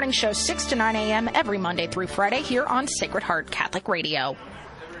Sunrise Morning Show, 6 to 9 a.m. every Monday through Friday here on Sacred Heart Catholic Radio.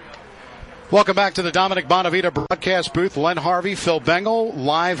 Welcome back to the Dominic Bonavita broadcast booth. Len Harvey, Phil Bengal,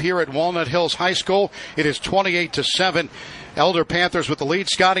 live here at Walnut Hills High School. It is 28-7. Elder Panthers with the lead.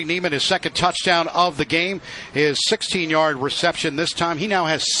 Scotty Neiman, his second touchdown of the game, his 16-yard reception this time. He now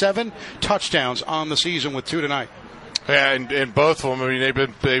has 7 touchdowns on the season with 2 tonight. Yeah, and both of them, I mean, they've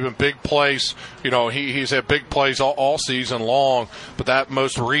been big plays. You know, he's had big plays all season long, but that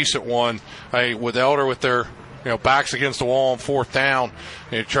most recent one, with Elder with their backs against the wall on fourth down,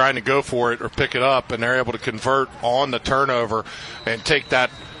 trying to go for it or pick it up, and they're able to convert on the turnover and take that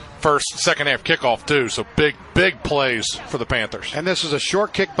second half kickoff too. So big plays for the Panthers. And this is a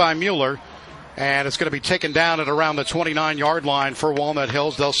short kick by Mueller, and it's going to be taken down at around the 29-yard line for Walnut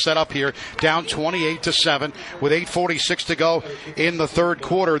Hills. They'll set up here, down 28-7 with 8:46 to go in the third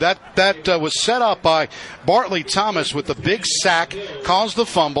quarter. That was set up by Bartley Thomas with the big sack, caused the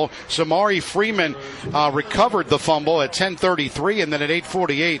fumble. Samari Freeman recovered the fumble at 10:33, and then at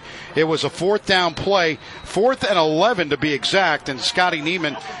 8:48, it was a fourth down play, 4th and 11 to be exact, and Scotty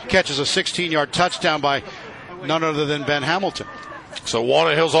Neiman catches a 16-yard touchdown by none other than Ben Hamilton. So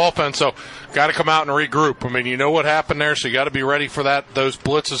Walnut Hills offense, so got to come out and regroup. I mean, you know what happened there, so you got to be ready for those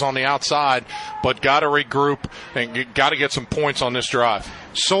blitzes on the outside, but got to regroup and got to get some points on this drive.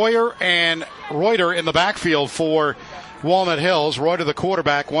 Sawyer and Reuter in the backfield for Walnut Hills. Reuter, the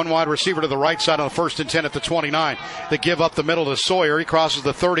quarterback, one wide receiver to the right side on the 1st and 10 at the 29. They give up the middle to Sawyer. He crosses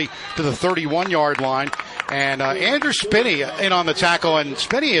the 30 to the 31-yard line. And Andrew Spinney in on the tackle, and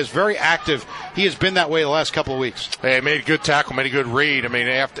Spinney is very active. He has been that way the last couple of weeks. Hey, made a good tackle, made a good read. I mean,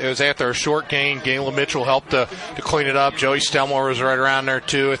 it was after a short gain. Galen Mitchell helped to clean it up. Joey Stelmore was right around there,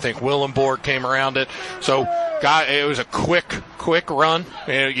 too. I think Willenborg came around it. So, it was a quick run.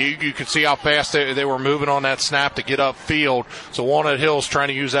 And you could see how fast they were moving on that snap to get upfield. So, Walnut Hills trying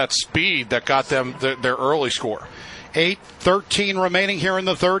to use that speed that got them their early score. 8:13 remaining here in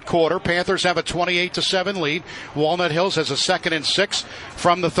the third quarter. Panthers have a 28-7 lead. Walnut Hills has a 2nd and 6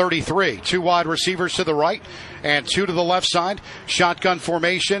 from the 33. 2 wide receivers to the right and 2 to the left side. Shotgun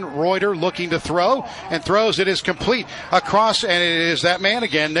formation. Reuter looking to throw and throws. It is complete across, and it is that man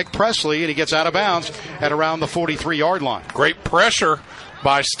again, Nick Presley, and he gets out of bounds at around the 43-yard line. Great pressure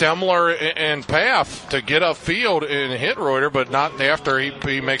by Stemler and Paff to get upfield and hit Reuter, but not after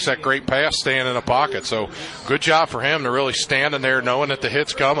he makes that great pass staying in the pocket. So good job for him to really standing there knowing that the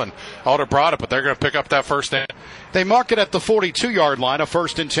hit's coming. Alder brought it, but they're going to pick up that first down. They mark it at the 42-yard line, a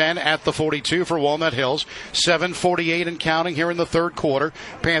 1st and 10 at the 42 for Walnut Hills. 7:48 and counting here in the third quarter.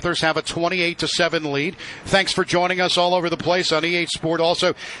 Panthers have a 28-7 lead. Thanks for joining us all over the place on EH Sport.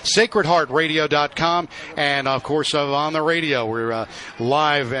 Also, sacredheartradio.com, and, of course, on the radio. We're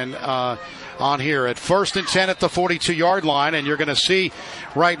live and on here at 1st and 10 at the 42-yard line, and you're going to see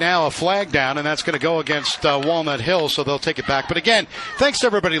right now a flag down, and that's going to go against Walnut Hills, so they'll take it back. But again, thanks to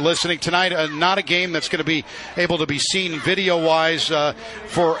everybody listening tonight. Not a game that's going to be able to be seen video-wise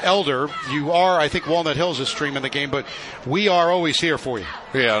for Elder. You are, I think Walnut Hills is streaming the game, but we are always here for you.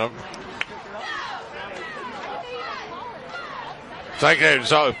 Yeah.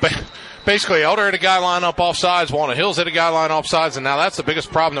 So basically, Elder had a guy line up off sides, Walnut Hills had a guy line off sides, and now that's the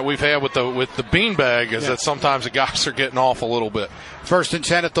biggest problem that we've had with the beanbag is that sometimes the guys are getting off a little bit. 1st and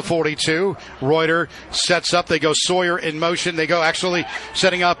 10 at the 42. Reuter sets up. They go Sawyer in motion. They go actually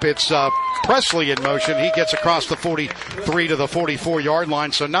setting up. It's Presley in motion. He gets across the 43 to the 44-yard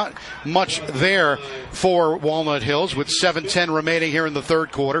line. So not much there for Walnut Hills with 7:10 remaining here in the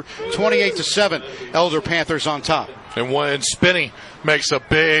third quarter. 28-7. Elder Panthers on top. And when Spinney makes a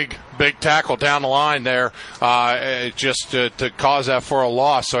big big tackle down the line there, just to cause that for a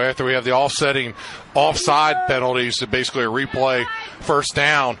loss. So after we have the offside penalties, basically a replay first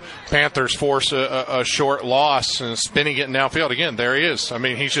down, Panthers force a short loss and spinning it downfield. Again, there he is. I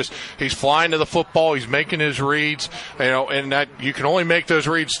mean, he's flying to the football. He's making his reads, and that you can only make those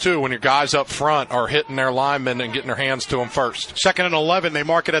reads too when your guys up front are hitting their linemen and getting their hands to them first. 2nd and 11. They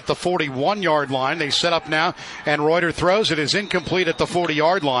mark it at the 41-yard line. They set up now, and Reuter throws. It is incomplete at the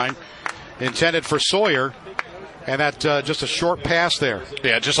 40-yard line, intended for Sawyer. And that just a short pass there.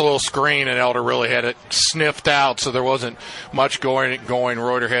 Yeah, just a little screen, and Elder really had it sniffed out, so there wasn't much going.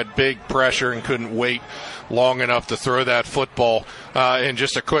 Reuter had big pressure and couldn't wait long enough to throw that football. And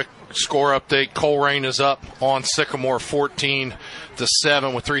just a quick score update, Coleraine is up on Sycamore 14-7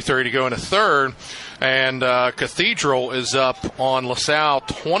 with 3:30 to go in the third. And Cathedral is up on LaSalle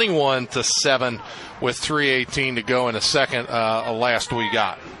 21-7 with 3:18 to go in the second, last we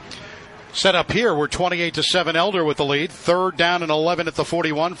got. Set up here, we're 28-7 Elder with the lead. 3rd down and 11 at the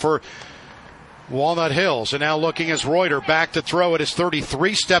 41 for Walnut Hills. And now looking as Reuter back to throw at his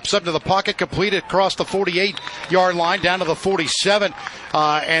 33, steps up to the pocket, completed across the 48-yard line down to the 47.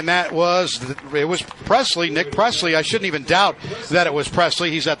 And it was Presley, Nick Presley. I shouldn't even doubt that it was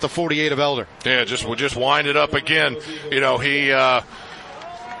Presley. He's at the 48 of Elder. Yeah, we'll just wind it up again.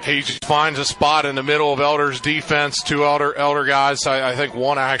 He just finds a spot in the middle of Elder's defense. 2 Elder guys. I think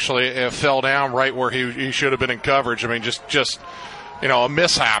one actually fell down right where he should have been in coverage. I mean, just a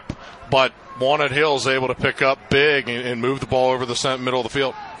mishap. But Walnut Hills able to pick up big and move the ball over the middle of the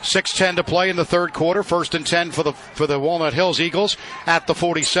field. 6:10 to play in the third quarter. 1st and 10 for the Walnut Hills Eagles at the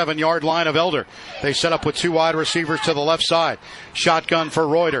 47-yard line of Elder. They set up with 2 wide receivers to the left side. Shotgun for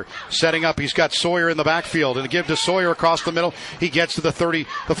Reuter. Setting up, he's got Sawyer in the backfield. And to give to Sawyer across the middle, he gets to the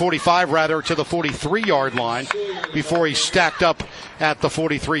 45 to the 43-yard line before he's stacked up at the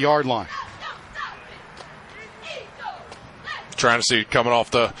 43-yard line. Trying to see coming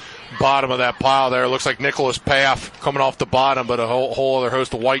off the bottom of that pile there. It looks like Nicholas Paff coming off the bottom, but a whole other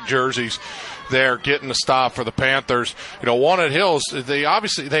host of white jerseys there getting the stop for the Panthers. Walnut Hills, they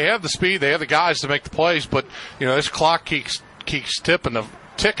have the speed, they have the guys to make the plays, but this clock keeps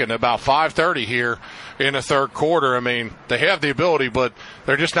ticking about 5:30 here in the third quarter. I mean, they have the ability, but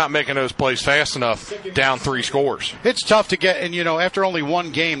they're just not making those plays fast enough, down 3 scores. It's tough to get, and after only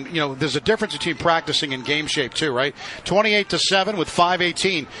one game, there's a difference between practicing and game shape too, right? 28-7 with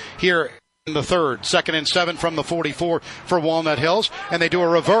 5:18 here in the third. 2nd and 7 from the 44 for Walnut Hills, and they do a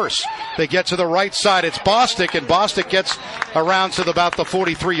reverse. They get to the right side. It's Bostic, and Bostic gets around to about the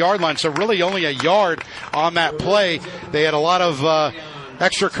 43-yard line, so really only a yard on that play. They had a lot of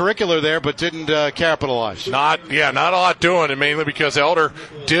extracurricular there, but didn't capitalize. Not a lot doing, and mainly because Elder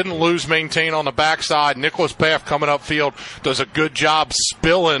didn't lose maintain on the backside. Nicholas Paff coming upfield does a good job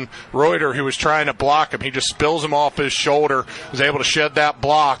spilling Reuter, who was trying to block him. He just spills him off his shoulder, was able to shed that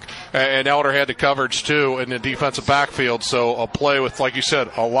block, and Elder had the coverage too in the defensive backfield. So a play with, like you said,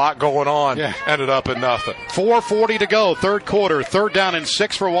 a lot going on, ended up in nothing. 4:40 to go, third quarter. 3rd down and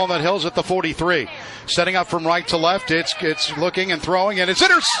 6 for Walnut Hills at the 43. Setting up from right to left, it's looking and throwing, and it's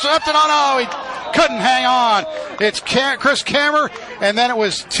intercepted. He couldn't hang on. It's Chris Kammer, and then it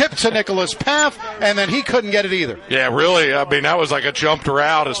was tipped to Nicholas Paff, and then he couldn't get it either. Yeah, really. I mean, that was like a jumped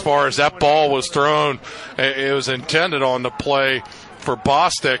route as far as that ball was thrown. It was intended on the play for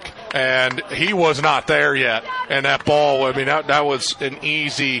Bostic, and he was not there yet. And that ball, I mean, that was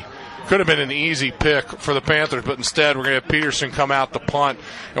could have been an easy pick for the Panthers, but instead we're going to have Peterson come out to punt,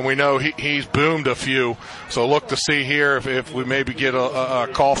 and we know he's boomed a few. So look to see here if we maybe get a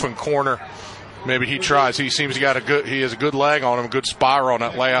coffin corner. Maybe he tries. He seems he has a good leg on him, a good spiral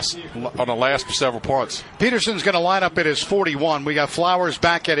on the last several punts. Peterson's going to line up at his 41. We got Flowers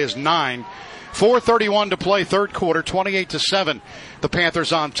back at his 9. 4:31 to play, third quarter, 28-7. The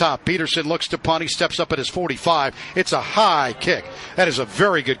Panthers on top. Peterson looks to punt. He steps up at his 45. It's a high kick. That is a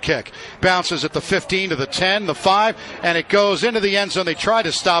very good kick. Bounces at the 15 to the 10, the 5, and it goes into the end zone. They tried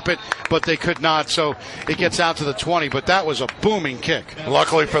to stop it, but they could not, so it gets out to the 20. But that was a booming kick.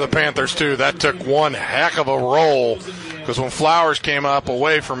 Luckily for the Panthers, too, that took one heck of a roll, because when Flowers came up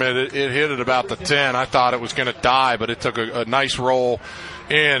away from it, it hit at about the 10. I thought it was going to die, but it took a nice roll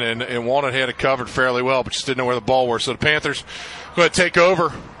in, and Walnut had it covered fairly well, but just didn't know where the ball was. So the Panthers going to take over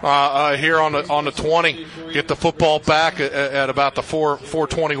here on the 20, get the football back at about the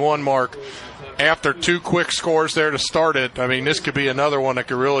 4:21 mark. after 2 quick scores there to start it, I mean, this could be another one that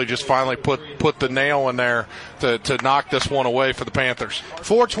could really just finally put the nail in there to knock this one away for the Panthers.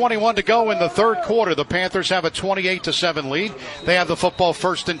 4:21 to go in the third quarter. The Panthers have a 28-7 lead. They have the football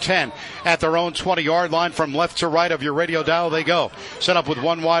 1st and 10 at their own 20-yard line. From left to right of your radio dial, they go. Set up with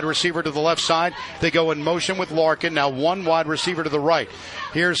one wide receiver to the left side. They go in motion with Larkin. Now one wide receiver to the right.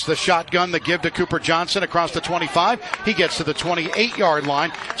 Here's the shotgun, the give to Cooper Johnson across the 25. He gets to the 28-yard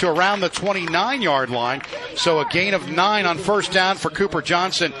line to around the 29-yard line. So a gain of 9 on first down for Cooper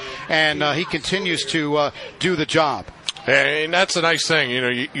Johnson, and he continues to do the job. And that's a nice thing. You know,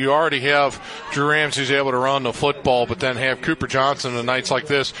 you already have Drew Ramsey's able to run the football, but then have Cooper Johnson on nights like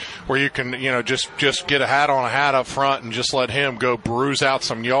this where you can, you know, just get a hat on a hat up front and just let him go bruise out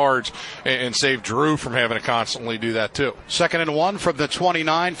some yards and save Drew from having to constantly do that too. 2nd and 1 from the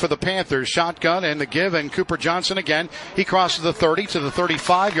 29 for the Panthers. Shotgun and the give, and Cooper Johnson again. He crosses the 30 to the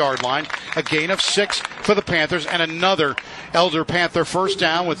 35-yard line. A gain of 6 for the Panthers, and another Elder Panther first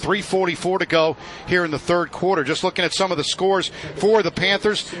down with 3:44 to go here in the third quarter. Just looking at some of the scores for the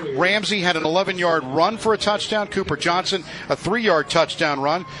Panthers. Ramsey had an 11-yard run for a touchdown. Cooper Johnson, a 3-yard touchdown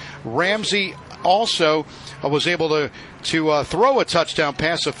run. Ramsey also was able to throw a touchdown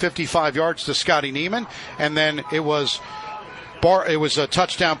pass of 55 yards to Scotty Neiman, and then it was a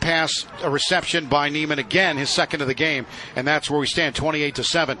touchdown pass, a reception by Neiman again, his second of the game, and that's where we stand,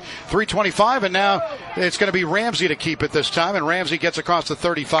 28-7. 3:25, and now it's going to be Ramsey to keep it this time, and Ramsey gets across the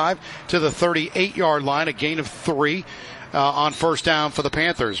 35 to the 38-yard line, a gain of 3 on first down for the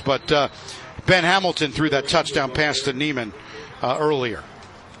Panthers. But Ben Hamilton threw that touchdown pass to Neiman earlier.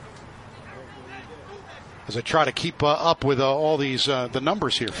 As I try to keep up with all these the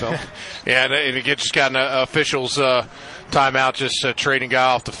numbers here, Phil. Yeah, and it just got an official's timeout, just trading guy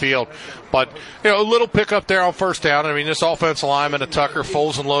off the field. But, you know, a little pickup there on first down. I mean, this offensive lineman, Tucker,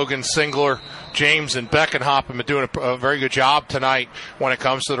 Foles and Logan, Singler, James, and Beckenhop have been doing a very good job tonight when it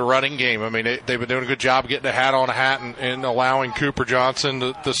comes to the running game. I mean, they've been doing a good job getting a hat on a hat and allowing Cooper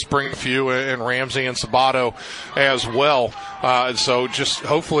Johnson to spring a few, and Ramsey and Sabato as well. So just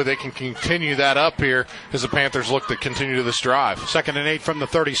hopefully they can continue that up here as the Panthers look to continue this drive. 2nd and 8 from the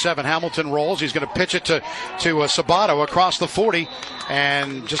 37. Hamilton rolls. He's going to pitch it to Sabato across the 40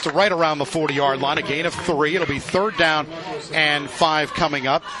 and just right around the 40-yard line, a gain of 3. It'll be 3rd down and 5 coming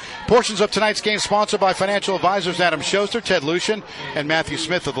up. Portions of tonight's game sponsored by financial advisors Adam Schuster, Ted Lucian, and Matthew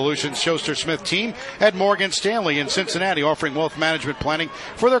Smith of the Lucian Schuster Smith team at Morgan Stanley in Cincinnati, offering wealth management planning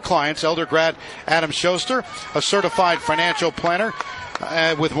for their clients. Elder grad Adam Schuster, a certified financial planner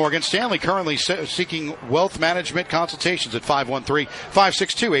with Morgan Stanley, currently seeking wealth management consultations at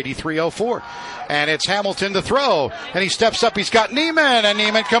 513-562-8304. And it's Hamilton to throw, and he steps up. He's got Neiman, and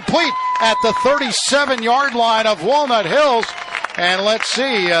Neiman complete at the 37-yard line of Walnut Hills. And let's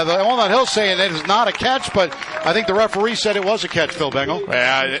see, the Walnut Hills saying it is not a catch, but I think the referee said it was a catch, Phil Bengal.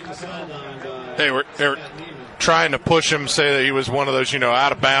 Yeah, they were trying to push him, say that he was one of those,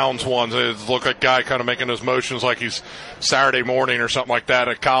 out of bounds ones. It looked like a guy kind of making those motions like he's Saturday morning or something like that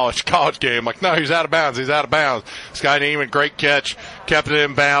at a college game. Like, no, he's out of bounds. He's out of bounds. This guy Neiman, great catch, kept it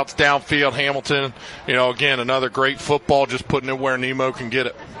in bounds, downfield. Hamilton, again, another great football, just putting it where Nemo can get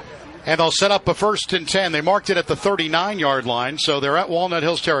it. And they'll set up a 1st and 10. They marked it at the 39-yard line, so they're at Walnut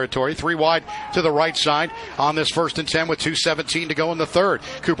Hills territory. 3 wide to the right side on this 1st and 10 with 2:17 to go in the third.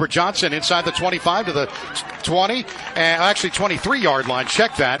 Cooper Johnson inside the 25 to the 20, and actually 23-yard line.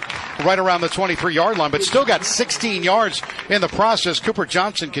 Check that. Right around the 23-yard line, but still got 16 yards in the process. Cooper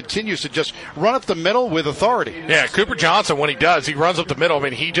Johnson continues to just run up the middle with authority. Yeah, Cooper Johnson, when he does, he runs up the middle. I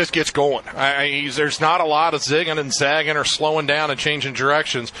mean, he just gets going. There's not a lot of zigging and zagging or slowing down and changing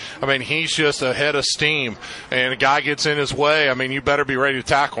directions. I mean, he's just ahead of steam, and a guy gets in his way. I mean, you better be ready to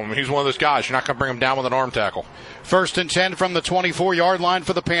tackle him. He's one of those guys. You're not going to bring him down with an arm tackle. 1st and 10 from the 24-yard line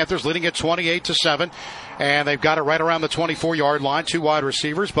for the Panthers, leading at 28-7, and they've got it right around the 24-yard line. 2 wide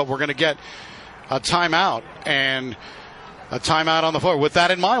receivers, but we're going to get a timeout and a timeout on the floor. With that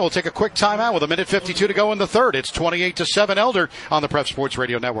in mind, we'll take a quick timeout with 1:52 to go in the third. It's 28-7 Elder on the Prep Sports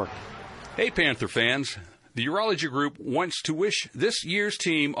Radio Network. Hey, Panther fans. The Urology Group wants to wish this year's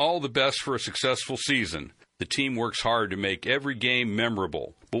team all the best for a successful season. The team works hard to make every game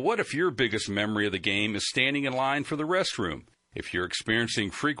memorable. But what if your biggest memory of the game is standing in line for the restroom? If you're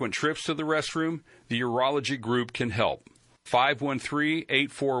experiencing frequent trips to the restroom, the Urology Group can help.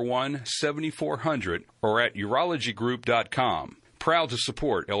 513-841-7400 or at urologygroup.com. Proud to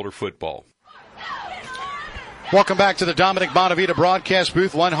support Elder football. Welcome back to the Dominic Bonavita broadcast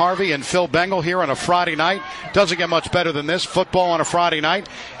booth. Len Harvey and Phil Bengal here on a Friday night. Doesn't get much better than this. Football on a Friday night.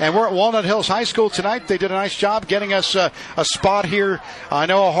 And we're at Walnut Hills High School tonight. They did a nice job getting us a spot here. I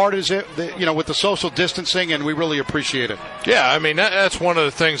know how hard it is, with the social distancing, and we really appreciate it. Yeah, I mean, that's one of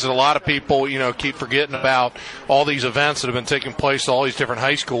the things that a lot of people, keep forgetting about. All these events that have been taking place at all these different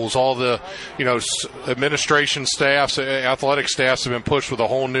high schools, all the, administration staffs, athletic staffs have been pushed with a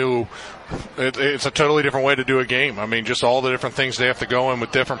whole new. It's a totally different way to do a game. I mean, just all the different things they have to go in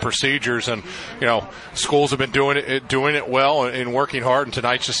with different procedures, and schools have been doing it well and working hard. And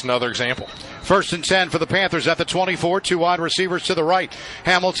tonight's just another example. 1st and 10 for the Panthers at the 24. 2 wide receivers to the right.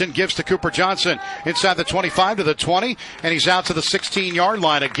 Hamilton gives to Cooper Johnson inside the 25 to the 20, and he's out to the 16-yard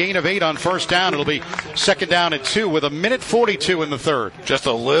line. A gain of 8 on first down. It'll be 2nd down and 2 with 1:42 in the third. Just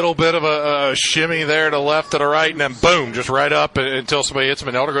a little bit of a shimmy there to the left to the right, and then boom, just right up until somebody hits him,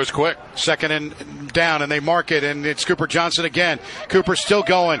 and Elder goes quick. 2nd and down, and they mark it, and it's Cooper Johnson again. Cooper still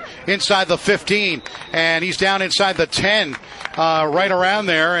going inside the 15, and he's down inside the 10, right around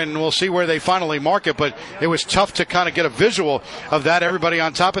there, and we'll see where they finally mark it, but it was tough to kind of get a visual of that. Everybody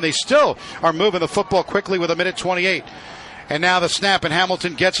on top, and they still are moving the football quickly with 1:28. And now the snap, and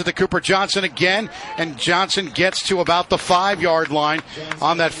Hamilton gets it to Cooper Johnson again, and Johnson gets to about the 5-yard line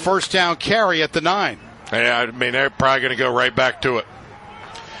on that first down carry at the 9. Yeah, I mean, they're probably going to go right back to it.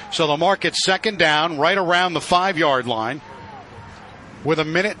 So they'll mark it 2nd down, right around the 5-yard line, with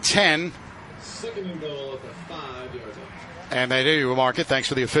 1:10. 2nd and goal at the 5-yard line. And they do mark it. Thanks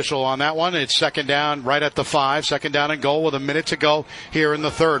to the official on that one. It's 2nd down right at the 5. 2nd down and goal with 1 minute to go here in the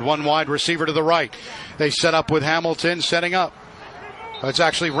third. One wide receiver to the right. They set up with Hamilton setting up. It's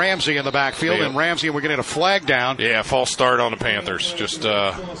actually Ramsey in the backfield, and Ramsey, we're going to get a flag down. Yeah, false start on the Panthers. Just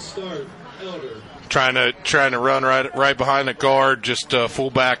False start, Elder. trying to run right behind the guard. Just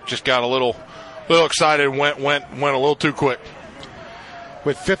fullback just got a little excited and went a little too quick.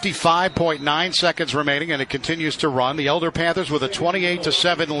 With 55.9 seconds remaining, and it continues to run. The Elder Panthers with a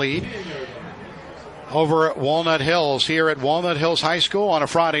 28-7 lead over at Walnut Hills here at Walnut Hills High School on a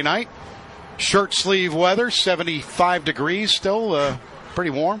Friday night. Shirt sleeve weather, 75 degrees still,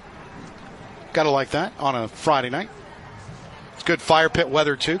 pretty warm. Gotta like that on a Friday night. It's good fire pit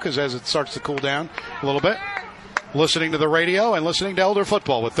weather too, because as it starts to cool down a little bit. Listening to the radio and listening to Elder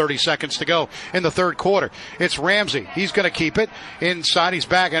football with 30 seconds to go in the third quarter. It's Ramsey. He's going to keep it inside. He's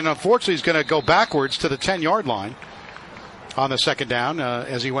back, and unfortunately he's going to go backwards to the 10-yard line on the 2nd down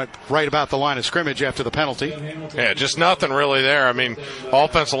as he went right about the line of scrimmage after the penalty. Yeah, just nothing really there. I mean,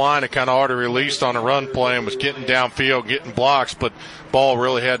 offensive line had kind of already released on a run play and was getting downfield, getting blocks, but ball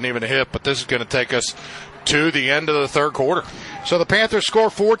really hadn't even hit. But this is going to take us to the end of the third quarter. So the Panthers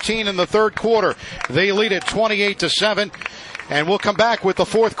score 14 in the third quarter. They lead it 28-7. And we'll come back with the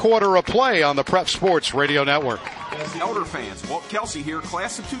fourth quarter of play on the Prep Sports Radio Network. Elder fans, Walt Kelsey here,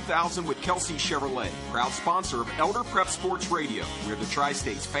 class of 2000 with Kelsey Chevrolet, proud sponsor of Elder Prep Sports Radio. We're the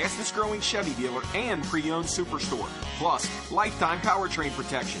Tri-State's fastest growing Chevy dealer and pre-owned superstore. Plus, lifetime powertrain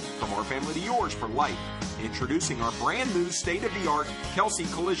protection from our family to yours for life. Introducing our brand new state-of-the-art Kelsey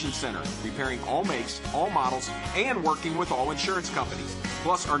Collision Center, repairing all makes, all models, and working with all insurance companies.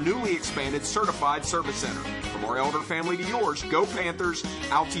 Plus, our newly expanded certified service center. From our Elder family to yours, go Panthers,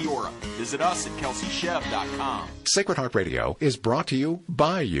 Altiora. Visit us at kelseychev.com. Sacred Heart Radio is brought to you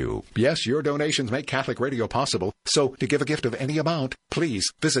by you. Yes, your donations make Catholic radio possible. So to give a gift of any amount, please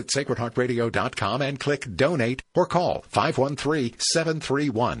visit sacredheartradio.com and click Donate or call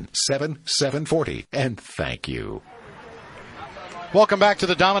 513-731-7740. And thank you. Welcome back to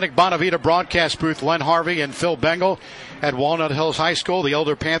the Dominic Bonavita broadcast booth. Len Harvey and Phil Bengal at Walnut Hills High School. The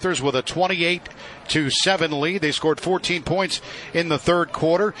Elder Panthers with a 28-7 lead. They scored 14 points in the third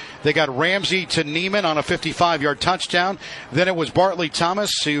quarter. They got Ramsey to Neiman on a 55-yard touchdown. Then it was Bartley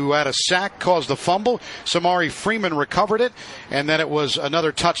Thomas who had a sack, caused a fumble. Samari Freeman recovered it. And then it was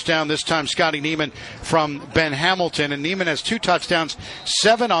another touchdown, this time Scotty Neiman from Ben Hamilton. And Neiman has 2 touchdowns,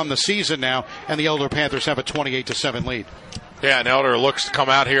 7 on the season now. And the Elder Panthers have a 28-7 lead. Yeah, and Elder looks to come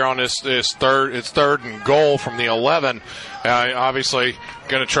out here on this third and goal from the 11. Obviously,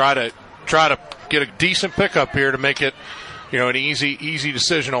 going to try to get a decent pickup here to make it, an easy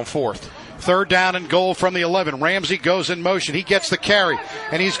decision on fourth. 3rd down and goal from the 11. Ramsey goes in motion. He gets the carry,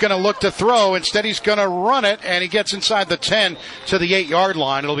 and he's going to look to throw. Instead, he's going to run it, and he gets inside the 10 to the 8-yard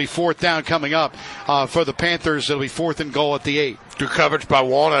line. It'll be 4th down coming up for the Panthers. It'll be 4th and goal at the 8. Good coverage by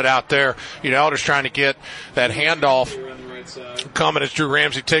Walnut out there. Elder's trying to get that handoff right side. Coming as Drew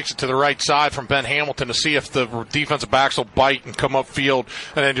Ramsey takes it to the right side from Ben Hamilton to see if the defensive backs will bite and come upfield,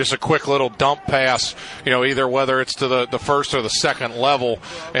 and then just a quick little dump pass, either whether it's to the first or the second level.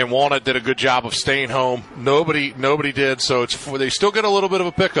 And Walnut did a good job of staying home. Nobody did, so they still get a little bit of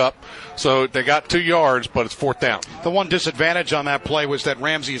a pickup. So they got 2 yards, but it's 4th down. The one disadvantage on that play was that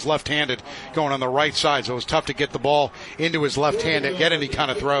Ramsey is left-handed going on the right side, so it was tough to get the ball into his left hand and get any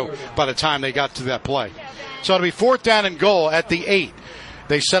kind of throw by the time they got to that play. So it'll be 4th down and goal at the 8.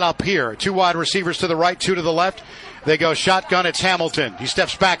 They set up here. 2 wide receivers to the right, 2 to the left. They go shotgun. It's Hamilton. He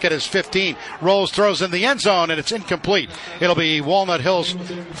steps back at his 15, rolls, throws in the end zone, and it's incomplete. It'll be Walnut Hills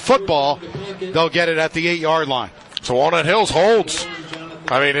football. They'll get it at the 8-yard line. So Walnut Hills holds.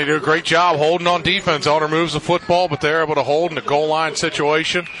 I mean, they do a great job holding on defense. Elder moves the football, but they're able to hold in the goal line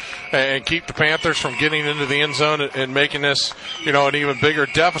situation and keep the Panthers from getting into the end zone and making this, an even bigger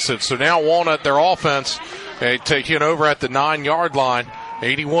deficit. So now Walnut, their offense, taking over at the 9-yard line.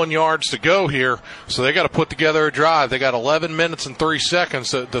 81 yards to go here, so they got to put together a drive. They got 11 minutes and 3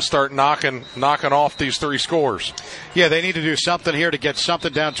 seconds to start knocking off these 3 scores. Yeah, they need to do something here to get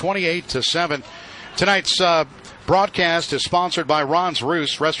something down 28-7. Tonight's broadcast is sponsored by Ron's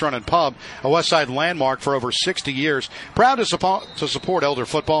Roost Restaurant and Pub, a Westside landmark for over 60 years. Proud to support Elder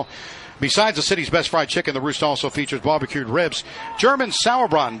football. Besides the city's best fried chicken, the Roost also features barbecued ribs, German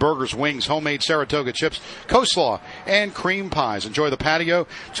sauerbraten, burgers, wings, homemade Saratoga chips, coleslaw, and cream pies. Enjoy the patio.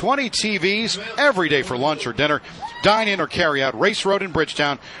 20 TVs every day for lunch or dinner. Dine in or carry out. Race Road in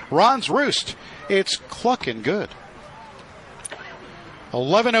Bridgetown. Ron's Roost. It's clucking good.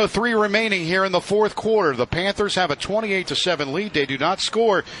 11:03 remaining here in the 4th quarter. The Panthers have a 28-7 lead. They do not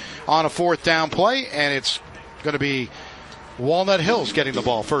score on a 4th down play, and it's going to be Walnut Hills getting the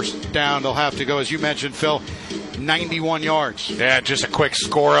ball. 1st down, they'll have to go, as you mentioned, Phil, 91 yards. Yeah, just a quick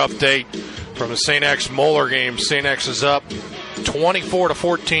score update from the St. X Moeller game. St. X is up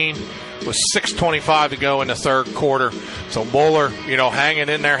 24-14 with 6:25 to go in the 3rd quarter. So Moeller, hanging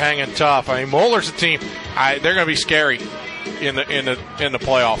in there, hanging tough. I mean, Moeller's a team. They're going to be scary in the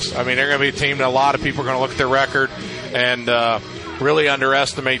playoffs. I mean, they're going to be a team that a lot of people are going to look at their record and really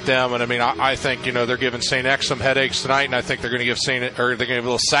underestimate them. And I mean, I think they're giving St. X some headaches tonight, and I think they're going to give they're going to give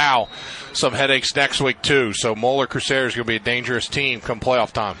LaSalle some headaches next week too. So Moeller Crusaders is going to be a dangerous team come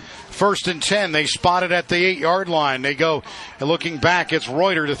playoff time. 1st and 10. They spot it at the 8-yard line. They go looking back. It's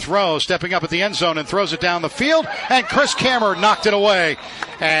Reuter to throw, stepping up at the end zone and throws it down the field. And Chris Kammer knocked it away.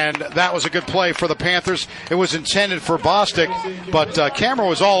 And that was a good play for the Panthers. It was intended for Bostic, but Kammer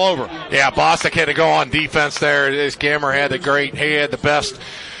was all over. Yeah, Bostic had to go on defense there. Kammer had the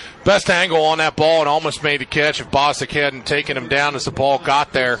best angle on that ball and almost made the catch if Bostic hadn't taken him down as the ball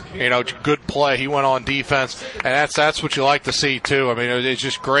got there. Good play. He went on defense, and that's what you like to see too. I mean, it's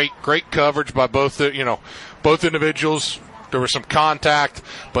just great coverage by both individuals. There was some contact,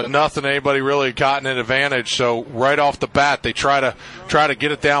 but nothing anybody really gotten an advantage. So right off the bat, they try to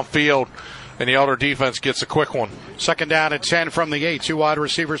get it downfield, and the Elder defense gets a quick one. 2nd down and 10 from the 8. 2 wide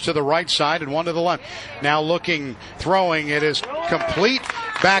receivers to the right side and 1 to the left. Now throwing. It is complete.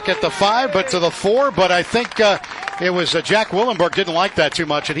 Back at the 5, but to the 4. But I think it was Jack Willenberg didn't like that too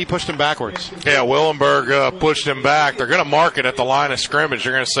much, and he pushed him backwards. Yeah, Willenberg pushed him back. They're going to mark it at the line of scrimmage.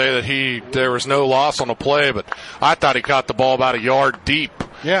 They're going to say that there was no loss on the play, but I thought he caught the ball about a yard deep.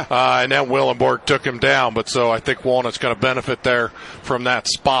 Yeah. And then Willenberg took him down. But so I think Walnut's going to benefit there from that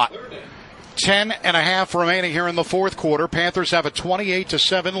spot. 10.5 remaining here in the 4th quarter. Panthers have a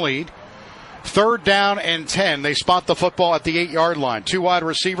 28-7 lead. 3rd down and 10. They spot the football at the 8-yard line. 2 wide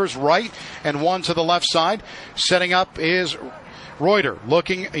receivers right and 1 to the left side. Setting up is Reuter.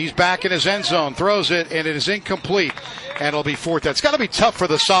 Looking, he's back in his end zone. Throws it, and it is incomplete. And it'll be 4th down. It's got to be tough for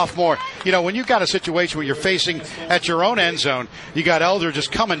the sophomore. When you've got a situation where you're facing at your own end zone, you got Elder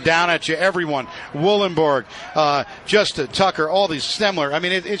just coming down at you, everyone. Willenberg, Justin Tucker, all these Stemler. I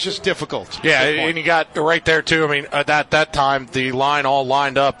mean, it's just difficult. Yeah, and you got right there, too. I mean, at that time, the line all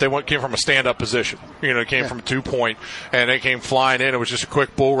lined up. They came from a stand-up position. It came from a 2-point, and they came flying in. It was just a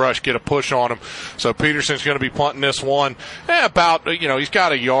quick bull rush, get a push on them. So Peterson's going to be punting this one about, he's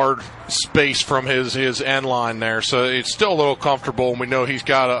got a yard space from his end line there. So it's still a little comfortable, and we know he's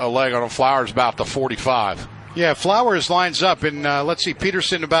got a leg on him. Flowers about the 45. Yeah, Flowers lines up, and let's see,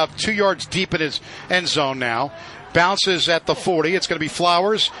 Peterson about 2 yards deep in his end zone now. Bounces at the 40. It's going to be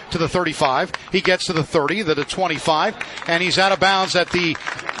Flowers to the 35. He gets to the 30, the 25, and he's out of bounds at the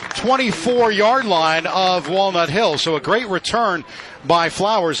 24-yard line of Walnut Hill. So a great return by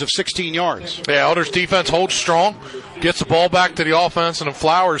Flowers of 16 yards. Yeah, Elder's defense holds strong, gets the ball back to the offense, and then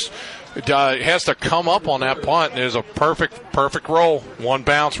Flowers has to come up on that punt. There's a perfect roll. One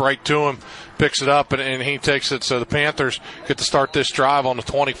bounce right to him, picks it up, and he takes it. So the Panthers get to start this drive on the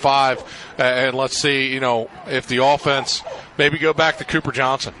 25. And let's see, if the offense maybe go back to Cooper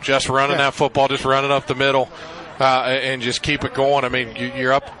Johnson, just running that football, just running up the middle. And just keep it going. I mean,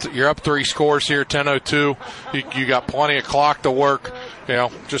 you're up 3 scores here, 10:02. You got plenty of clock to work.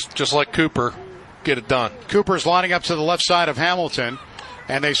 Just like Cooper, get it done. Cooper's lining up to the left side of Hamilton,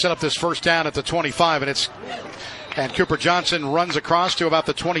 and they set up this first down at the 25, and Cooper Johnson runs across to about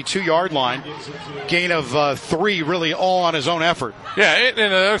the 22-yard line. Gain of 3, really all on his own effort. Yeah, and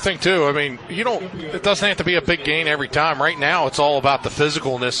another thing, too, I mean, it doesn't have to be a big gain every time. Right now, it's all about the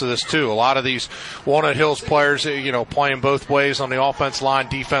physicalness of this, too. A lot of these Walnut Hills players, playing both ways on the offensive line,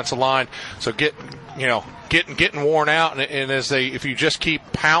 defensive line. So getting worn out, and if you just keep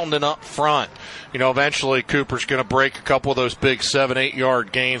pounding up front, eventually Cooper's going to break a couple of those big 7-8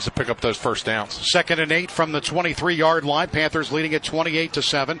 yard gains to pick up those first downs. 2nd and 8 from the 23-yard line. Panthers leading at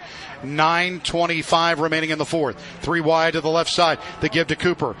 28-7. 9:25 remaining in the fourth. 3 wide to the left side. They give to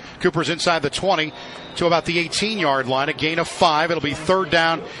Cooper. Cooper's inside the 20 to about the 18-yard line. A gain of 5. It'll be 3rd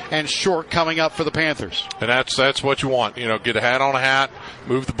down and short coming up for the Panthers. And that's what you want. Get a hat on a hat,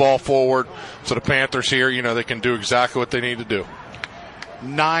 move the ball forward. So the Panthers here, they can do exactly what they need to do.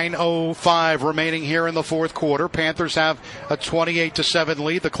 9:05 remaining here in the fourth quarter. Panthers have a 28-7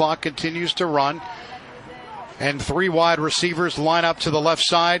 lead. The clock continues to run. And 3 wide receivers line up to the left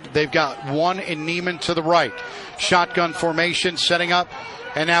side. They've got 1 in Neiman to the right. Shotgun formation setting up.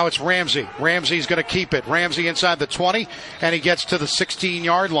 And now it's Ramsey. Ramsey's going to keep it. Ramsey inside the 20, and he gets to the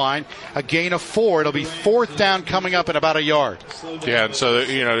 16-yard line. A gain of 4. It'll be 4th down coming up in about a yard. Yeah, and so,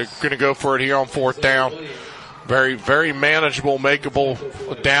 they're going to go for it here on 4th down. Very, very manageable, makeable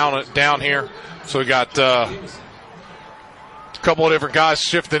down here. So we got a couple of different guys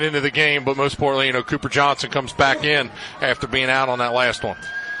shifting into the game, but most importantly, Cooper Johnson comes back in after being out on that last one.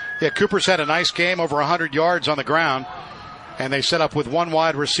 Yeah, Cooper's had a nice game, over 100 yards on the ground, and they set up with 1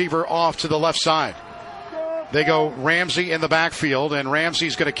 wide receiver off to the left side. They go Ramsey in the backfield, and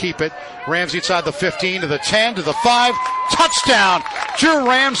Ramsey's going to keep it. Ramsey inside the 15 to the 10 to the 5. Touchdown, Drew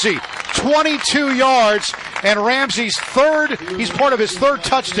Ramsey, 22 yards, and Ramsey's he's part of his 3rd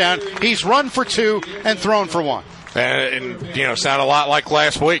touchdown. He's run for 2 and thrown for 1. And sound a lot like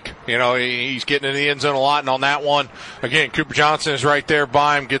last week. He's getting in the end zone a lot, and on that one, again, Cooper Johnson is right there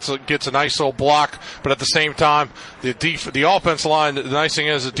by him, gets a nice little block, but at the same time, the offense line, the nice thing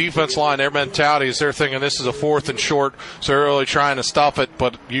is the defense line, their mentality is they're thinking this is a 4th and short, so they're really trying to stuff it,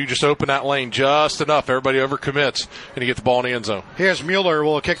 but you just open that lane just enough, everybody overcommits, and you get the ball in the end zone. Here's Mueller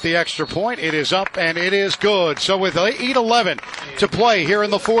will kick the extra point. It is up, and it is good. So with 8:11 to play here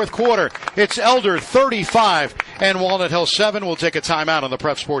in the fourth quarter, it's Elder 35 and Walnut Hill 7. We'll take a timeout on the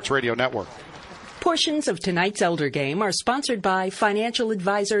Prep Sports Radio Network. Portions of tonight's Elder Game are sponsored by financial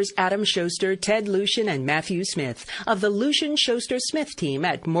advisors Adam Schuster, Ted Lucian, and Matthew Smith of the Lucian Schuster Smith team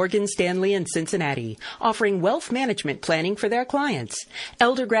at Morgan Stanley in Cincinnati, offering wealth management planning for their clients.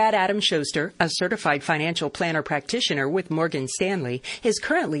 Elder grad Adam Schuster, a certified financial planner practitioner with Morgan Stanley, is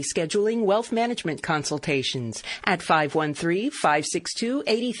currently scheduling wealth management consultations at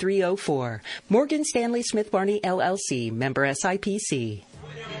 513-562-8304. Morgan Stanley Smith Barney LLC, member SIPC.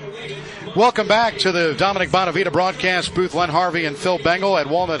 Welcome back to the Dominic Bonavita broadcast booth. Len Harvey and Phil Bengal at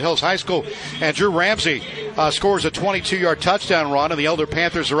Walnut Hills High School. And Drew Ramsey scores a 22-yard touchdown run, and the Elder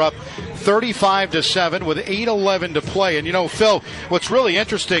Panthers are up 35-7 with 8:11 to play. And, Phil, what's really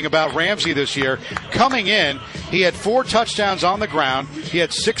interesting about Ramsey this year, coming in, he had 4 touchdowns on the ground. He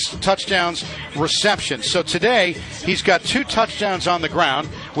had 6 touchdowns receptions. So today, he's got 2 touchdowns on the ground,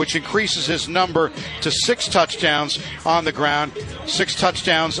 which increases his number to 6 touchdowns on the ground, 6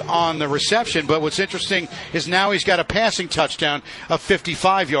 touchdowns on the reception. But what's interesting is now he's got a passing touchdown of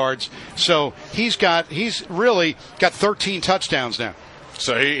 55 yards. So he's really got 13 touchdowns now.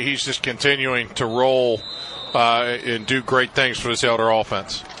 So he's just continuing to roll and do great things for this Elder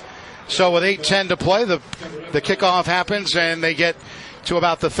offense. So with 8:10 to play, the kickoff happens, and they get to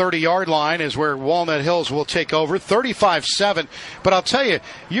about the 30-yard line is where Walnut Hills will take over, 35-7. But I'll tell you,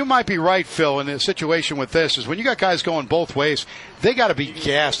 you might be right, Phil, in a situation with this, is when you got guys going both ways, they got to be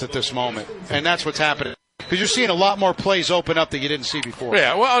gassed at this moment, and that's what's happening. Because you're seeing a lot more plays open up that you didn't see before.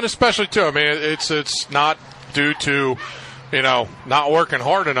 Yeah, well, and especially, too, I mean, it's not due to not working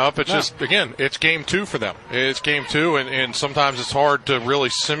hard enough. It's just, again, it's game 2 for them. It's game 2, and sometimes it's hard to really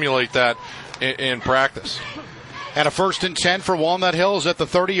simulate that in practice. And a 1st and 10 for Walnut Hills at the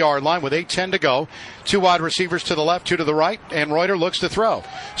 30-yard line with 8:10 to go. 2 wide receivers to the left, 2 to the right, and Reuter looks to throw.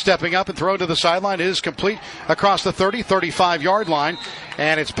 Stepping up and throw to the sideline is complete across the 30, 35-yard line,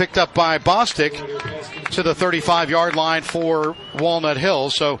 and it's picked up by Bostic to the 35-yard line for Walnut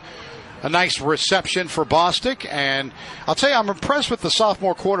Hills. So a nice reception for Bostic, and I'll tell you, I'm impressed with the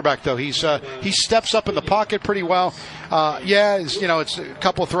sophomore quarterback, though. He steps up in the pocket pretty well. It's a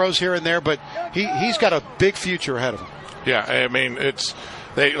couple of throws here and there, but he's got a big future ahead of him. Yeah, I mean,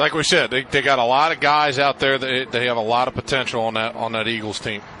 like we said, they got a lot of guys out there that they have a lot of potential on that Eagles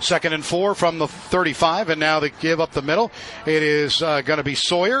team. 2nd and 4 from the 35, and now they give up the middle. It is going to be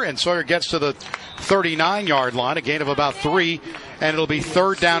Sawyer, and Sawyer gets to the 39-yard line, a gain of about 3, and it'll be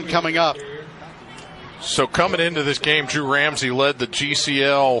 3rd down coming up. So coming into this game, Drew Ramsey led the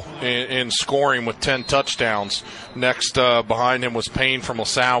GCL in scoring with 10 touchdowns. Next behind him was Payne from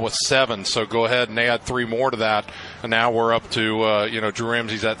LaSalle with 7. So go ahead and add 3 more to that. And now we're up to, Drew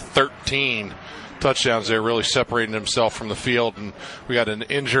Ramsey's at 13 touchdowns there, really separating himself from the field. And we got an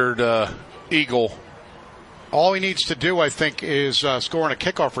injured Eagle. All he needs to do, I think, is scoring a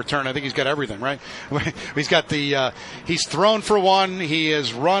kickoff return. I think he's got everything, right? He's got he's thrown for 1, he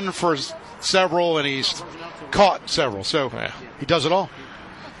has run for several, and he's caught several. So he does it all.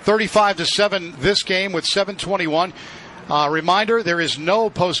 35-7 this game with 7:21. Reminder, there is no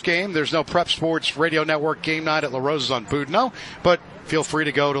post game. There's no Prep Sports Radio Network game night at La Rosa's on Boudinot, but feel free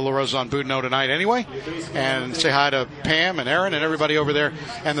to go to La Rosa's on Boudinot tonight anyway and say hi to Pam and Aaron and everybody over there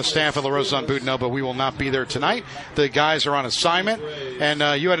and the staff at La Rosa's on Boudinot, but we will not be there tonight. The guys are on assignment, and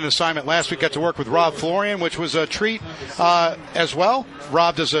you had an assignment last week. Got to work with Rob Florian, which was a treat as well.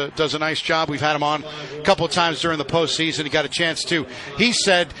 Rob does a nice job. We've had him on a couple of times during the postseason. He got a chance to. He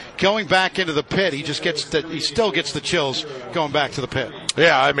said going back into the pit, he still gets the chills going back to the pit.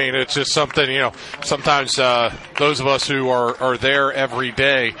 Yeah, I mean, it's just something, sometimes those of us who are there every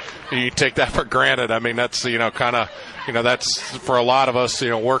day, you take that for granted. I mean, that's, that's for a lot of us,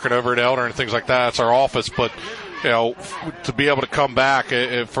 working over at Elder and things like that. It's our office. But, to be able to come back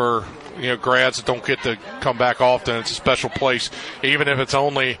for, grads that don't get to come back often, it's a special place. Even if it's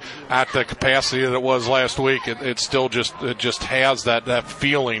only at the capacity that it was last week, it still just has that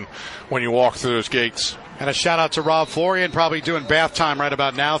feeling when you walk through those gates. And a shout-out to Rob Florian, probably doing bath time right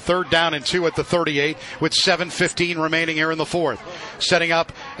about now. 3rd down and 2 at the 38 with 7:15 remaining here in the 4th. Setting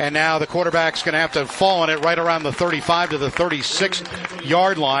up, and now the quarterback's going to have to fall on it right around the 35 to the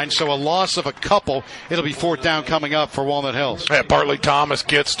 36-yard line. So a loss of a couple. It'll be 4th down coming up for Walnut Hills. Yeah, Bartley Thomas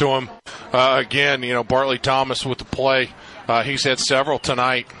gets to him. Again, Bartley Thomas with the play. He's had several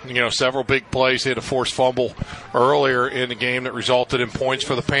tonight, several big plays. He had a forced fumble earlier in the game that resulted in points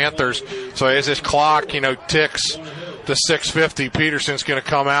for the Panthers. So as this clock, ticks to 6:50, Peterson's going to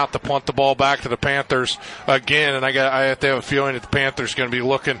come out to punt the ball back to the Panthers again. And I have to have a feeling that the Panthers are going to be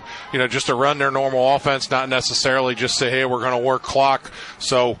looking, just to run their normal offense, not necessarily just say, hey, we're going to work clock.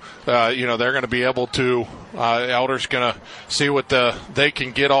 So, they're going to be able to, Elder's going to see what they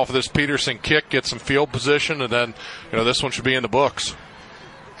can get off of this Peterson kick, get some field position, and then, this one should be in the books.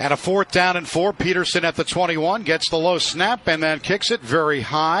 And a 4th down and 4. Peterson at the 21 gets the low snap and then kicks it very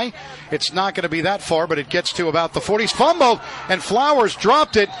high. It's not going to be that far, but it gets to about the 40s. Fumbled, and Flowers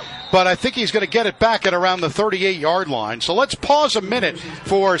dropped it, but I think he's going to get it back at around the 38-yard line. So let's pause a minute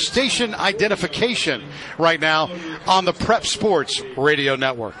for station identification right now on the Prep Sports Radio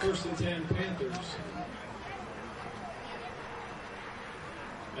Network. 1st and 10 Panthers.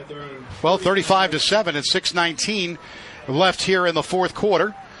 At their own. Well, 35-7 and 6:19 left here in the 4th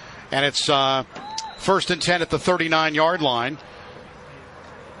quarter. And it's 1st and 10 at the 39-yard line.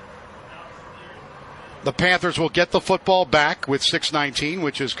 The Panthers will get the football back with 6:19,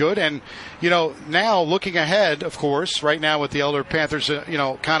 which is good. And, now looking ahead, of course, right now with the Elder Panthers,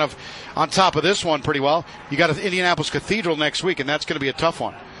 kind of on top of this one pretty well. You got Indianapolis Cathedral next week, and that's going to be a tough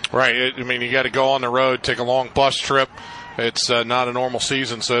one. Right. You got to go on the road, take a long bus trip. It's not a normal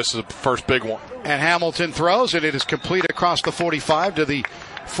season, so this is the first big one. And Hamilton throws, and it is complete across the 45 to the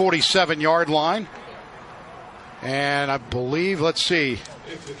 47-yard line. And I believe, let's see.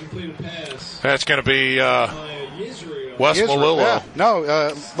 If the completed pass. That's going to be Wes Israel. Malillo. Yeah.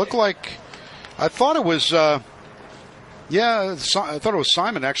 No, looked like, I thought it was, I thought it was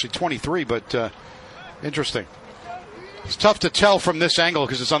Simon, actually, 23, but interesting. It's tough to tell from this angle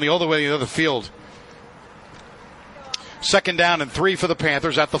because it's on the other way of the field. 2nd down and 3 for the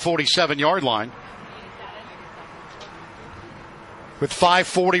Panthers at the 47-yard line. With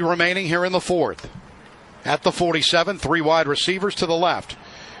 5:40 remaining here in the 4th. At the 47, 3 wide receivers to the left.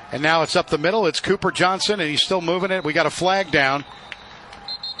 And now it's up the middle. It's Cooper Johnson, and he's still moving it. We got a flag down.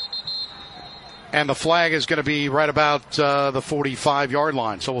 And the flag is going to be right about the 45-yard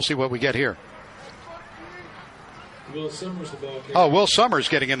line. So we'll see what we get here. Will Summers, the ball carrier. Oh, Will Summers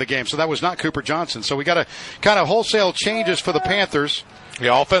getting in the game. So that was not Cooper Johnson. So we got a kind of wholesale changes for the Panthers.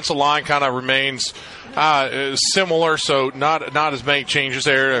 The offensive line kind of remains similar, so not as many changes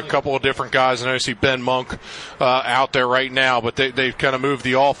there. A couple of different guys. I know you see Ben Monk out there right now, but they've kind of moved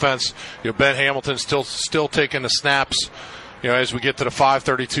the offense. Ben Hamilton's still taking the snaps. As we get to the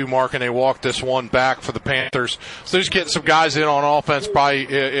 5:32 mark, and they walk this one back for the Panthers. So they're just getting some guys in on offense. Probably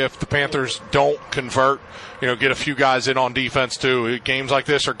if the Panthers don't convert, get a few guys in on defense too. Games like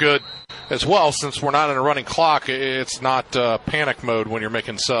this are good as well, since we're not in a running clock. It's not panic mode when you're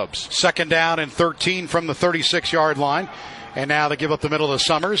making subs. 2nd down and 13 from the 36-yard line. And now they give up the middle to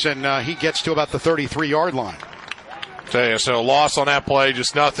Summers, and he gets to about the 33-yard line. So loss on that play,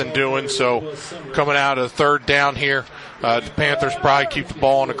 just nothing doing. So coming out of 3rd down here, the Panthers probably keep the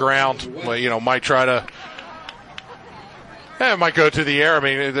ball on the ground. Might try to. It might go to the air. I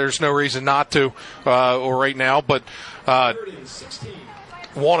mean, there's no reason not to right now. But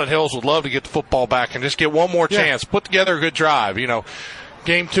Walnut Hills would love to get the football back and just get one more chance. Put together a good drive.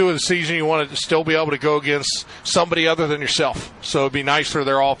 Game 2 of the season, you want to still be able to go against somebody other than yourself. So it'd be nice for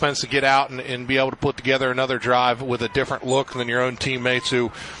their offense to get out and be able to put together another drive with a different look than your own teammates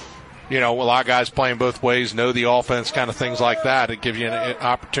who, a lot of guys playing both ways, know the offense, kind of things like that. It gives you an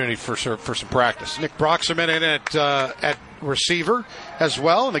opportunity for some practice. Nick Broxman in at receiver as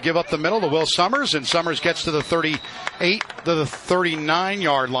well, and they give up the middle to Will Summers, and Summers gets to the 38 to the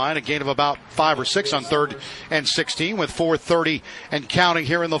 39-yard line, a gain of about 5 or 6 on 3rd and 16 with 4:30 and counting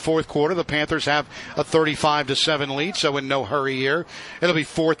here in the 4th quarter. The Panthers have a 35-7 lead, so in no hurry here. It'll be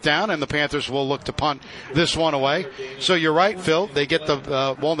 4th down, and the Panthers will look to punt this one away. So you're right, Phil. They get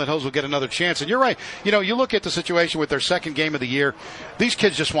the Walnut Hills will get another chance, and you're right. You look at the situation with their 2nd game of the year. These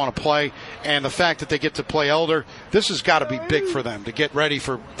kids just want to play, and the fact that they get to play Elder, this has got to be big for them to get ready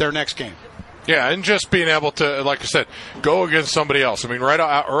for their next game. Yeah, and just being able to, like I said, go against somebody else. I mean,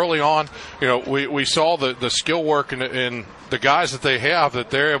 right early on, we saw the skill work in the guys that they have, that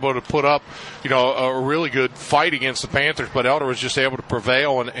they're able to put up, a really good fight against the Panthers, but Elder was just able to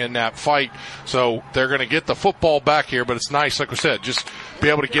prevail in that fight. So they're going to get the football back here, but it's nice, like we said, just be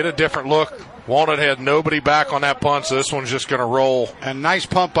able to get a different look. Walnut had nobody back on that punt, so this one's just going to roll. And nice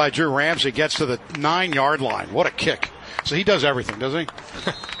pump by Drew Ramsey, gets to the 9-yard line. What a kick. So he does everything, doesn't he?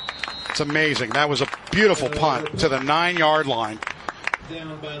 It's amazing. That was a beautiful punt to the 9-yard line.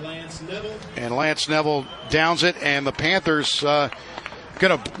 Down by Lance Neville. And Lance Neville downs it, and the Panthers going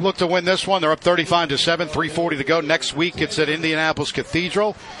to look to win this one. They're up 35-7, 3:40 to go. Next week it's at Indianapolis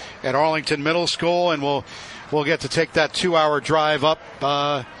Cathedral at Arlington Middle School, and we'll get to take that 2-hour drive up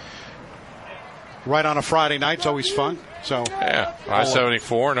right on a Friday night. It's always fun. So yeah,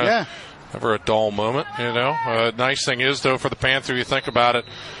 I-74. Never a dull moment, Nice thing is, though, for the Panthers, you think about it,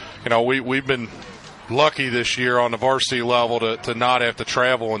 we've been lucky this year on the varsity level to not have to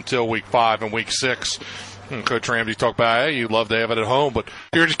travel until week 5 and week 6. And Coach Ramsey talked about, hey, you'd love to have it at home, but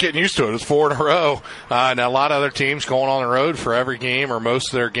you're just getting used to it. It's 4 in a row. And a lot of other teams going on the road for every game or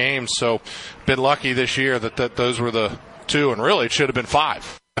most of their games. So been lucky this year that those were the 2, and really it should have been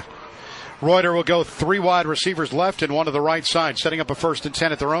 5. Reuter will go 3 wide receivers left and 1 to the right side, setting up a 1st and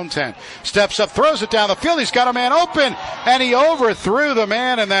 10 at their own 10. Steps up, throws it down the field. He's got a man open, and he overthrew the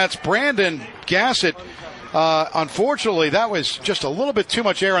man, and that's Brandon Gassett. Unfortunately, that was just a little bit too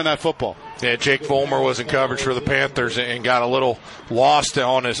much air on that football. Yeah, Jake Vollmer was in coverage for the Panthers and got a little lost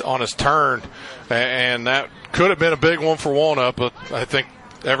on his turn, and that could have been a big one for Walnut, but I think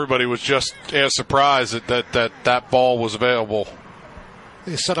everybody was just as surprised that ball was available.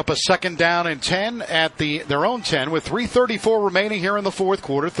 They set up a 2nd down and 10 at their own 10 with 3:34 remaining here in the 4th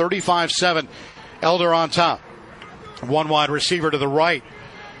quarter. 35-7, Elder on top. 1 wide receiver to the right.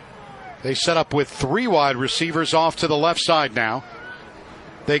 They set up with 3 wide receivers off to the left side now.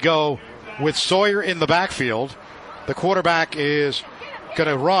 They go with Sawyer in the backfield. The quarterback is going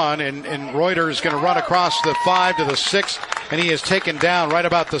to run, and Reuter is going to run across the 5 to the 6, and he is taken down right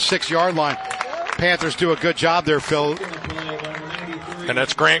about the 6-yard line. Panthers do a good job there, Phil. And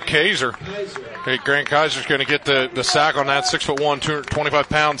that's Grant Kaiser. Hey, Grant Kaiser's going to get the sack on that 6'1",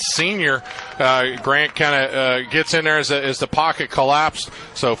 225-pound senior. Grant kind of gets in there as the pocket collapsed,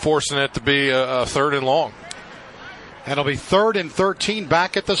 so forcing it to be a 3rd and long. And it'll be 3rd and 13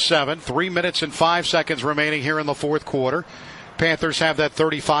 back at the 7. 3 minutes and 5 seconds remaining here in the 4th quarter. Panthers have that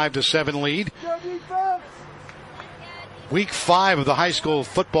 35-7 lead. Week 5 of the high school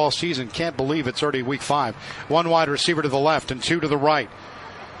football season. Can't believe it's already week 5. 1 wide receiver to the left and 2 to the right.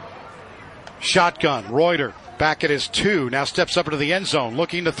 Shotgun. Reuter back at his 2. Now steps up into the end zone,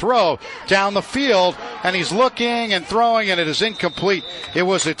 looking to throw down the field, and he's looking and throwing, and it is incomplete. It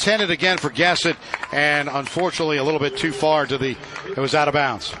was intended again for Gassett, and unfortunately a little bit too far it was out of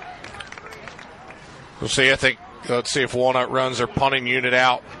bounds. We'll see. Let's see if Walnut runs their punting unit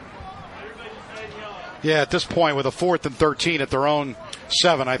out. Yeah, at this point with a 4th and 13 at their own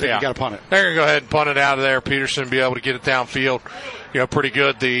 7, I think you got to punt it. They're going to go ahead and punt it out of there. Peterson be able to get it downfield. Pretty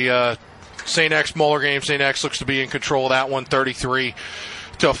good. The St. X Moeller game, St. X looks to be in control of that one,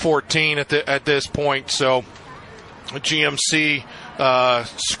 33-14 at this point. So GMC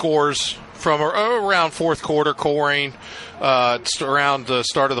scores from around fourth quarter. Coleraine around the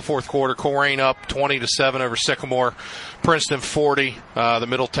start of the fourth quarter. Coleraine up 20-7 over Sycamore. Princeton 40. The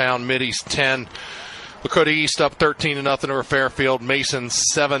Middletown Middies 10. Lakota East up 13-0 over Fairfield. Mason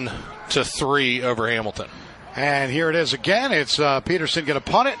 7-3 over Hamilton. And here it is again. It's Peterson going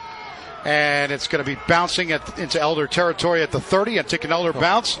to punt it. And it's going to be bouncing into Elder territory at the 30, and take an Elder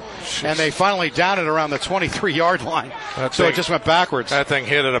bounce. And they finally down it around the 23-yard line. It just went backwards. That thing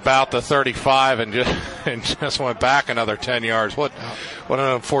hit at about the 35 and just went back another 10 yards. What an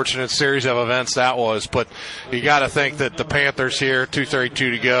unfortunate series of events that was. But you got to think that the Panthers here, 2:32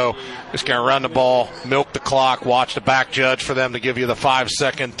 to go, just going to run the ball, milk the clock, watch the back judge for them to give you the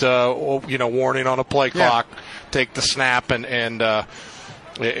 5-second warning on a play clock, take the snap, and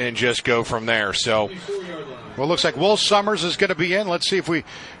just go from there. So, well, it looks like Will Summers is going to be in. Let's see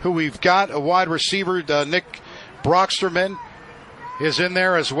who we've got. A wide receiver, Nick Brocksterman is in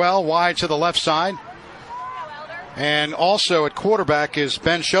there as well, wide to the left side. And also at quarterback is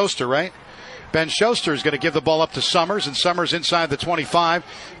Ben Schuster, right? Ben Schuster is going to give the ball up to Summers, and Summers inside the 25,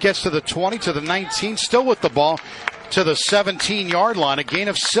 gets to the 20, to the 19, still with the ball, to the 17-yard line, a gain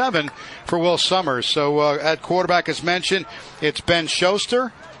of 7 for Will Summers. So at quarterback, as mentioned, it's Ben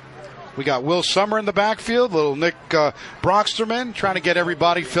Schuster. We got Will Summer in the backfield, little Nick Brocksterman, trying to get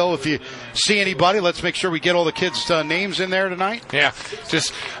everybody. Phil, if you see anybody, let's make sure we get all the kids' names in there tonight. Yeah,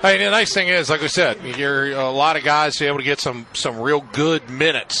 the nice thing is, like we said, you're a lot of guys able to get some real good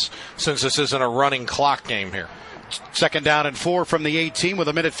minutes since this isn't a running clock game here. 2nd down and 4 from the 18 with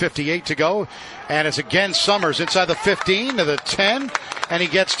 1:58 to go. And it's again Summers inside the 15 to the 10, and he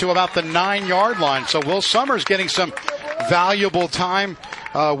gets to about the 9-yard line. So Will Summers getting some valuable time.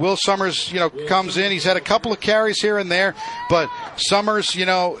 Will Summers, comes in. He's had a couple of carries here and there, but Summers,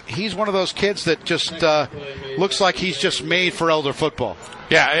 he's one of those kids that just looks like he's just made for Elder football.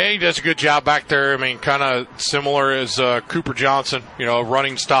 Yeah, he does a good job back there. I mean, kind of similar as Cooper Johnson,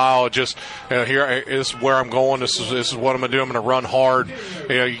 running style. Just, here is where I'm going. This is what I'm going to do. I'm going to run hard.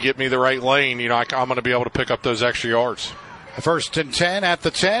 You get me the right lane, I'm going to be able to pick up those extra yards. 1st and 10 at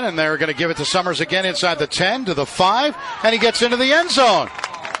the 10, and they're going to give it to Summers again inside the 10 to the 5, and he gets into the end zone.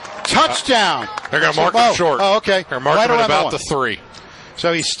 Touchdown. They're going to mark him short. Oh, okay. They're marking him about the 3.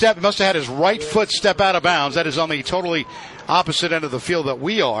 So he must have had his right foot step out of bounds. That is on the totally opposite end of the field that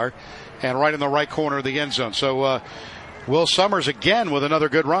we are, and right in the right corner of the end zone. So Will Summers again with another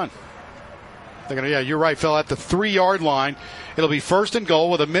good run. They're going to, you're right, Phil, at the 3-yard line. It'll be 1st and goal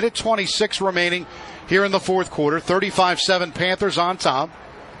with 1:26 remaining here in the fourth quarter. 35-7 Panthers on top.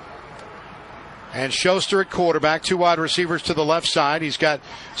 And Schuster at quarterback, 2 wide receivers to the left side. He's got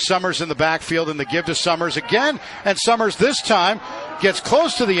Summers in the backfield, and the give to Summers again. And Summers this time gets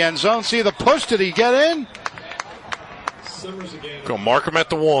close to the end zone. See the push. Did he get in? Go mark him at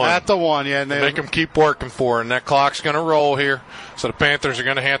the 1. At the 1, yeah. And make him keep working for it. And that clock's going to roll here. So the Panthers are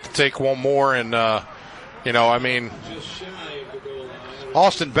going to have to take one more. And,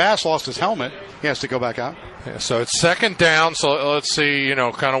 Austin Bass lost his helmet. He has to go back out. Yeah, so it's 2nd down. So let's see,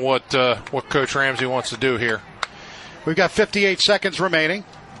 kind of what Coach Ramsey wants to do here. We've got 58 seconds remaining.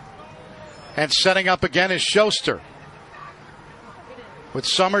 And setting up again is Schuster. With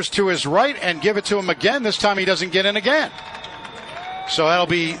Summers to his right, and give it to him again. This time he doesn't get in again. So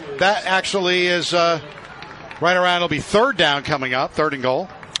that actually is right around, it'll be 3rd down coming up, 3rd and goal.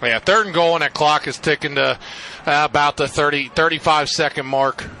 Yeah, 3rd and goal, and that clock is ticking to about the 35-second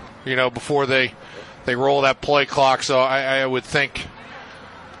mark, before they roll that play clock. So I would think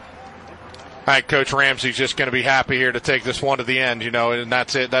Coach Ramsey's just going to be happy here to take this one to the end, and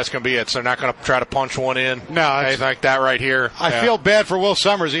that's it. That's going to be it. So they're not going to try to punch one in. No. Anything like that right here. I feel bad for Will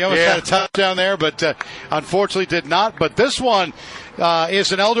Summers. He almost had a touchdown there, but unfortunately did not. But this one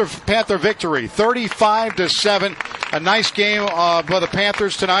is an Elder Panther victory, 35-7. A nice game by the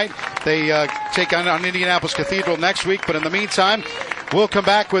Panthers tonight. They take on Indianapolis Cathedral next week. But in the meantime, we'll come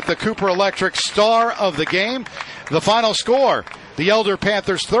back with the Cooper Electric star of the game. The final score, the Elder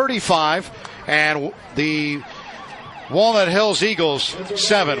Panthers 35 and the Walnut Hills Eagles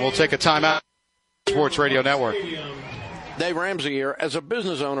 7. We'll take a timeout. Sports Radio Network. Dave Ramsey here. As a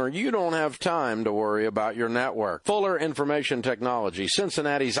business owner, you don't have time to worry about your network. Fuller Information Technology,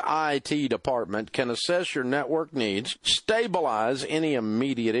 Cincinnati's IT department, can assess your network needs, stabilize any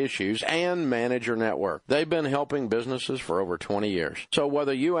immediate issues, and manage your network. They've been helping businesses for over 20 years. So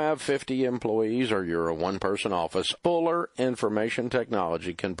whether you have 50 employees or you're a one-person office, Fuller Information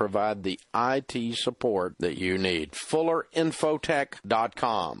Technology can provide the IT support that you need.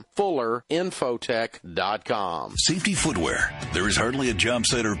 FullerInfotech.com. FullerInfotech.com. Safety footwear. There is hardly a job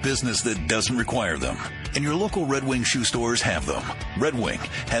site or business that doesn't require them. And your local Red Wing shoe stores have them. Red Wing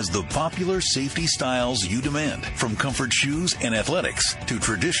has the popular safety styles you demand, from comfort shoes and athletics to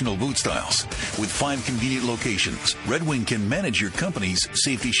traditional boot styles. With 5 convenient locations, Red Wing can manage your company's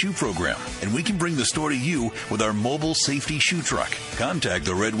safety shoe program, and we can bring the store to you with our mobile safety shoe truck. Contact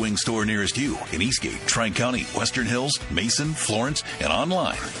the Red Wing store nearest you in Eastgate, Tri-County, Western Hills, Mason, Florence, and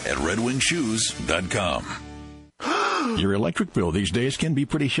online at redwingshoes.com. Your electric bill these days can be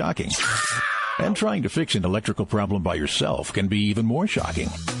pretty shocking. And trying to fix an electrical problem by yourself can be even more shocking.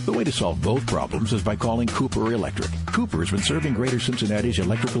 The way to solve both problems is by calling Cooper Electric. Cooper's been serving Greater Cincinnati's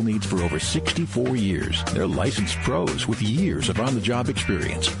electrical needs for over 64 years. They're licensed pros with years of on-the-job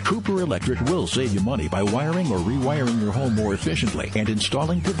experience. Cooper Electric will save you money by wiring or rewiring your home more efficiently and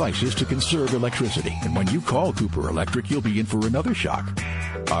installing devices to conserve electricity. And when you call Cooper Electric, you'll be in for another shock.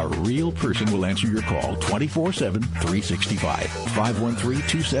 A real person will answer your call 24/7, 365.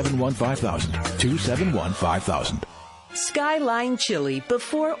 513-271-5000. 271-5000. Skyline Chili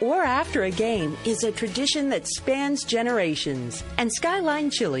before or after a game is a tradition that spans generations. And Skyline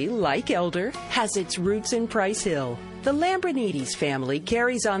Chili, like Elder, has its roots in Price Hill. The Lambrinides family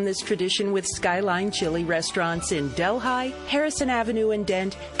carries on this tradition with Skyline Chili restaurants in Delhi, Harrison Avenue in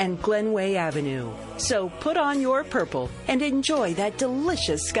Dent, and Glenway Avenue. So put on your purple and enjoy that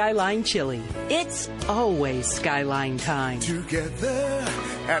delicious Skyline Chili. It's always Skyline time. Together,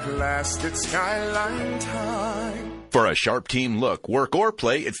 at last it's Skyline time. For a sharp team look, work, or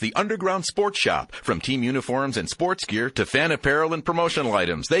play, it's the Underground Sports Shop. From team uniforms and sports gear to fan apparel and promotional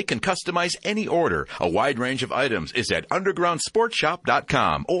items, they can customize any order. A wide range of items is at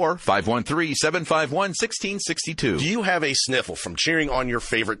undergroundsportshop.com or 513-751-1662. Do you have a sniffle from cheering on your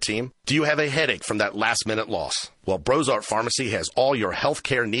favorite team? Do you have a headache from that last-minute loss? Well, Brozart Pharmacy has all your health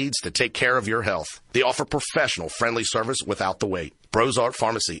care needs to take care of your health. They offer professional, friendly service without the wait. Brozart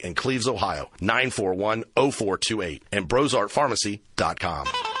Pharmacy in Cleves, Ohio, 941-0428, and brozartpharmacy.com.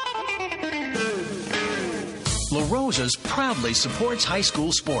 La Rosa's proudly supports high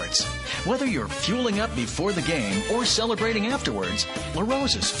school sports. Whether you're fueling up before the game or celebrating afterwards, La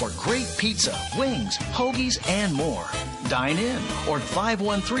Rosa's for great pizza, wings, hoagies, and more. Dine in or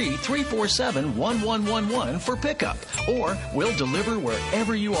 513-347-1111 for pickup, or we'll deliver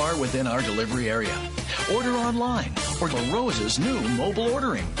wherever you are within our delivery area. Order online or La Rosa's new mobile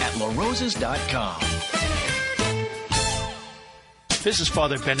ordering at larosas.com. This is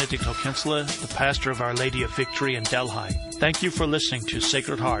Father Benedict O'Kinsella, the pastor of Our Lady of Victory in Delhi. Thank you for listening to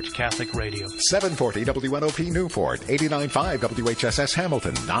Sacred Heart Catholic Radio. 740 WNOP Newport, 89.5 WHSS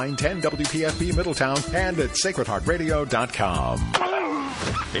Hamilton, 910 WPFB Middletown, and at sacredheartradio.com.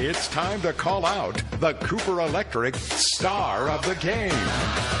 It's time to call out the Cooper Electric star of the game.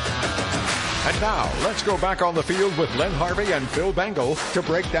 And now, let's go back on the field with Len Harvey and Phil Bengal to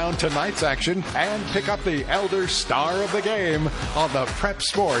break down tonight's action and pick up the Elder Star of the Game on the Prep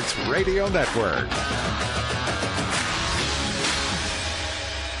Sports Radio Network.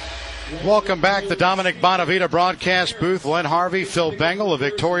 Welcome back. The Dominic Bonavita broadcast booth. Len Harvey, Phil Bengal, the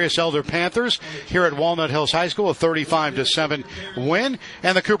victorious Elder Panthers here at Walnut Hills High School, a 35-7 win.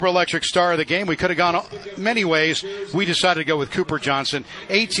 And the Cooper Electric star of the game. We could have gone many ways. We decided to go with Cooper Johnson.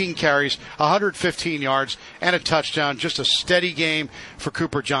 18 carries, 115 yards, and a touchdown. Just a steady game for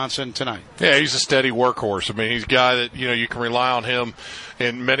Cooper Johnson tonight. Yeah, he's a steady workhorse. I mean, he's a guy that, you can rely on him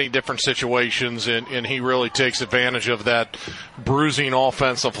in many different situations, and he really takes advantage of that bruising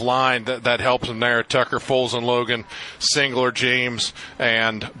offensive line that helps him there. Tucker, Foles, and Logan, Singler, James,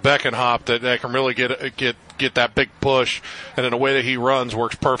 and Beckenhop that can really get that big push, and in the way that he runs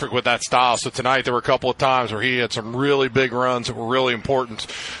works perfect with that style. So tonight there were a couple of times where he had some really big runs that were really important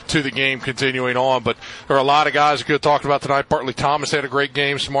to the game continuing on. But there are a lot of guys that could have talked about tonight. Bartley Thomas had a great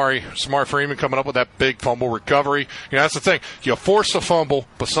game. Samari Freeman coming up with that big fumble recovery. That's the thing. You force a fumble,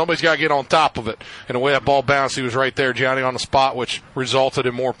 but somebody's got to get on top of it. And the way that ball bounced, he was right there, Johnny, on the spot, which resulted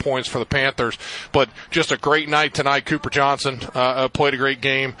in more points for the Panthers. But just a great night tonight. Cooper Johnson played a great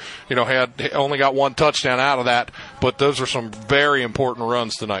game. Had only got one touchdown out out of that, but those are some very important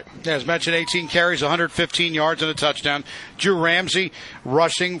runs tonight. Yeah, as mentioned, 18 carries, 115 yards and a touchdown. Drew Ramsey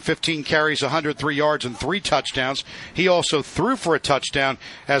rushing, 15 carries, 103 yards and 3 touchdowns. He also threw for a touchdown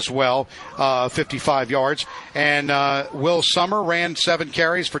as well, 55 yards. And Will Summer ran 7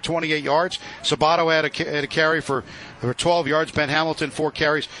 carries for 28 yards. Sabato had a carry for 12 yards. Ben Hamilton, 4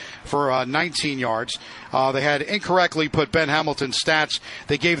 carries for 19 yards. They had incorrectly put Ben Hamilton's stats.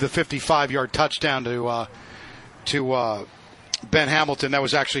 They gave the 55-yard touchdown to Ben Hamilton. That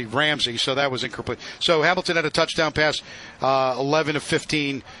was actually Ramsey, so that was incomplete. So Hamilton had a touchdown pass, 11 of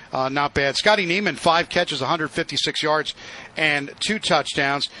 15, not bad. Scotty Neiman, 5 catches, 156 yards, and 2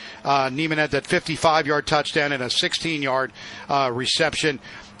 touchdowns. Neiman had that 55-yard touchdown and a 16-yard reception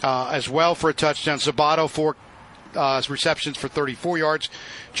as well for a touchdown. Sabato, 4 receptions for 34 yards.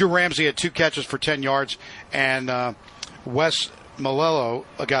 Drew Ramsey had 2 catches for 10 yards, and Wes Malello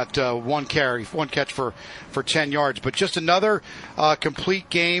got 1 catch for 10 yards. But just another complete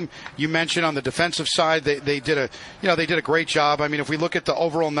game. You mentioned on the defensive side, they did a great job. I mean, if we look at the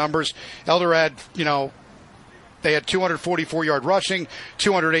overall numbers, Elder had, they had 244-yard rushing,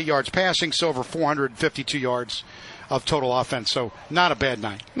 208 yards passing, so over 452 yards of total offense. So not a bad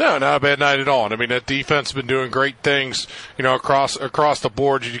night. No, not a bad night at all. And I mean, that defense has been doing great things, across the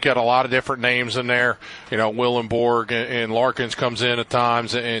board. You got a lot of different names in there. Willenborg and Larkins comes in at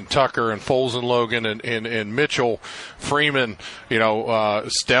times, and Tucker and Foles and Logan and Mitchell, Freeman,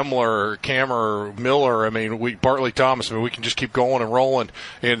 Stemler, Kammer, Miller. I mean, Bartley Thomas. I mean, we can just keep going and rolling,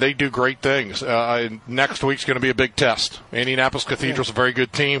 and they do great things. Next week's going to be a big test. Indianapolis Cathedral's a very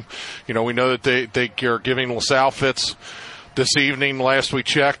good team. We know that they are giving LaSalle fits this evening. Last we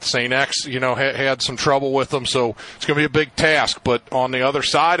checked, St. X, had some trouble with them, so it's going to be a big task. But on the other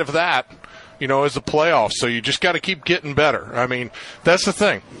side of that, is the playoffs. So you just got to keep getting better. I mean, that's the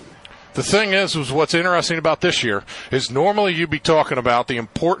thing. The thing is what's interesting about this year is normally you'd be talking about the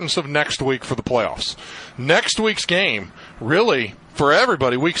importance of next week for the playoffs. Next week's game, really, for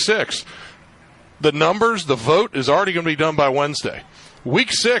everybody, week 6, the numbers, the vote is already going to be done by Wednesday.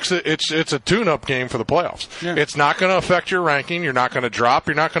 Week 6, it's a tune-up game for the playoffs. Yeah. It's not going to affect your ranking. You're not going to drop.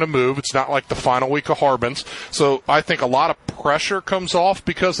 You're not going to move. It's not like the final week of Harbin's. So I think a lot of pressure comes off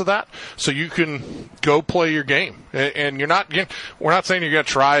because of that. So you can go play your game. And we're not saying you're going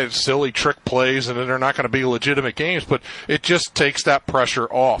to try silly trick plays and they're not going to be legitimate games, but it just takes that pressure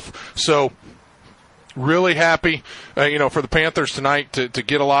off. So really happy, for the Panthers tonight to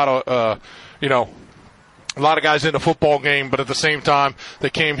get a lot of, a lot of guys in the football game, but at the same time, they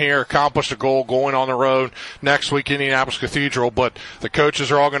came here, accomplished a goal, going on the road next week, Indianapolis Cathedral. But the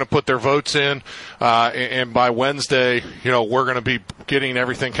coaches are all going to put their votes in, and by Wednesday, we're going to be getting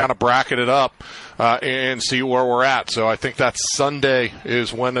everything kind of bracketed up and see where we're at. So I think that Sunday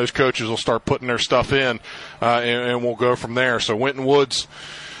is when those coaches will start putting their stuff in, and we'll go from there. So Winton Woods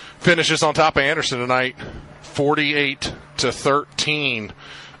finishes on top of Anderson tonight, 48-13.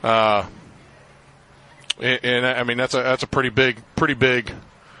 And I mean that's a pretty big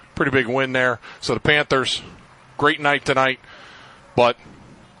win there. So the Panthers, great night tonight, but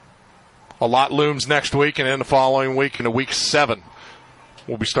a lot looms next week, and then the following week into week 7,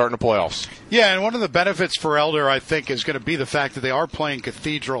 we'll be starting the playoffs. Yeah, and one of the benefits for Elder, I think, is going to be the fact that they are playing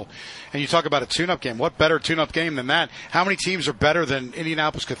Cathedral. And you talk about a tune-up game. What better tune-up game than that? How many teams are better than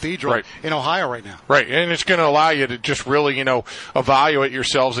Indianapolis Cathedral in Ohio right now? Right, and it's going to allow you to just really, evaluate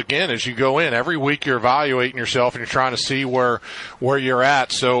yourselves again as you go in. Every week you're evaluating yourself and you're trying to see where you're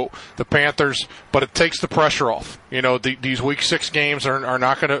at. So the Panthers, but it takes the pressure off. These week 6 games are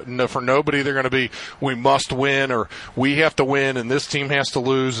not going to, for nobody, they're going to be, we must win or we have to win and this team has to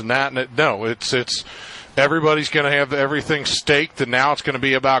lose and that. No, it's everybody's going to have everything staked, and now it's going to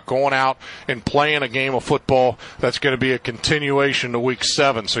be about going out and playing a game of football that's going to be a continuation to week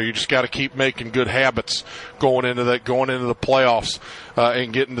 7. So you just got to keep making good habits going into the playoffs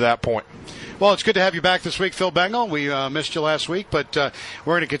and getting to that point. Well, it's good to have you back this week, Phil Bengal. We missed you last week, but we're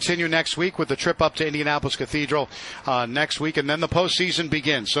going to continue next week with the trip up to Indianapolis Cathedral next week, and then the postseason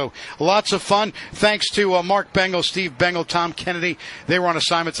begins. So lots of fun. Thanks to Mark Bengal, Steve Bengal, Tom Kennedy. They were on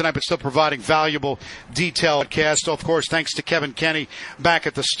assignment tonight, but still providing valuable detailed cast. Of course, thanks to Kevin Kenny back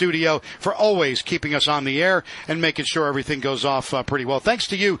at the studio for always keeping us on the air and making sure everything goes off pretty well. Thanks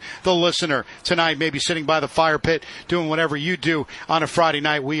to you, the listener, tonight, maybe sitting by the fire pit, doing whatever you do on a Friday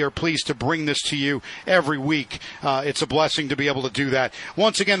night. We are pleased to bring this this to you every week. It's a blessing to be able to do that.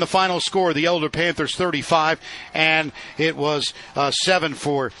 Once again, the final score, the Elder Panthers 35, and it was 7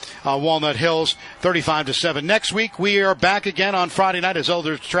 for Walnut Hills, 35-7. Next week, we are back again on Friday night as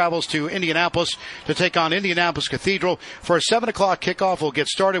Elder travels to Indianapolis to take on Indianapolis Cathedral for a 7 o'clock kickoff. We'll get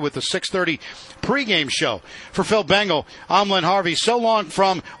started with the 6:30 pregame show. For Phil Bengal, I'm Lynn Harvey. So long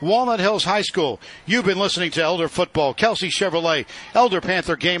from Walnut Hills High School. You've been listening to Elder Football, Kelsey Chevrolet, Elder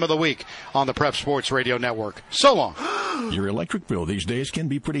Panther Game of the Week on the Prep Sports Radio Network. So long. Your electric bill these days can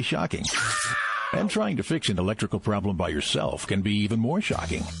be pretty shocking. And trying to fix an electrical problem by yourself can be even more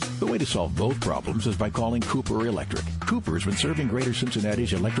shocking. The way to solve both problems is by calling Cooper Electric. Cooper's been serving Greater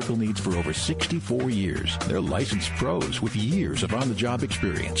Cincinnati's electrical needs for over 64 years. They're licensed pros with years of on-the-job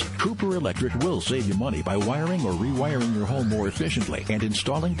experience. Cooper Electric will save you money by wiring or rewiring your home more efficiently and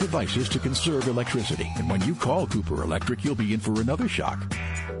installing devices to conserve electricity. And when you call Cooper Electric, you'll be in for another shock.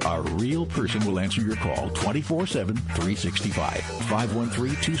 A real person will answer your call 24/7, 365.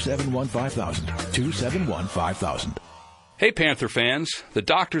 513-271-5000. 271-5000. Hey, Panther fans. The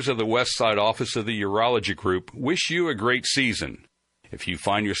doctors of the West Side office of the Urology Group wish you a great season. If you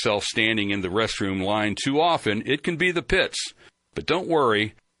find yourself standing in the restroom line too often, it can be the pits. But don't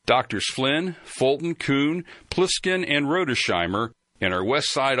worry. Doctors Flynn, Fulton, Kuhn, Pliskin, and Rodesheimer in our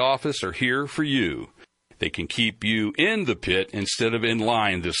West Side office are here for you. They can keep you in the pit instead of in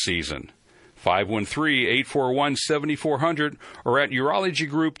line this season. 513-841-7400 or at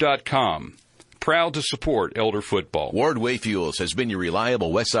urologygroup.com. Proud to support Elder Football. Wardway Fuels has been your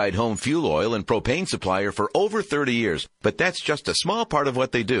reliable Westside home fuel oil and propane supplier for over 30 years. But that's just a small part of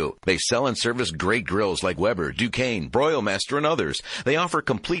what they do. They sell and service great grills like Weber, Duquesne, Broilmaster, and others. They offer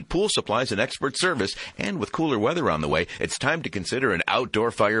complete pool supplies and expert service. And with cooler weather on the way, it's time to consider an outdoor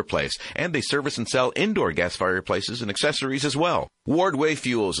fireplace. And they service and sell indoor gas fireplaces and accessories as well. Wardway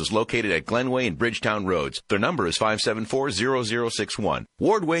Fuels is located at Glenway and Bridgetown Roads. Their number is 574-0061.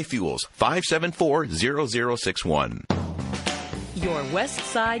 Wardway Fuels, 574-0061. Your West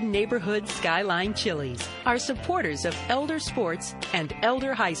Side Neighborhood Skyline Chili's are supporters of Elder Sports and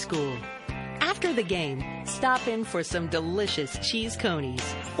Elder High School. After the game, stop in for some delicious cheese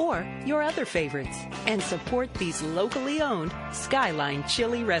conies or your other favorites and support these locally owned Skyline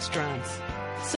Chili restaurants.